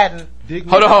dick riding.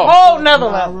 Hold on. Whole nother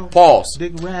level. Pause.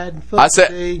 Dick riding I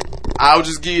said, I'll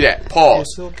just give you that.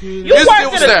 Pause. okay. You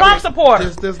worked as a Trump supporter.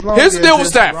 His deal with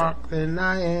Stafford.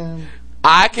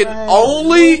 I can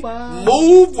only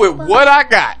move with what I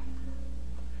got.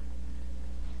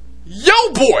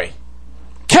 Yo, boy,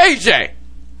 KJ,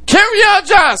 Kerryon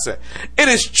Johnson, in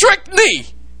his trick knee,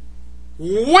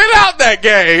 went out that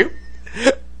game,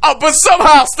 but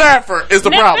somehow Stafford is the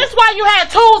problem. That's why you had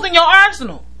tools in your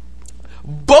arsenal.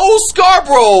 Bo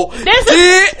Scarborough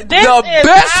did the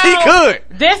best he could.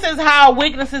 This is how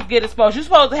weaknesses get exposed. You're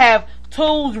supposed to have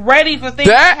tools ready for things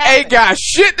that ain't got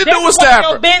shit to do with Stafford.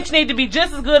 Your bench need to be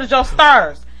just as good as your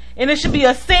stars. And it should be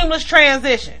a seamless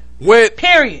transition.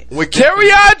 Period. When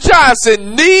Kerryon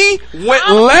Johnson knee went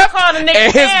left and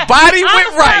his body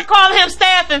went right. I'm calling him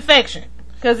staph infection.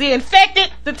 Because he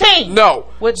infected the team. No.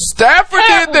 Stafford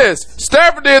did this.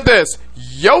 Stafford did this.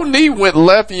 Your knee went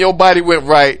left and your body went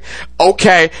right.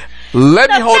 Okay. Let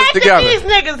me hold it together. These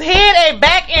niggas hid a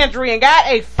back injury and got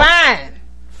a fine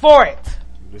for it.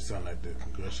 This sound like the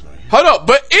concussion. Hold up.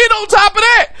 But on top of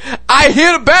that, I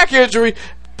hit a back injury.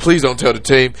 Please don't tell the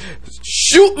team.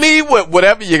 Shoot me with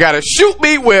whatever you gotta shoot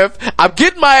me with. I'm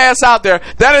getting my ass out there.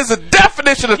 That is a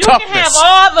definition of toughness. You can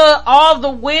have all the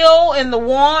will and the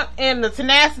want and the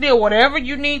tenacity or whatever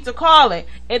you need to call it.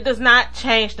 It does not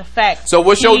change the fact. So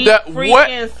what's your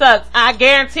freaking sucks. I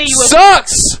guarantee you.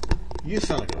 Sucks. You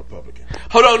sound like a Republican.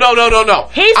 Hold on, no.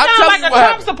 He sounds like a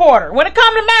Trump supporter. When it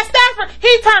comes to Matt Stafford,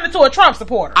 he turned into a Trump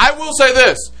supporter. I will say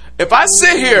this: if I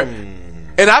sit here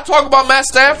and I talk about Matt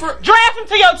Stafford, draft him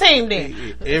to your team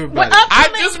then. Everybody.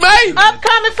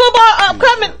 Upcoming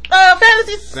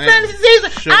fantasy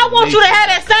season. I want you to have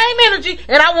that same energy,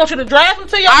 and I want you to draft him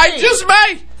to your team.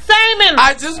 Same energy.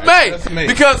 I just may.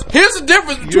 Because here's the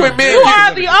difference between me and you. You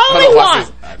are the only one.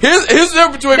 Here's the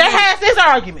difference between me. That has this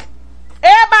argument.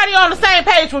 Everybody on the same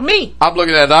page with me. I'm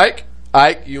looking at Ike.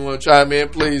 Ike, you want to chime in,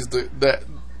 please?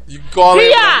 You call in.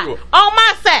 T.I. on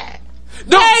my side.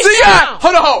 No, Z.I.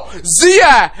 Hold on.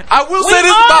 Z.I. I will say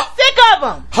this about. Sick of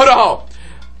them. Hold on.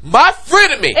 My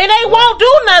frenemy. And they won't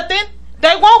do nothing.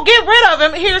 They won't get rid of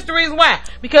him. Here's the reason why.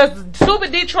 Because the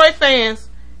stupid Detroit fans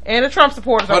and the Trump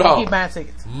supporters are going to keep buying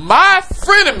tickets. My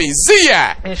frenemy,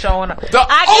 Z.I. And showing up. The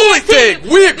only thing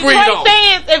we agreed on.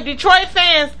 If Detroit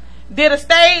fans did a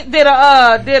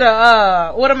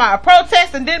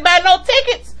protest and didn't buy no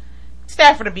tickets,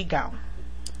 Stafford would be gone.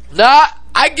 Nah,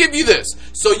 I give you this.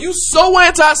 So you so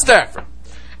anti-Stafford.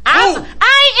 I ain't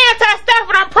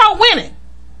anti-Stafford. I'm pro-winning.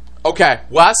 Okay,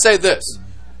 well, I say this.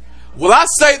 Well, I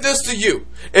say this to you.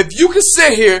 If you can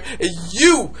sit here and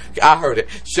I heard it.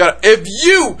 Shut up. If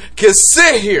you can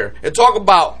sit here and talk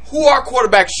about who our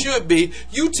quarterback should be,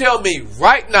 you tell me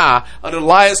right now under the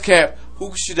Lions cap,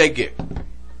 who should they get?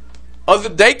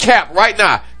 They cap right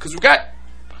now. Because we got.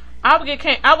 I would get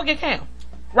Cam.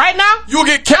 Right now? You'll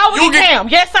get Cam. I would get Cam.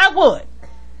 Yes, I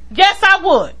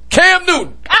would. Cam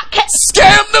Newton.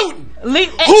 Scam Newton.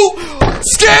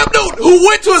 Scam Newton, who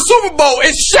went to a Super Bowl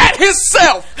and shat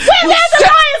himself. When the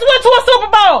Lions went to a Super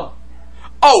Bowl?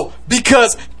 Oh,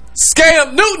 because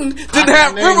Scam Newton didn't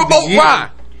have Riverboat Ron.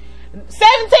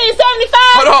 1775.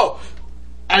 Hold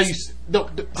on.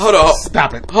 Hold on.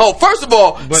 Stop it. First of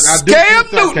all,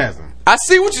 Scam Newton. I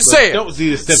see what you're saying. Don't see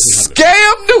the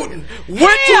Scam Newton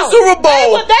went to a Super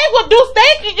Bowl.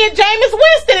 They could get Jameis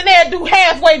Winston and they'd do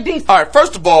halfway decent. All right,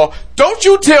 first of all, don't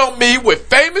you tell me with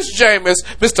famous Jameis,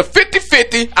 Mr.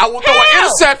 50-50, I will throw an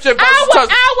interception.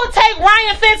 I would take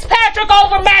Ryan Fitzpatrick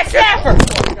over Matt Stafford.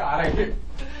 Oh, God,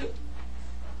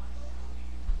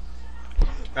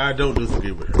 I don't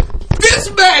disagree with her.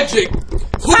 Fitzmagic.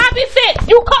 Poppy Fitz.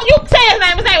 You say his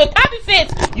name. His name is Poppy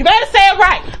Fitz. You better say it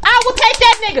right. I will take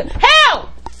that nigga. Hell.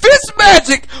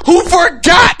 Fitzmagic, who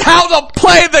forgot how to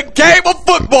play the game of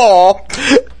football.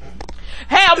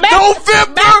 Hell,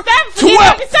 November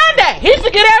 12th. He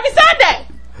forget every Sunday.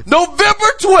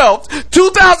 November 12th,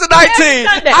 2019,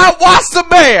 I watched the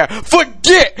man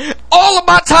forget all of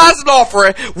my tithes and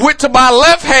offering went to my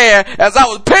left hand as I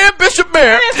was paying Bishop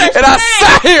Mayer, and I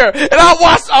sat here and I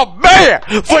watched a man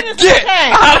forget.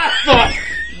 I thought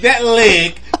that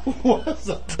leg was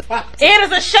a It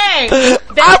is a shame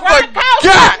that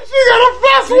Gronkowski. She got a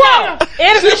fast one.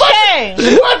 It is a shame.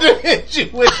 She wanted to hit you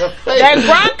with the face. That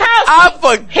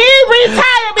Gronkowski. He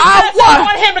retired because they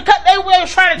wanted him to cut. They were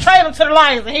trying to trade him to the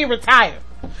Lions, and he retired.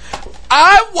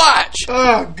 I watch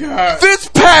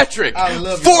Fitzpatrick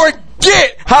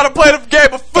forget how to play the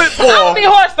game of football. I'll be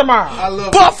horse tomorrow. I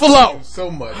love Buffalo so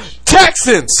much.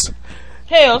 Texans.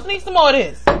 Hell, let's need some more of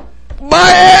this.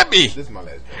 Miami. This is my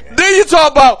last thing. Then you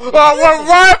talk about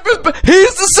Ryan Fitzpatrick.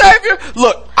 He's the savior.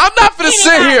 Look, I'm not finna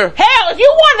sit here. Hell, if you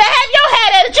wanted to have your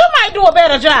head at it, you might do a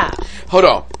better job. Hold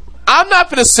on. I'm not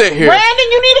finna sit here.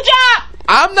 Brandon, you need a job.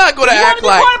 I'm not gonna act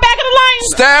like quarterback of the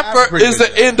Lions? Stafford is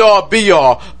the end all be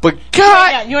all. But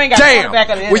God you ain't got damn, quarterback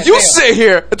of the NFL. when you sit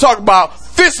here and talk about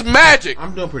Fitzmagic,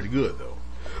 I'm doing pretty good though.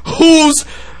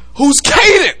 Whose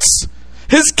cadence,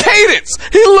 his cadence,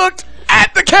 he looked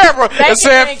at the camera and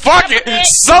said, "Fuck it,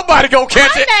 somebody go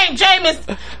catch it." My name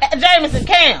Jameson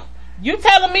Cam. You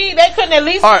telling me they couldn't at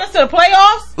least get us to the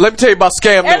playoffs? Let me tell you about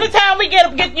Scam Newton. Every time we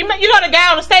get you know the guy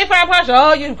on the State Farm commercial.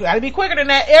 Oh, you got to be quicker than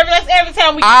that. Every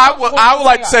time we. I would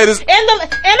like to say this, and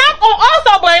I'm gonna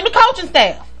also blame the coaching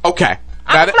staff. Okay,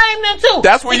 I'm blame them too.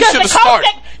 That's where you should have started.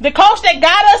 The coach that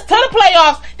got us to the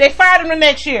playoffs, they fired him the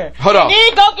next year. Hold on.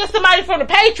 Then go get somebody from the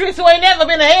Patriots who ain't never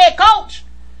been a head coach.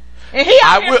 And he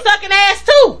out here sucking ass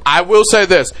too. I will say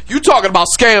this. You talking about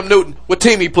Scam Newton, what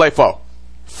team he play for?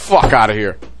 Fuck out of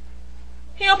here.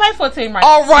 He don't play for a team right now.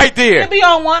 All right then. He'll be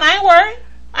on one. I ain't worried.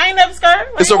 I ain't never scared.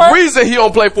 It's a reason he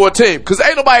don't play for a team. Because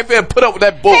ain't nobody finna put up with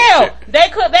that bullshit. Hell,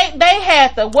 they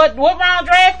had the what round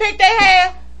draft pick they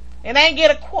had? And they ain't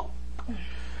get a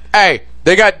Hey,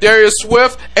 they got Darius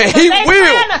Swift, and he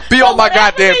will be on my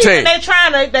goddamn team. They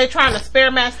trying to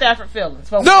spare Matt Stafford feelings.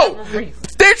 For no,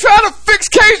 they're trying to fix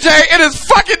KJ and his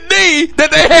fucking knee that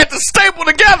they had to staple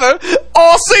together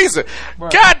all season. Bro.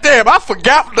 Goddamn, I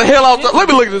forgot what the hell I was. Let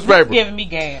me look at this paper. Giving me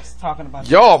gas talking about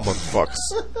y'all motherfuckers.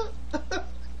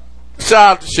 Shout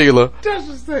out to Sheila.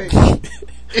 That's the thing.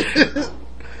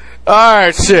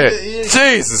 Alright, shit.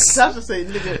 Jesus. That's to say,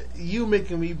 nigga, you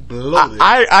making me bloated.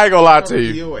 I ain't gonna lie to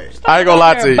you. I ain't gonna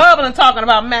lie to you. Bubbling talking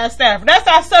about Matt Stafford. That's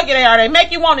how sucky they are. They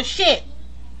make you want to shit.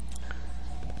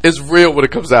 It's real when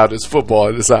it comes out. It's football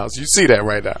in this house. You see that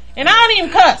right now. And I don't even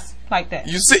cuss like that.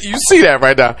 You see that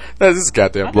right now. This is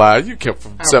goddamn blind. You kept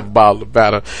from 7 Mile of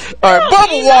Battle. All right,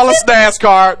 Bubba Wallace,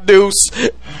 NASCAR, Deuce.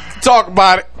 Talk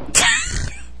about it.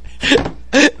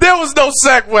 There was no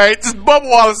segue. Just Bubba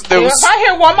Wallace, Deuce. If I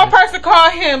hear one more person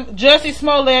call him Jesse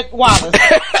Smollett Wallace,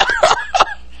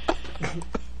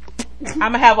 I'm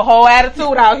gonna have a whole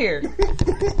attitude out here.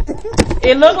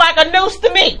 It looked like a noose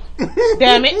to me.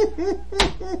 Damn it.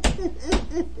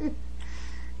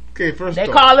 Okay, first they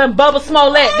call him Bubba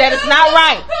Smollett. That is not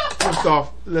right. First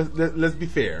off, let's be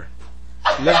fair.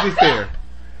 Let's be fair.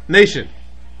 Nation,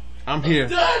 I'm here.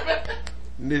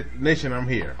 Nation, I'm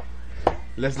here.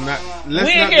 Let's not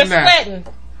here sweating,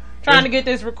 trying to get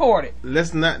this recorded.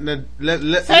 Let's not Sam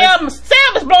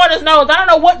is blowing his nose. I don't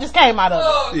know what just came out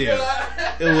of it.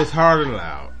 Yeah, it was hard and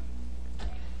loud.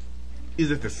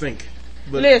 He's at the sink.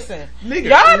 But listen, nigga,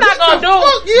 y'all not gonna do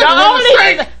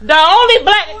the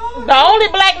only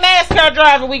black NASCAR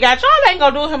driver we got. Y'all ain't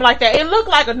gonna do him like that. It looked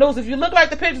like a noose. If you look like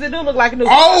the pictures, it do look like a noose.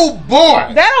 Oh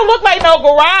boy, that don't look like no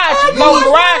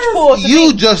garage pool.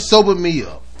 You just sobered me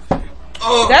up.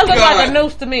 Oh, that looks like a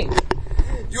noose to me.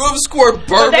 You ever squirt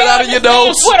bourbon out of your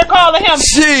nose? Twitter calling him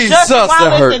Jesus,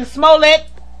 that hurt. And Smollett,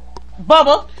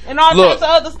 Bubba, and all types of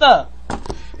other stuff.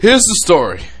 Here's the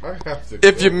story.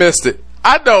 If you missed it,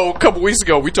 I know a couple weeks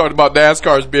ago we talked about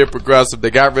NASCAR's being progressive. They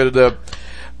got rid of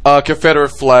the Confederate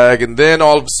flag, and then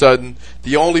all of a sudden,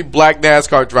 the only black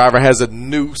NASCAR driver has a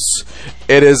noose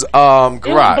in his garage. It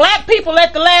was black people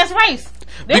at the last race.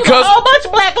 There was a whole bunch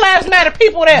of Black Lives Matter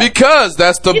people there. Because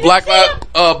that's the Black Lives...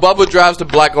 Bubba drives the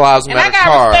Black Lives Matter car. And I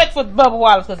got respect for Bubba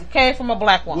Wallace because it came from a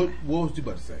black woman. What was you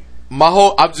about to say?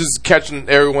 I'm just catching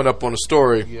everyone up on the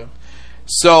story. Yeah.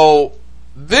 So,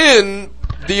 then,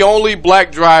 the only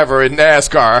black driver in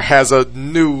NASCAR has a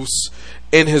noose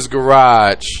in his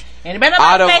garage. And it better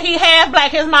not say he half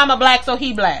black. His mama black, so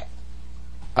he black.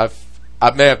 I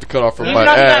may have to cut off from my... You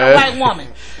know you got a white woman.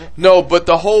 No, but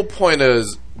the whole point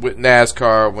is... with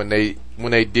NASCAR when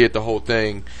they did the whole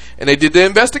thing and they did the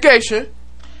investigation.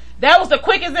 That was the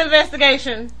quickest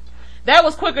investigation. That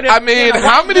was quicker than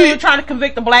how many trying to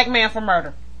convict a black man for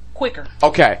murder. Quicker.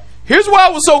 Okay. Here's why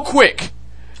it was so quick.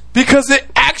 Because it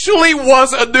actually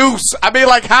was a noose. I mean,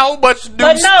 like how much noose?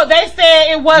 But no, they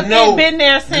said it wasn't. It's been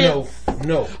there since.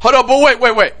 No. Hold on,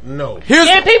 but wait. No.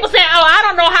 Then people saying, "Oh, I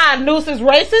don't know how a noose is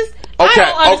racist."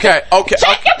 Okay.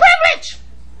 Check your privilege.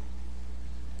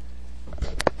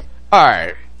 All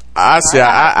right, I see.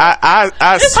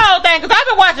 I this whole thing because I've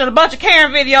been watching a bunch of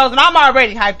Karen videos and I'm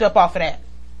already hyped up off of that.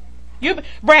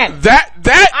 Brandon,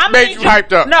 that made you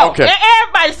hyped up. No, okay.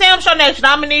 Everybody, Sam Show Nation,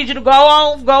 I'm gonna need you to go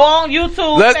on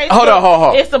YouTube, Facebook. Hold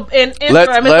on. It's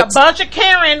Instagram. It's a bunch of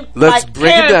Karen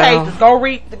pages.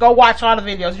 Go watch all the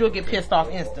videos. You'll get pissed off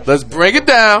instantly. Let's bring it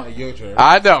down.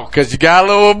 I know because you got a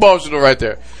little emotional right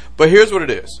there. But here's what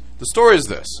it is. The story is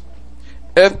this.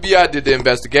 FBI did the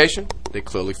investigation. They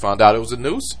clearly found out it was a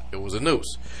noose. It was a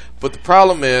noose. But the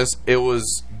problem is, it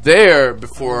was there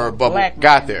before Bubba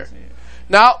got there.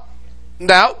 Now, be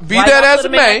that as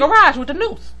it may. Garage with the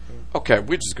noose. Okay,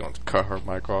 we're just going to cut her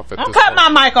mic off. Don't cut my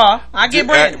mic off. I get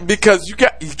Brandon. Because you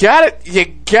got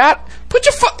it. Put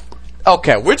your foot.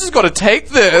 Okay, we're just going to take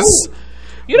this. Ooh.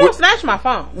 You don't snatch my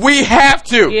phone. We have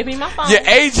to. Give me my phone. You're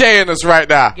AJing us right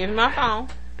now. Give me my phone.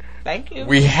 Thank you.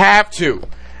 We have to.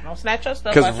 Don't snatch your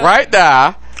stuff. Because right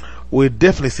now, we'll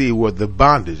definitely see where the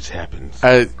bondage happens.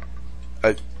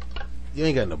 You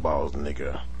ain't got no balls,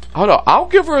 nigga. Hold on, I'll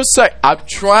give her a sec. I'm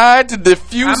trying to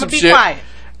diffuse some shit. I'm gonna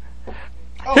be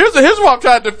quiet. Here's why I'm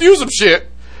trying to diffuse some shit.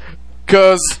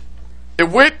 Because it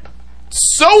went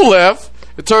so left.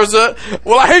 It turns out,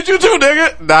 well, I hate you too,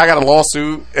 nigga. Now I got a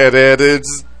lawsuit, and then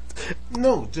it's...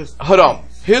 No, just... Hold on.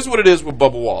 Here's what it is with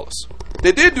Bubba Wallace.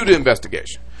 They did do the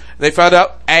investigation. And they found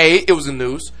out, A, it was a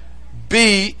noose.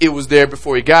 B, it was there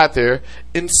before he got there.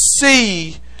 And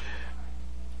C,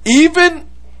 even...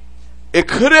 It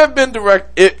could have been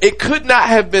it could not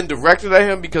have been directed at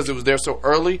him because it was there so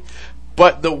early,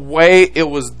 but the way it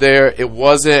was there, it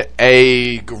wasn't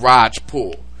a garage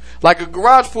pool. Like a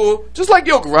garage pool, just like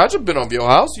your garage. I've been on your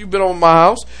house. You've been on my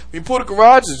house. When you pull the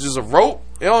garage, it's just a rope.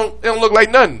 It don't look like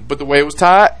nothing. But the way it was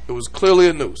tied, it was clearly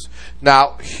a noose.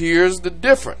 Now, here's the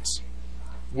difference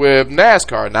with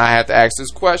NASCAR. Now, I have to ask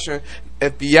this question.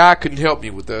 FBI couldn't help me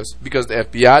with this because the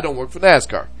FBI don't work for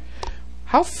NASCAR.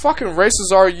 How fucking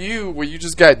racist are you where you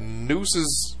just got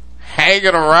nooses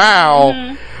hanging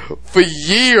around for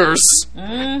years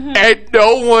and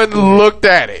no one looked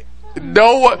at it?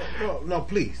 No one. No,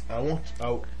 please.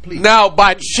 Please. Now,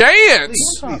 by chance,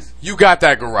 please. You got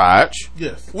that garage.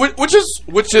 Yes. Which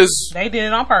is. They did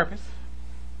it on purpose.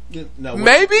 No,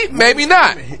 maybe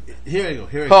not. Here you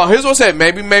go. Here's what I say.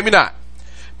 Maybe not.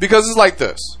 Because it's like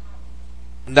this.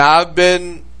 Now, I've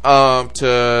been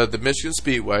to the Michigan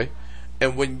Speedway.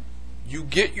 And when you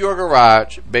get your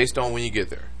garage based on when you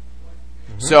get there.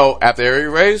 So after every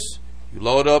race, you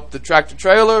load up the tractor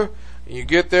trailer and you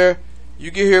get there.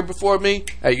 You get here before me.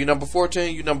 Hey, you number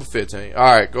 14, you number 15. All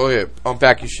right, go ahead.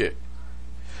 Unpack your shit.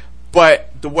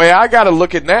 But the way I got to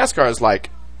look at NASCAR is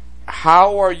like,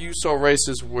 how are you so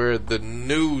racist where the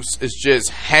noose is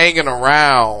just hanging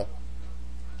around?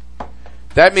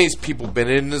 That means people been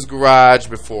in this garage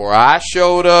before I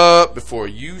showed up, before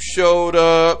you showed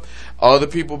up. Other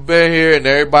people been here, and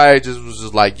everybody was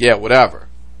just like, yeah, whatever.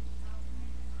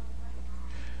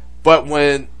 But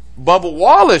when Bubba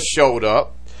Wallace showed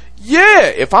up, yeah,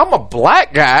 if I'm a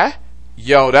black guy,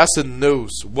 yo, that's a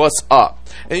noose. What's up?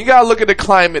 And you gotta look at the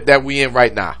climate that we in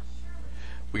right now.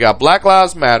 We got Black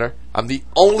Lives Matter. I'm the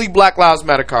only Black Lives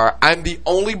Matter car. I'm the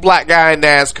only black guy in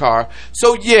NASCAR.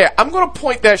 So yeah, I'm gonna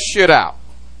point that shit out.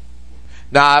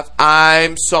 Now, if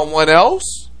I'm someone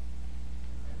else,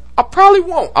 I probably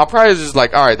won't. I'll probably just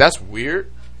like, all right, that's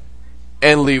weird,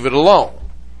 and leave it alone.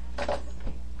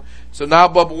 So now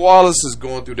Bubba Wallace is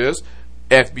going through this.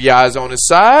 FBI is on his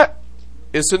side.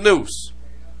 It's a noose.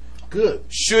 Good.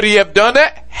 Should he have done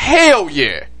that? Hell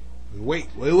yeah. Wait.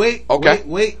 Okay.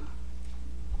 Wait.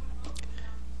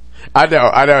 I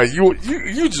know.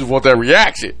 You just want that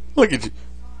reaction. Look at you.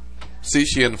 See,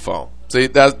 she in the phone. See,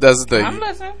 that's the thing. I'm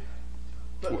listening.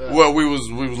 Well, we was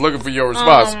looking for your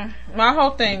response. My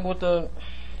whole thing with the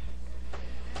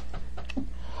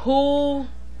who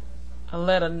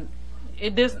let a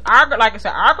like I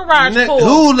said, our garage pool.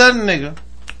 Who let a nigga?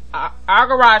 Our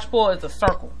garage pool is a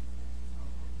circle.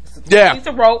 It's a piece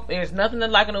of rope. There's nothing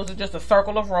like it. It's just a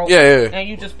circle of rope. Yeah. And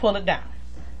you just pull it down.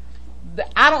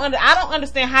 I don't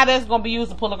understand how that's going to be used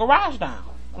to pull a garage down.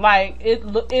 Like it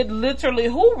literally.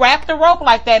 Who wrapped the rope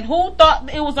like that? Who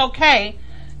thought it was okay?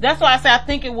 That's why I say I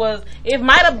think it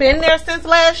might have been there since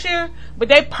last year, but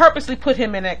they purposely put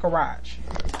him in that garage.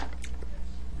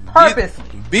 Purposely.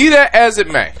 Be that as it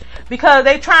may. Because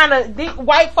they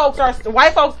white folks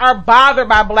are bothered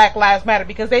by Black Lives Matter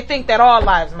because they think that all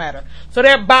lives matter. So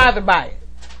they're bothered by it.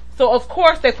 So of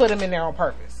course they put him in there on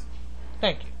purpose.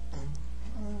 Thank you.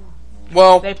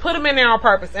 Well, they put him in there on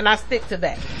purpose, and I stick to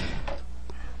that.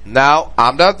 Now,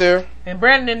 I'm not there. And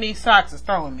Brandon in these socks is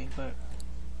throwing me, but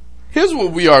here's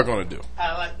what we are going to do.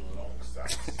 I like the long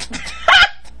socks.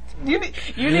 You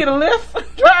need a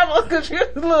lift, driver, because you're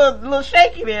a little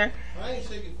shaky there. I ain't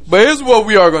shaking. But here's what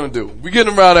we are going to do. We're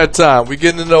getting around that time. We're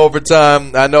getting into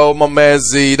overtime. I know my man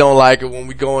Z don't like it when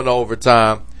we go into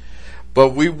overtime. But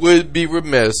we would be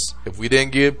remiss if we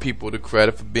didn't give people the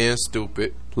credit for being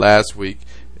stupid last week.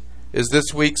 Is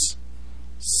this week's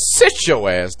Sit Your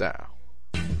Ass Down.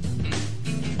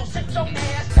 Sit your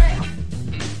ass down.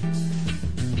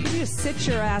 You just sit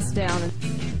your ass down and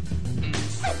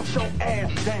Sit your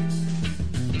ass down.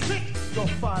 Sit your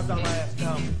 $5 ass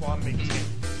down before I make 10.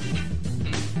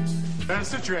 Man,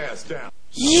 sit your ass down.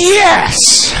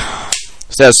 Yes!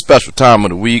 It's that special time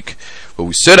of the week where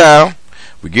we sit down,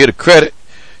 we give a credit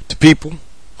to people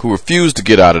who refuse to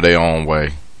get out of their own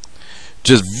way.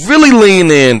 Just really lean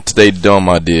in to their dumb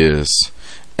ideas.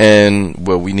 And,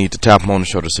 well, we need to tap them on the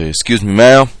shoulder and say, excuse me,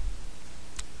 ma'am.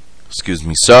 Excuse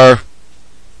me, sir.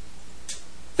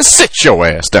 And sit your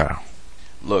ass down.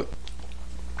 Look,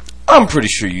 I'm pretty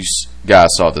sure you guys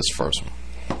saw this first one.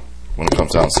 When it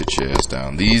comes down to sit your ass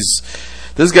down.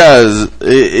 This guy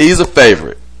he's a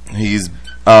favorite. He's,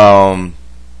 my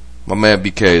man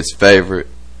BK is favorite.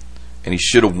 And he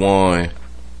should have won.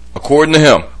 According to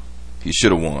him, he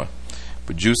should have won.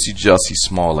 But Jussie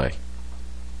Smollett.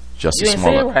 Jussie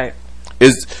Smollett. You right.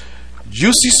 Is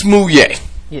Jussie Smollett.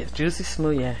 Yes, Jussie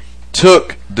Smollett.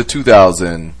 Took the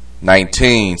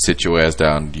 2019 sit your ass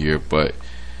down year, but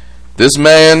this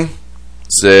man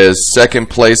says second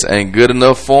place ain't good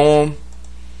enough for him.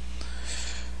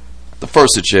 The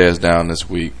first sit your ass down this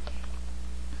week,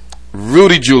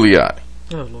 Rudy Giuliani.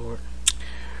 Oh Lord.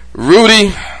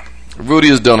 Rudy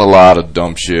has done a lot of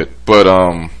dumb shit, but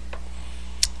I'm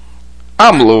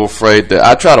a little afraid that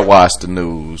I try to watch the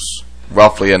news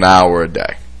roughly an hour a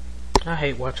day. I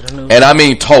hate watching the news. And I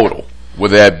mean total.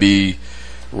 Would that be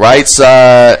right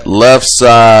side, left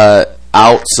side,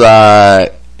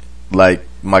 outside, like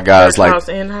my guys like house,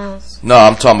 in-house? No,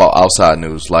 I'm talking about outside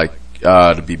news, like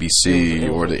the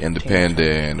BBC or the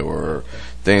Independent or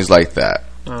things like that.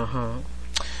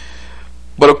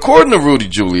 But according to Rudy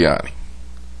Giuliani,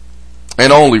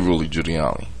 and only Rudy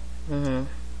Giuliani,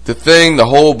 the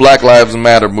whole Black Lives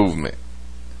Matter movement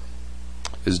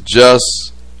is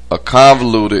just a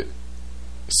convoluted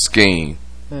scheme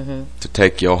to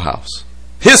take your house.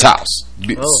 His house,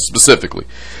 specifically.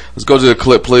 Let's go to the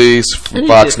clip, please, from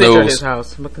Fox News. His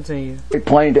house, but continue.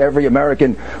 Plain to every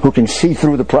American who can see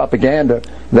through the propaganda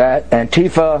that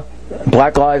Antifa,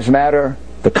 Black Lives Matter,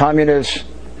 the communists,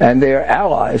 and their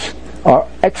allies are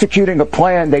executing a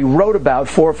plan they wrote about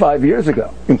 4 or 5 years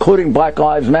ago, including Black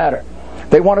Lives Matter.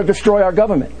 They want to destroy our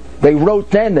government. They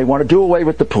wrote then they want to do away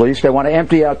with the police. They want to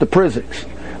empty out the prisons.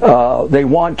 They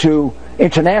want to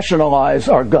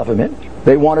internationalize our government.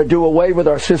 They want to do away with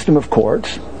our system of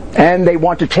courts. And they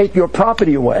want to take your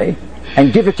property away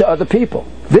and give it to other people.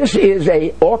 This is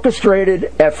a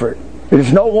orchestrated effort. It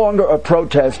is no longer a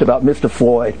protest about Mr.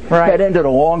 Floyd. Right. That ended a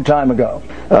long time ago.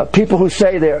 People who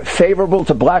say they're favorable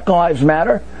to Black Lives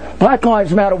Matter, Black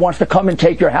Lives Matter wants to come and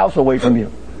take your house away from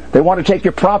you. They want to take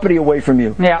your property away from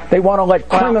you. Yeah. They want to let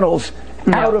criminals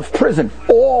out of prison.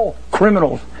 All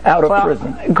criminals out of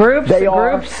prison. Groups that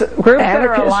are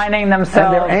aligning themselves.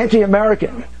 And they're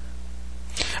anti-American.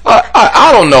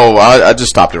 I don't know. I just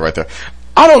stopped it right there.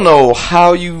 I don't know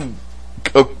how you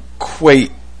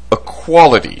equate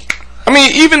equality. I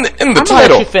mean, even in the title. I'm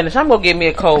gonna let you finish. I'm gonna give me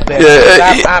a cold bath.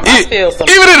 I feel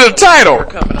something. Even in the title,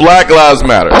 Black Lives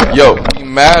Matter. Yo, we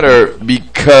matter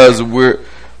because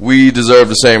we deserve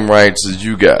the same rights as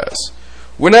you guys.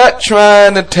 We're not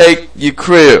trying to take your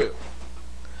crib.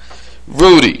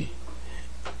 Rudy,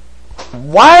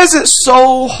 why is it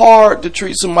so hard to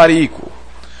treat somebody equal?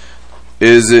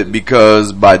 Is it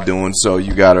because by doing so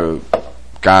you gotta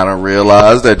kind of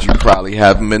realize that you probably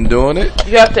haven't been doing it?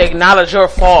 You have to acknowledge your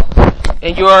fault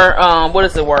and your what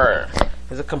is the word?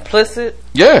 Is it complicit?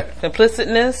 Yeah.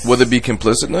 Complicitness? Will it be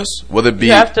complicitness? Will it be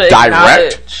you have to direct?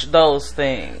 Acknowledge those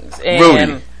things. And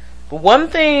Rudy. One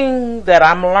thing that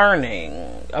I'm learning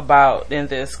about in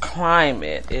this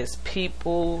climate is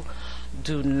people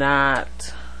do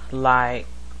not like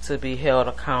to be held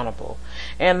accountable.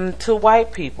 And to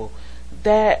white people,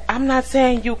 that I'm not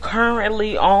saying you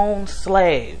currently own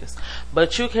slaves,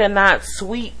 but you cannot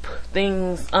sweep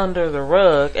things under the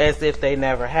rug as if they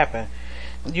never happened.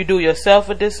 You do yourself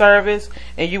a disservice,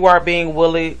 and you are being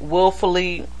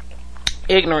willfully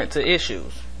ignorant to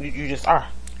issues. You just are.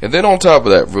 And then on top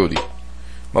of that, Rudy,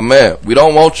 my man, we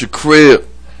don't want your crib.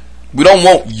 We don't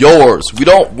want yours. We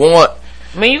don't want.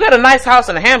 I mean, you got a nice house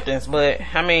in the Hamptons, but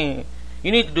I mean,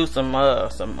 you need to do some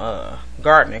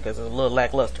gardening because it's a little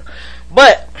lackluster.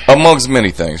 But amongst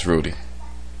many things, Rudy,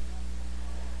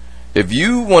 if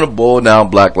you want to boil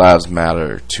down Black Lives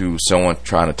Matter to someone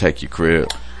trying to take your crib,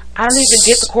 I don't even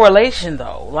get the correlation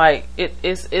though. Like it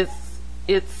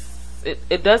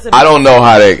doesn't. I don't know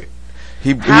how they.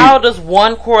 How does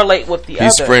one correlate with the other? He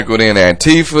sprinkled in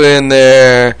Antifa in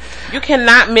there. You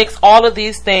cannot mix all of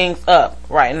these things up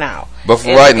right now. But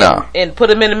for right now. And put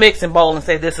them in a mixing bowl and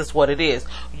say this is what it is.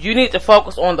 You need to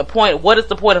focus on the point. What is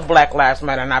the point of Black Lives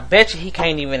Matter? And I bet you he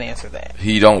can't even answer that.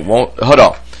 He don't want. Hold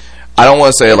on. I don't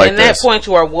want to say it like at this. that point,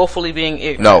 you are woefully being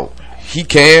ignorant. No, he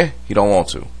can. He don't want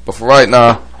to. But for right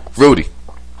now, Rudy,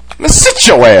 let's sit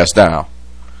your ass down.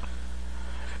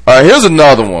 All right, here's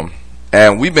another one,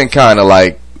 and we've been kind of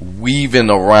like weaving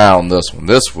around this one.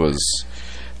 This was,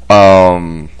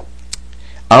 I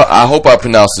hope I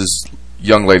pronounced this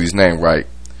young lady's name right.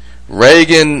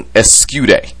 Reagan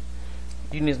Escude.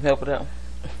 You need some help with that one.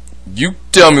 You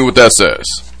tell me what that says.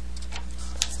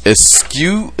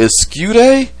 Escude?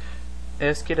 Escude?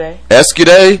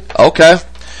 Okay.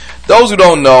 Those who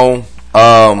don't know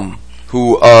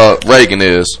who Reagan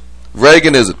is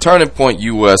a Turning Point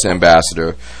U.S.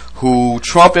 ambassador who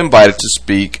Trump invited to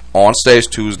speak on stage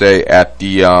Tuesday at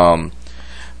the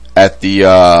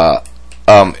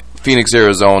Phoenix,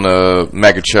 Arizona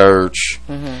mega church.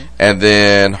 Mm-hmm. And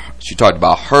then she talked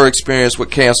about her experience with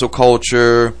cancel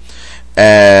culture.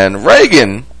 And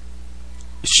Reagan,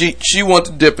 she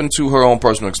wanted to dip into her own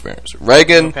personal experience.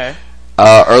 Reagan,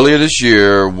 earlier this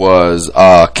year was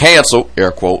canceled,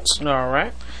 air quotes. All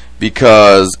right.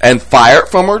 And fired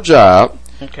from her job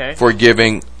for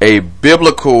giving a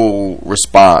biblical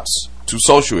response to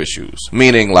social issues.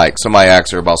 Meaning, like, somebody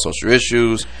asked her about social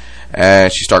issues,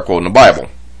 and she started quoting the Bible.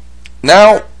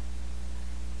 Now,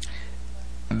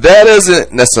 that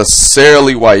isn't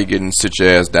necessarily why you're getting sit your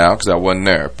ass down, because I wasn't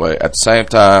there. But at the same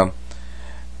time,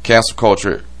 cancel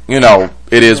culture,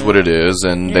 it is what it is,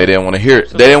 and they didn't want to hear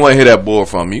it. They didn't want to hear that bull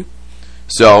from you.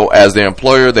 So, as their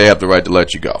employer, they have the right to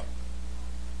let you go.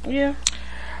 Yeah.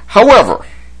 However,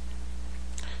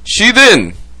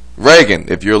 Reagan,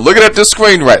 if you're looking at this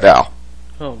screen right now,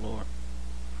 oh Lord,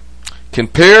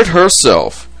 compared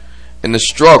herself in the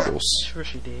struggles sure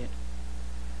she did.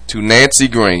 to Nancy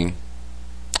Green,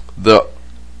 the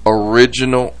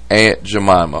original Aunt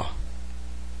Jemima,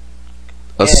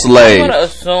 a slave. I'm going to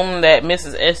assume that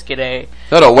Mrs. Escude.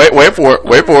 No, wait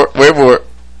for it.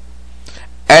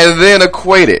 And then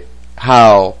equated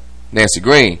how Nancy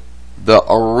Green, the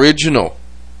original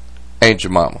Aunt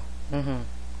Jemima,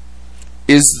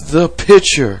 is the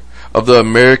picture of the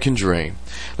American dream.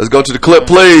 Let's go to the clip,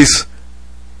 please.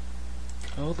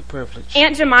 Oh, the privilege.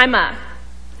 Aunt Jemima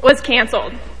was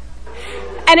canceled.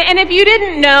 And if you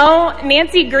didn't know,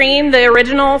 Nancy Green, the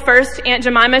original first Aunt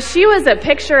Jemima, she was a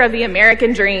picture of the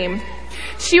American dream.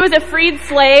 She was a freed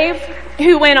slave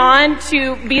who went on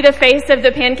to be the face of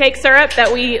the pancake syrup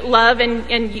that we love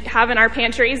and have in our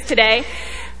pantries today.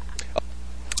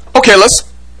 Okay,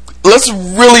 let's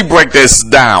really break this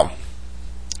down.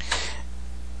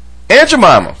 Aunt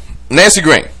Jemima, Nancy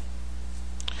Green,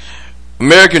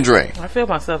 American dream. I feel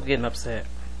myself getting upset.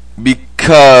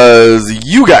 Because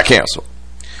you got canceled.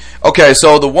 Okay,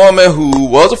 so the woman who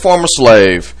was a former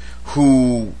slave,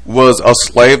 who was a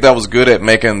slave that was good at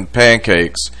making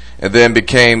pancakes, and then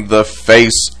became the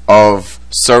face of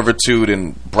servitude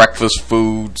and breakfast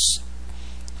foods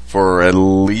for at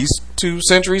least 2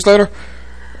 centuries later.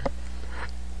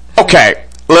 Okay,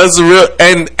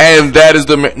 and that is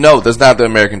that's not the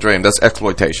American dream. That's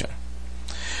exploitation.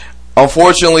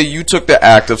 Unfortunately, you took the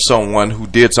act of someone who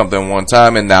did something one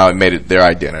time, and now it made it their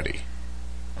identity.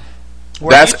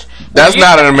 That's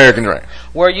not an American dream.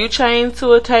 Were you chained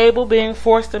to a table being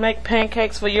forced to make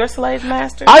pancakes for your slave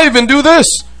master? I even do this.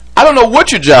 I don't know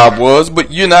what your job was,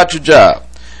 but you're not your job.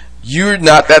 You're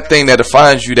not that thing that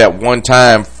defines you that one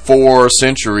time 4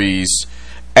 centuries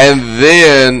and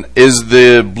then is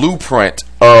the blueprint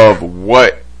of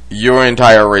what your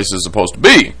entire race is supposed to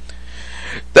be.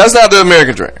 That's not the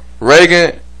American dream.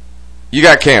 Reagan, you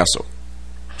got canceled.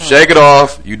 Shake it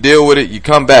off. You deal with it. You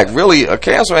come back. Really, a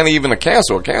cancel ain't even a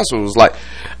cancel. A cancel is like,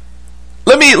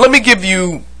 let me give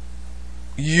you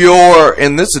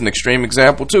and this is an extreme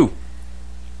example too.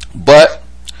 But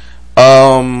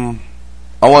I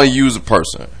want to use a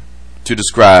person to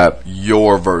describe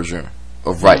your version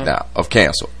of right now of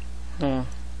cancel.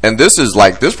 And this is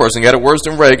like, this person got it worse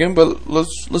than Reagan, but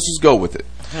let's just go with it.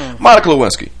 Monica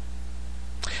Lewinsky.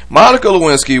 Monica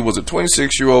Lewinsky was a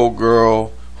 26-year-old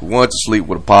girl who wanted to sleep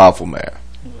with a powerful man.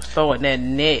 Throwing that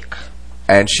neck.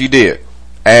 And she did.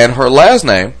 And her last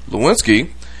name,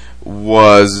 Lewinsky,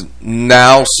 was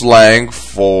now slang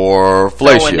for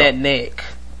fellatio. Throwing that neck.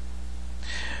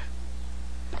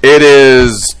 It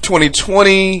is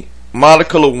 2020.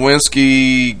 Monica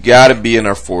Lewinsky got to be in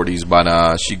her 40s by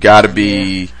now. She got to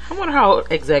be... I wonder how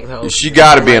exactly how she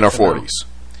got to be in her 40s.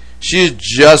 She's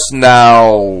just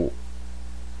now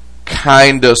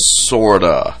kind of, sort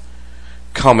of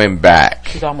coming back.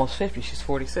 She's almost 50. She's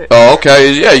 46. Oh,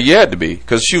 okay. Yeah, you had to be,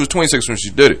 because she was 26 when she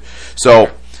did it.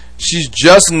 So she's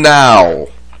just now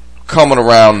coming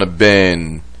around the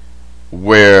bend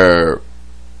where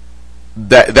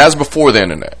that's before the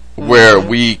internet, where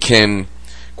we can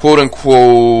quote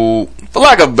unquote, for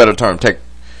lack of a better term,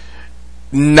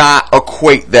 not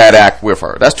equate that act with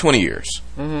her. That's 20 years.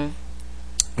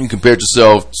 You compared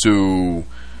yourself to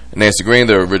Nancy Green,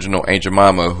 the original Aunt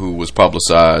Jemima, who was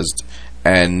publicized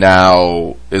and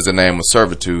now is a name of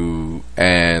servitude,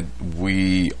 and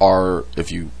we are,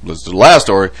 if you listen to the last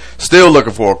story, still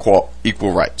looking for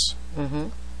equal rights.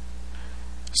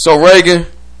 So Reagan,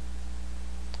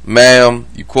 ma'am,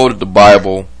 you quoted the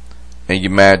Bible and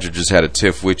your manager just had a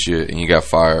tiff with you and you got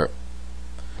fired.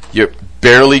 You're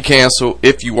barely canceled,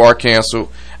 if you are canceled.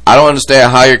 I don't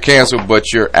understand how you're canceled,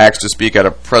 but you're asked to speak at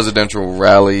a presidential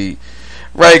rally.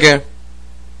 Reagan,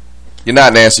 you're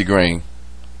not Nancy Green.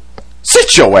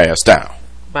 Sit your ass down.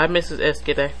 Bye, Mrs.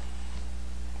 Escudé.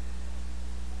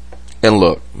 And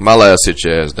look, my last sit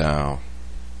your ass down,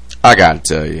 I gotta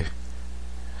tell you,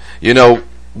 you know,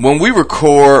 when we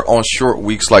record on short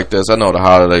weeks like this, I know the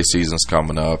holiday season's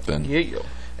coming up, and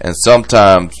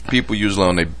sometimes people usually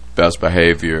on their best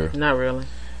behavior. Not really.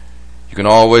 You can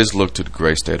always look to the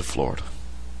great state of Florida.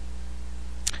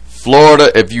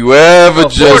 Florida, if you ever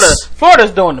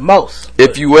Florida's doing the most.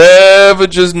 If you ever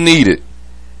just need it,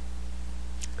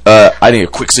 I need a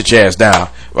quick sit your ass down,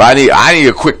 or I need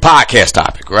a quick podcast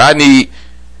topic, or I need,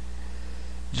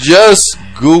 just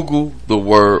Google the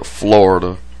word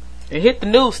Florida and hit the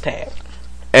news tab.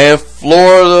 And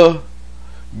Florida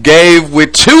gave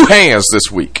with two hands this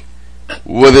week.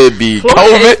 Whether it be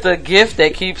Florida COVID, is the gift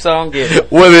that keeps on giving.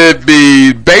 Whether it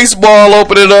be baseball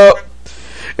opening up,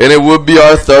 and it would be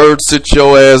our third sit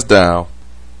your ass down.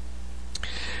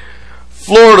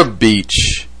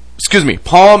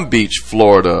 Palm Beach,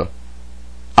 Florida.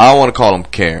 I don't want to call them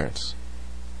Karens.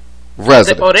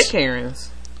 Residents. Oh, they're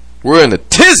Karens. We're in the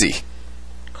tizzy.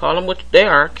 Call them what they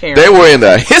are, Karens. They were in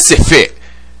the hissy fit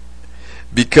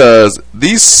because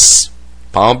these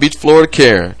Palm Beach, Florida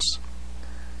Karens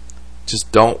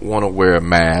just don't want to wear a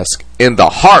mask in the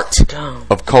heart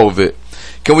of COVID.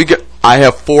 Can we get? I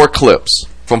have 4 clips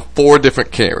from 4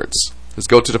 different Karens. Let's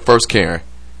go to the first Karen.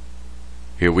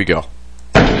 Here we go.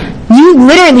 You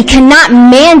literally cannot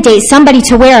mandate somebody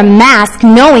to wear a mask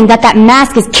knowing that that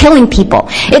mask is killing people.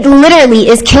 It literally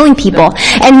is killing people.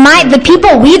 And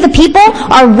we the people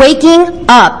are waking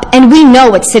up, and we know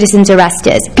what citizens arrest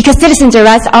is, because citizens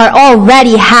arrests are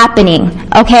already happening,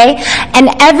 okay? And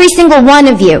every single one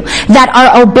of you that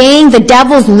are obeying the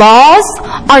devil's laws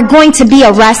are going to be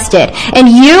arrested. And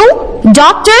you,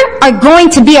 doctor, are going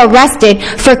to be arrested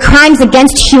for crimes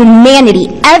against humanity.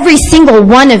 Every single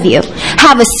one of you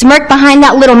have a smirk behind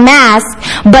that little mask,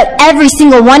 but every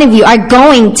single one of you are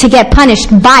going to get punished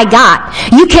by God.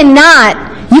 You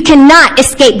cannot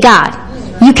escape God.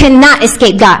 You cannot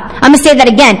escape God. I'm going to say that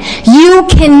again. You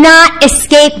cannot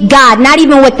escape God, not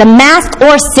even with the mask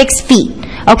or 6 feet.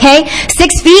 Okay?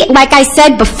 6 feet, like I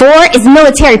said before, is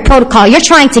military protocol. You're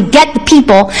trying to get the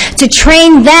people to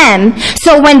train them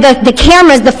so when the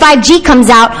cameras, the 5G comes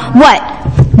out, what?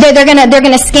 They're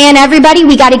gonna scan everybody.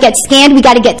 We gotta get scanned. We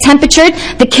gotta get temperatured.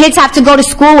 The kids have to go to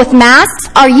school with masks.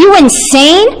 Are you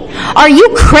insane? Are you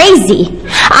crazy?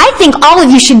 I think all of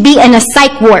you should be in a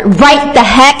psych ward right the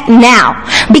heck now,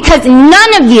 because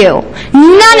none of you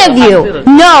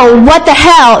know what the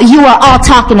hell you are all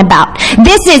talking about.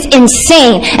 This is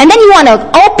insane. And then you want to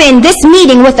open this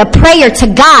meeting with a prayer to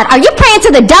God. Are you praying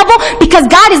to the devil? Because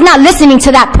God is not listening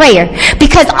to that prayer,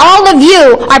 because all of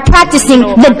you are practicing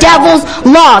the devil's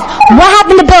laws. What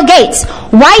happened to Bill Gates?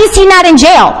 Why is he not in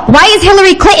jail? Why is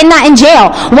Hillary Clinton not in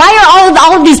jail? Why are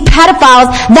all of these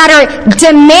pedophiles that are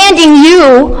demanding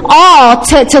you all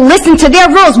to listen to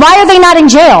their rules? Why are they not in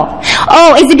jail?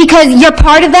 Oh, is it because you're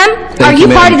part of them? Are you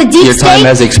part of the deep state? Your time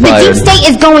has expired. The deep state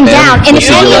is going down. And if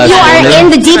any of you are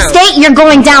in the deep state, you're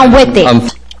going down with it.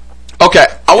 Okay,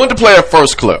 I want to play a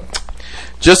first clip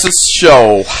just to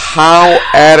show how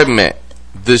adamant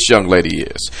this young lady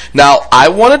is. Now, I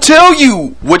want to tell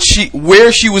you where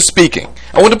she was speaking.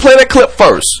 I want to play that clip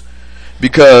first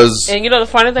because. And you know the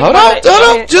funny thing hold about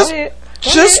on,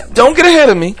 just don't get ahead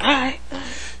of me. All right.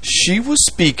 She was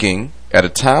speaking at a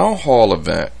town hall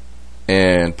event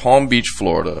in Palm Beach,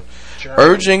 Florida,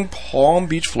 urging Palm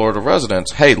Beach, Florida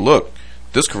residents, hey, look,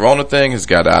 this corona thing has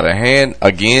got out of hand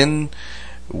again.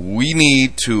 We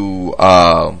need to,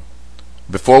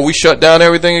 before we shut down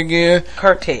everything again,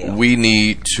 curtail. We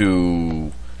need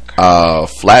to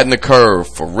flatten the curve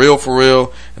for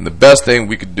real. And the best thing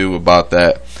we could do about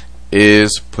that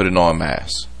is putting on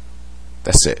masks.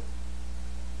 That's it.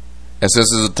 And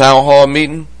since it's a town hall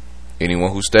meeting,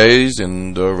 anyone who stays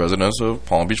in the residence of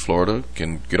Palm Beach, Florida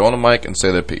can get on the mic and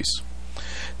say their piece.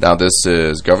 Now, this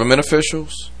is government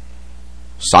officials,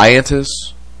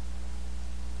 scientists,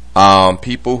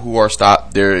 People who are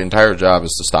their entire job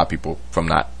is to stop people from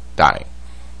not dying.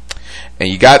 And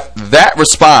you got that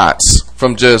response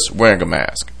from just wearing a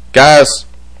mask. Guys,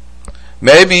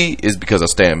 maybe it's because I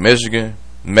stay in Michigan.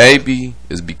 Maybe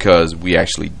it's because we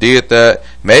actually did that.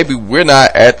 Maybe we're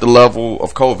not at the level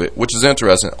of COVID, which is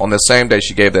interesting. On the same day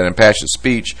she gave that impassioned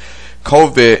speech,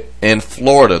 COVID in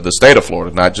Florida, the state of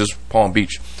Florida, not just Palm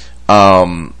Beach,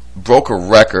 broke a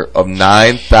record of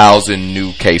 9,000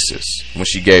 new cases when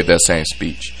she gave that same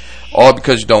speech. All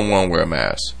because you don't want to wear a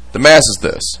mask. The mask is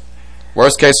this.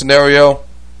 Worst case scenario,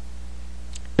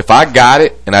 if I got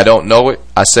it and I don't know it,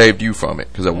 I saved you from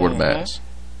it because I wore the mask.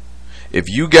 If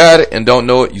you got it and don't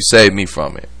know it, you saved me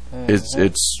from it.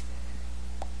 It's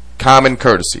common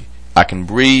courtesy. I can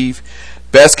breathe.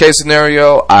 Best case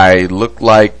scenario, I look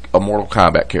like a Mortal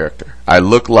Kombat character. I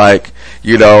look like,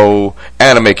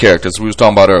 anime characters we was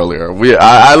talking about earlier.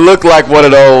 I look like one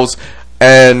of those.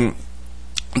 And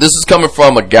this is coming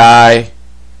from a guy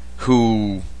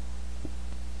who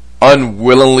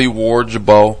unwillingly wore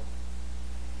Jabot,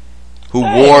 who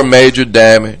wore Major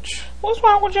Damage. What's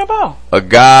wrong with Jabot? A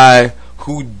guy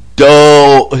who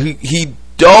dove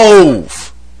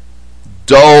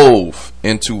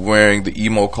into wearing the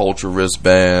emo culture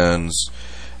wristbands,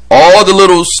 all the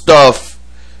little stuff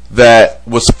that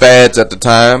was fads at the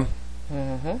time,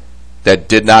 that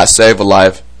did not save a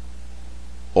life,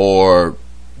 or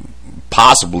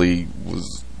possibly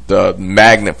was the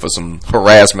magnet for some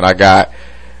harassment I got.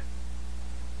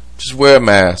 Just wear a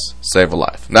mask, save a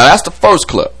life. Now that's the first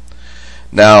clip.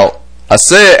 Now I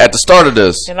said at the start of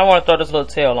this, and I want to throw this little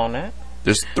tail on that.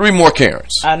 There's 3 more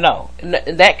Karens. I know.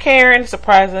 That Karen,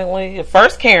 surprisingly, the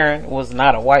first Karen was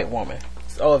not a white woman.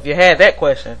 So if you had that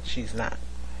question, she's not.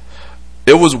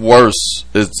 It was worse.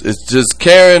 It's just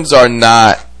Karens are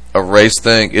not a race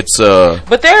thing.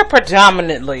 But they're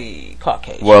predominantly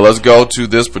Caucasian. Well, let's go to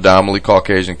this predominantly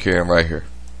Caucasian Karen right here.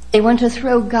 They want to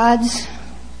throw God's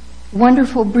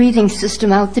wonderful breathing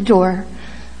system out the door.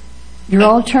 You're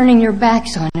all turning your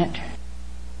backs on it.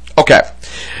 Okay.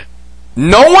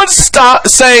 No one's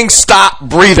saying stop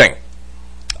breathing.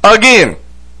 Again,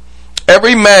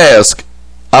 every mask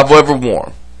I've ever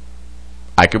worn,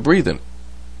 I could breathe in.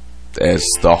 That's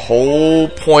the whole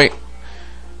point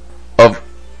of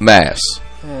masks.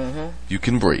 You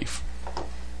can breathe.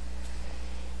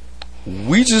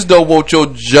 We just don't want your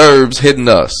germs hitting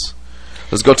us.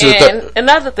 Let's go to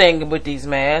another thing with these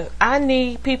masks. I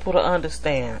need people to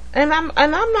understand, and I'm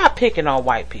not picking on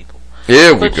white people.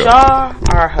 Here we go. But y'all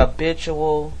are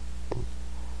habitual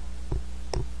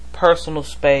personal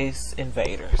space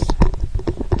invaders.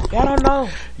 Y'all don't know.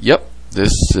 Yep.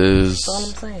 This is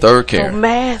third Karen. So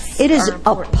masks. It is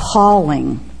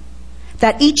appalling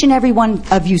that each and every one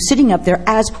of you sitting up there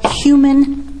as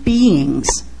human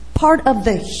beings, part of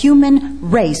the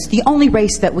human race, the only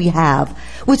race that we have,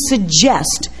 would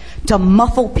suggest to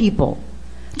muffle people,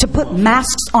 to put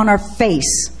masks on our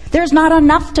face. There's not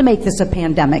enough to make this a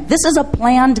pandemic. This is a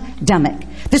planned-demic.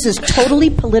 This is totally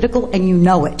political, and you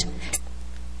know it.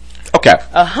 Okay.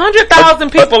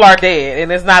 100,000 people are dead,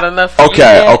 and it's not enough for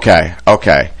Okay.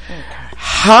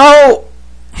 How...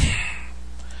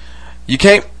 You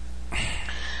can't...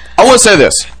 I want to say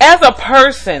this. As a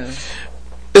person...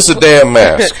 It's a damn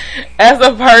mask. As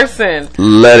a person...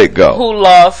 Let it go. Who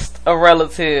lost a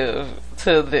relative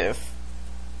to this.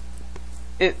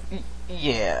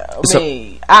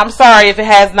 I'm sorry if it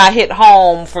has not hit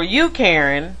home for you,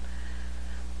 Karen.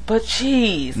 But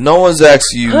jeez, no one's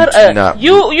asking you to not.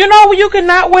 You know where you can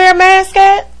not wear a mask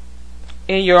at?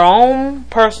 In your own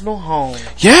personal home.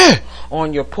 Yeah.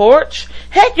 On your porch.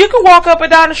 Heck, you can walk up and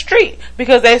down the street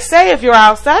because they say if you're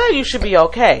outside, you should be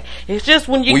okay. It's just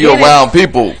when you're around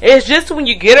people. It's just when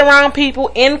you get around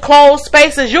people in closed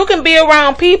spaces. You can be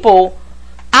around people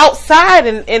outside,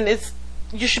 and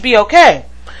you should be okay.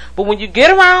 But when you get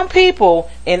around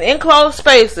people in enclosed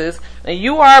spaces and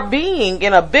you are being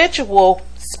an habitual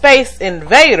space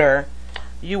invader,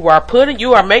 you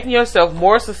are making yourself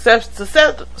more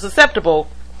susceptible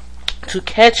to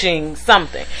catching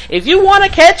something. If you want to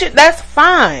catch it, that's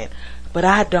fine. But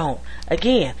I don't.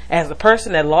 Again, as a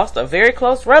person that lost a very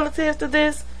close relative to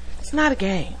this, it's not a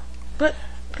game. But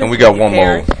and we got one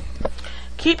more.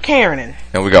 Keep Karening.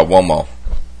 And we got one more.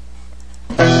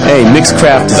 Hey,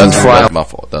 Mixcraft is in trial. That's my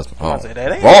fault. That's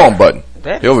wrong button.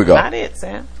 Here we go. Not it,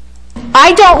 Sam.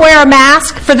 I don't wear a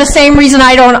mask for the same reason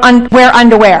I don't wear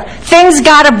underwear. Things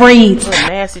gotta breathe.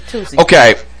 Nasty too.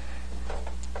 Okay.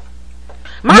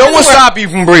 No one stop you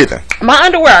from breathing. My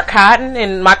underwear are cotton,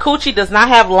 and my coochie does not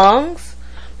have lungs.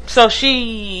 So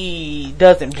she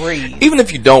doesn't breathe. Even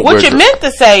if you don't, what you meant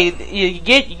to say, you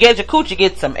get your coochie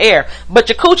get some air, but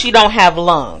your coochie don't have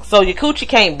lungs, so your coochie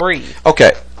can't breathe.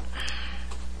 Okay.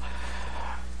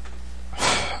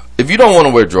 If you don't want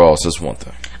to wear drawers, that's one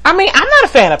thing. I mean, I'm not a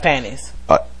fan of panties.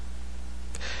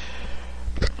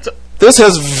 This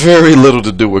has very little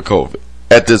to do with COVID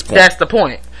at this point. That's the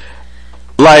point.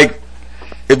 Like,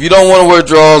 if you don't want to wear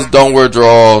drawers, don't wear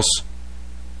drawers.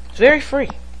 It's very free.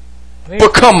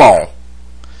 But come on.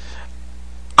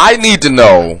 I need to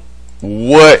know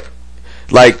what,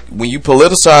 like, when you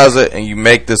politicize it and you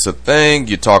make this a thing,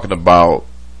 you're talking about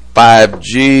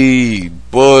 5G,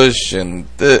 Bush, and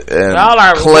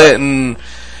Clinton.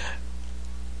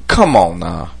 Come on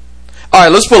now. All right,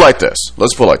 let's put it like this.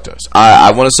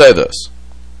 I want to say this.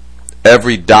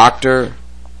 Every doctor,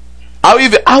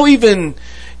 I'll even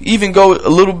go a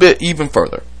little bit even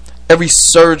further. Every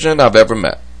surgeon I've ever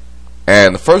met,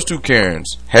 and the first two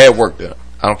Karens had work done.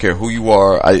 I don't care who you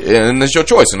are, and it's your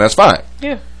choice, and that's fine.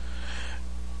 Yeah.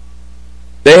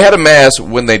 They had a mask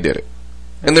when they did it.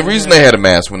 And the reason they had a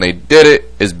mask when they did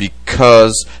it is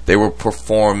because they were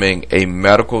performing a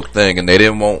medical thing and they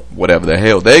didn't want whatever the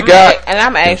hell they got. And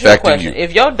I'm going to ask you a question.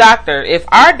 If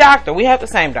our doctor, we have the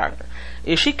same doctor,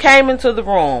 if she came into the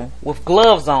room with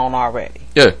gloves on already.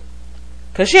 Yeah.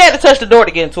 Because she had to touch the door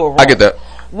to get into a room. I get that.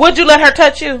 Would you let her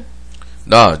touch you?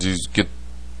 Nah, just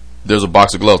there's a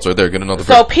box of gloves right there. Get another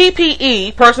pair. So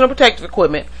PPE, personal protective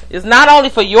equipment, is not only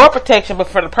for your protection, but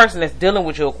for the person that's dealing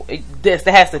with you, that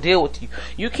has to deal with you.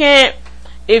 You can't,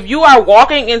 if you are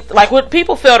walking in, like what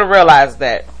people fail to realize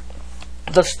that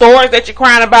the stores that you're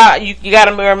crying about, you got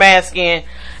to wear a mask in.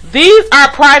 These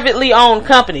are privately owned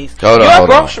companies. Hold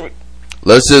on.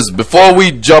 Let's just, before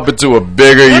we jump into a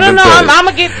bigger I'm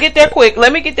gonna get there quick.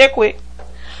 Let me get there quick.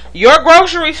 Your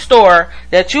grocery store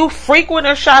that you frequent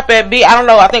or shop at, I don't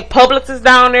know, I think Publix is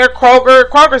down there,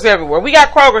 Kroger's everywhere. We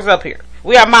got Kroger's up here.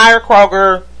 We got Meijer,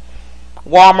 Kroger,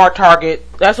 Walmart, Target.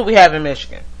 That's what we have in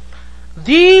Michigan.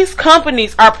 These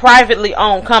companies are privately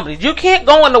owned companies. You can't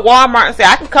go into Walmart and say,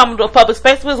 I can come into a public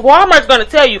space, because Walmart's going to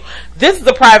tell you, this is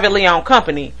a privately owned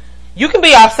company. You can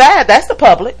be outside, that's the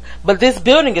public, but this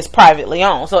building is privately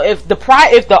owned. So if the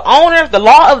owner, the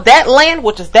law of that land,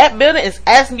 which is that building, is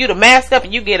asking you to mask up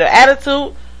and you get an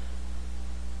attitude,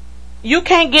 you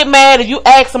can't get mad if you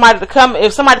ask somebody to come.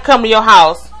 If somebody come to your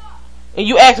house and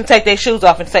you ask them to take their shoes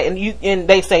off and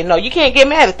they say no, you can't get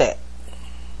mad at that.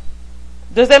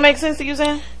 Does that make sense to you,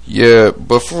 Sam? Yeah,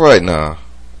 but for right now,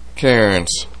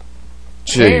 Karen's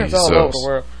all over the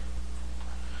world.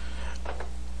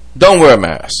 Don't wear a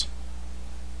mask.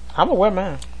 I'm gonna wear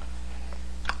mine.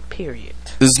 Period.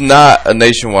 This is not a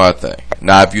nationwide thing.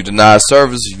 Now, if you deny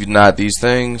service, if you deny these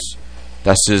things,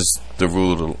 that's just the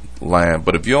rule of the land.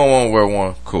 But if you don't want to wear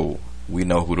one, cool. We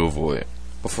know who to avoid.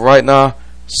 But for right now,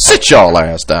 sit y'all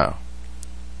ass down.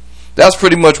 That's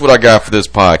pretty much what I got for this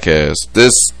podcast.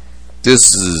 This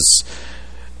is...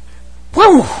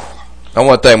 Woo! I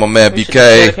want to thank my man BK.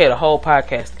 Dedicate a whole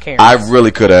podcast to Karen. I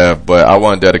really could have, but I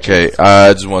want to dedicate.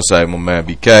 I just want to thank my man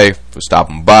BK for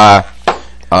stopping by.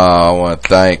 I want to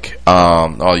thank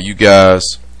all you guys.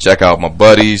 Check out my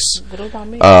buddies,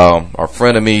 our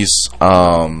frenemies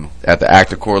at the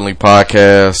Act Accordingly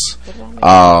podcast,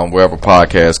 wherever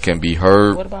podcasts can be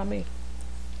heard. What about me?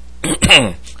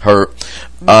 Heard.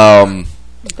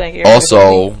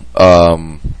 Also,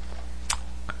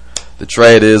 the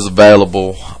trade is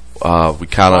available. We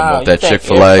kind of want that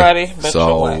Chick-fil-A,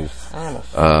 so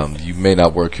you may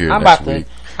not work here next week.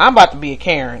 I'm about to be a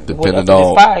Karen. Depending on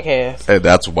this podcast, and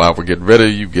that's why we're getting rid of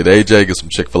you. Get AJ, get some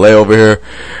Chick-fil-A over here.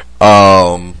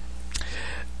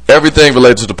 Everything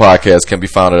related to the podcast can be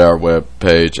found at our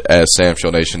webpage at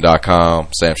samshownation.com.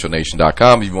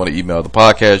 Samshownation.com. If you want to email the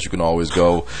podcast, you can always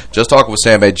go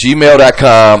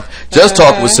justtalkwithsam@gmail.com.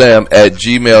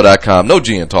 Justtalkwithsam@gmail.com. No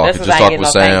G in talking. Just talk with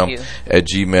Sam at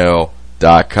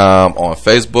gmail.com. On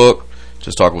Facebook,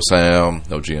 Just Talk with Sam.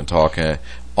 No G in talking.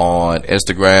 On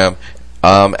Instagram.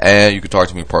 And you can talk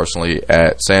to me personally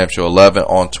at SamShow11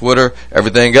 on Twitter.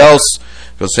 Everything else,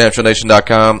 go to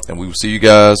SamShowNation.com, and we will see you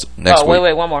guys next week.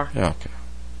 Wait, one more. Yeah, okay.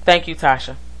 Thank you,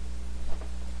 Tasha.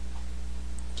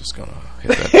 Just gonna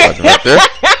hit that button right there.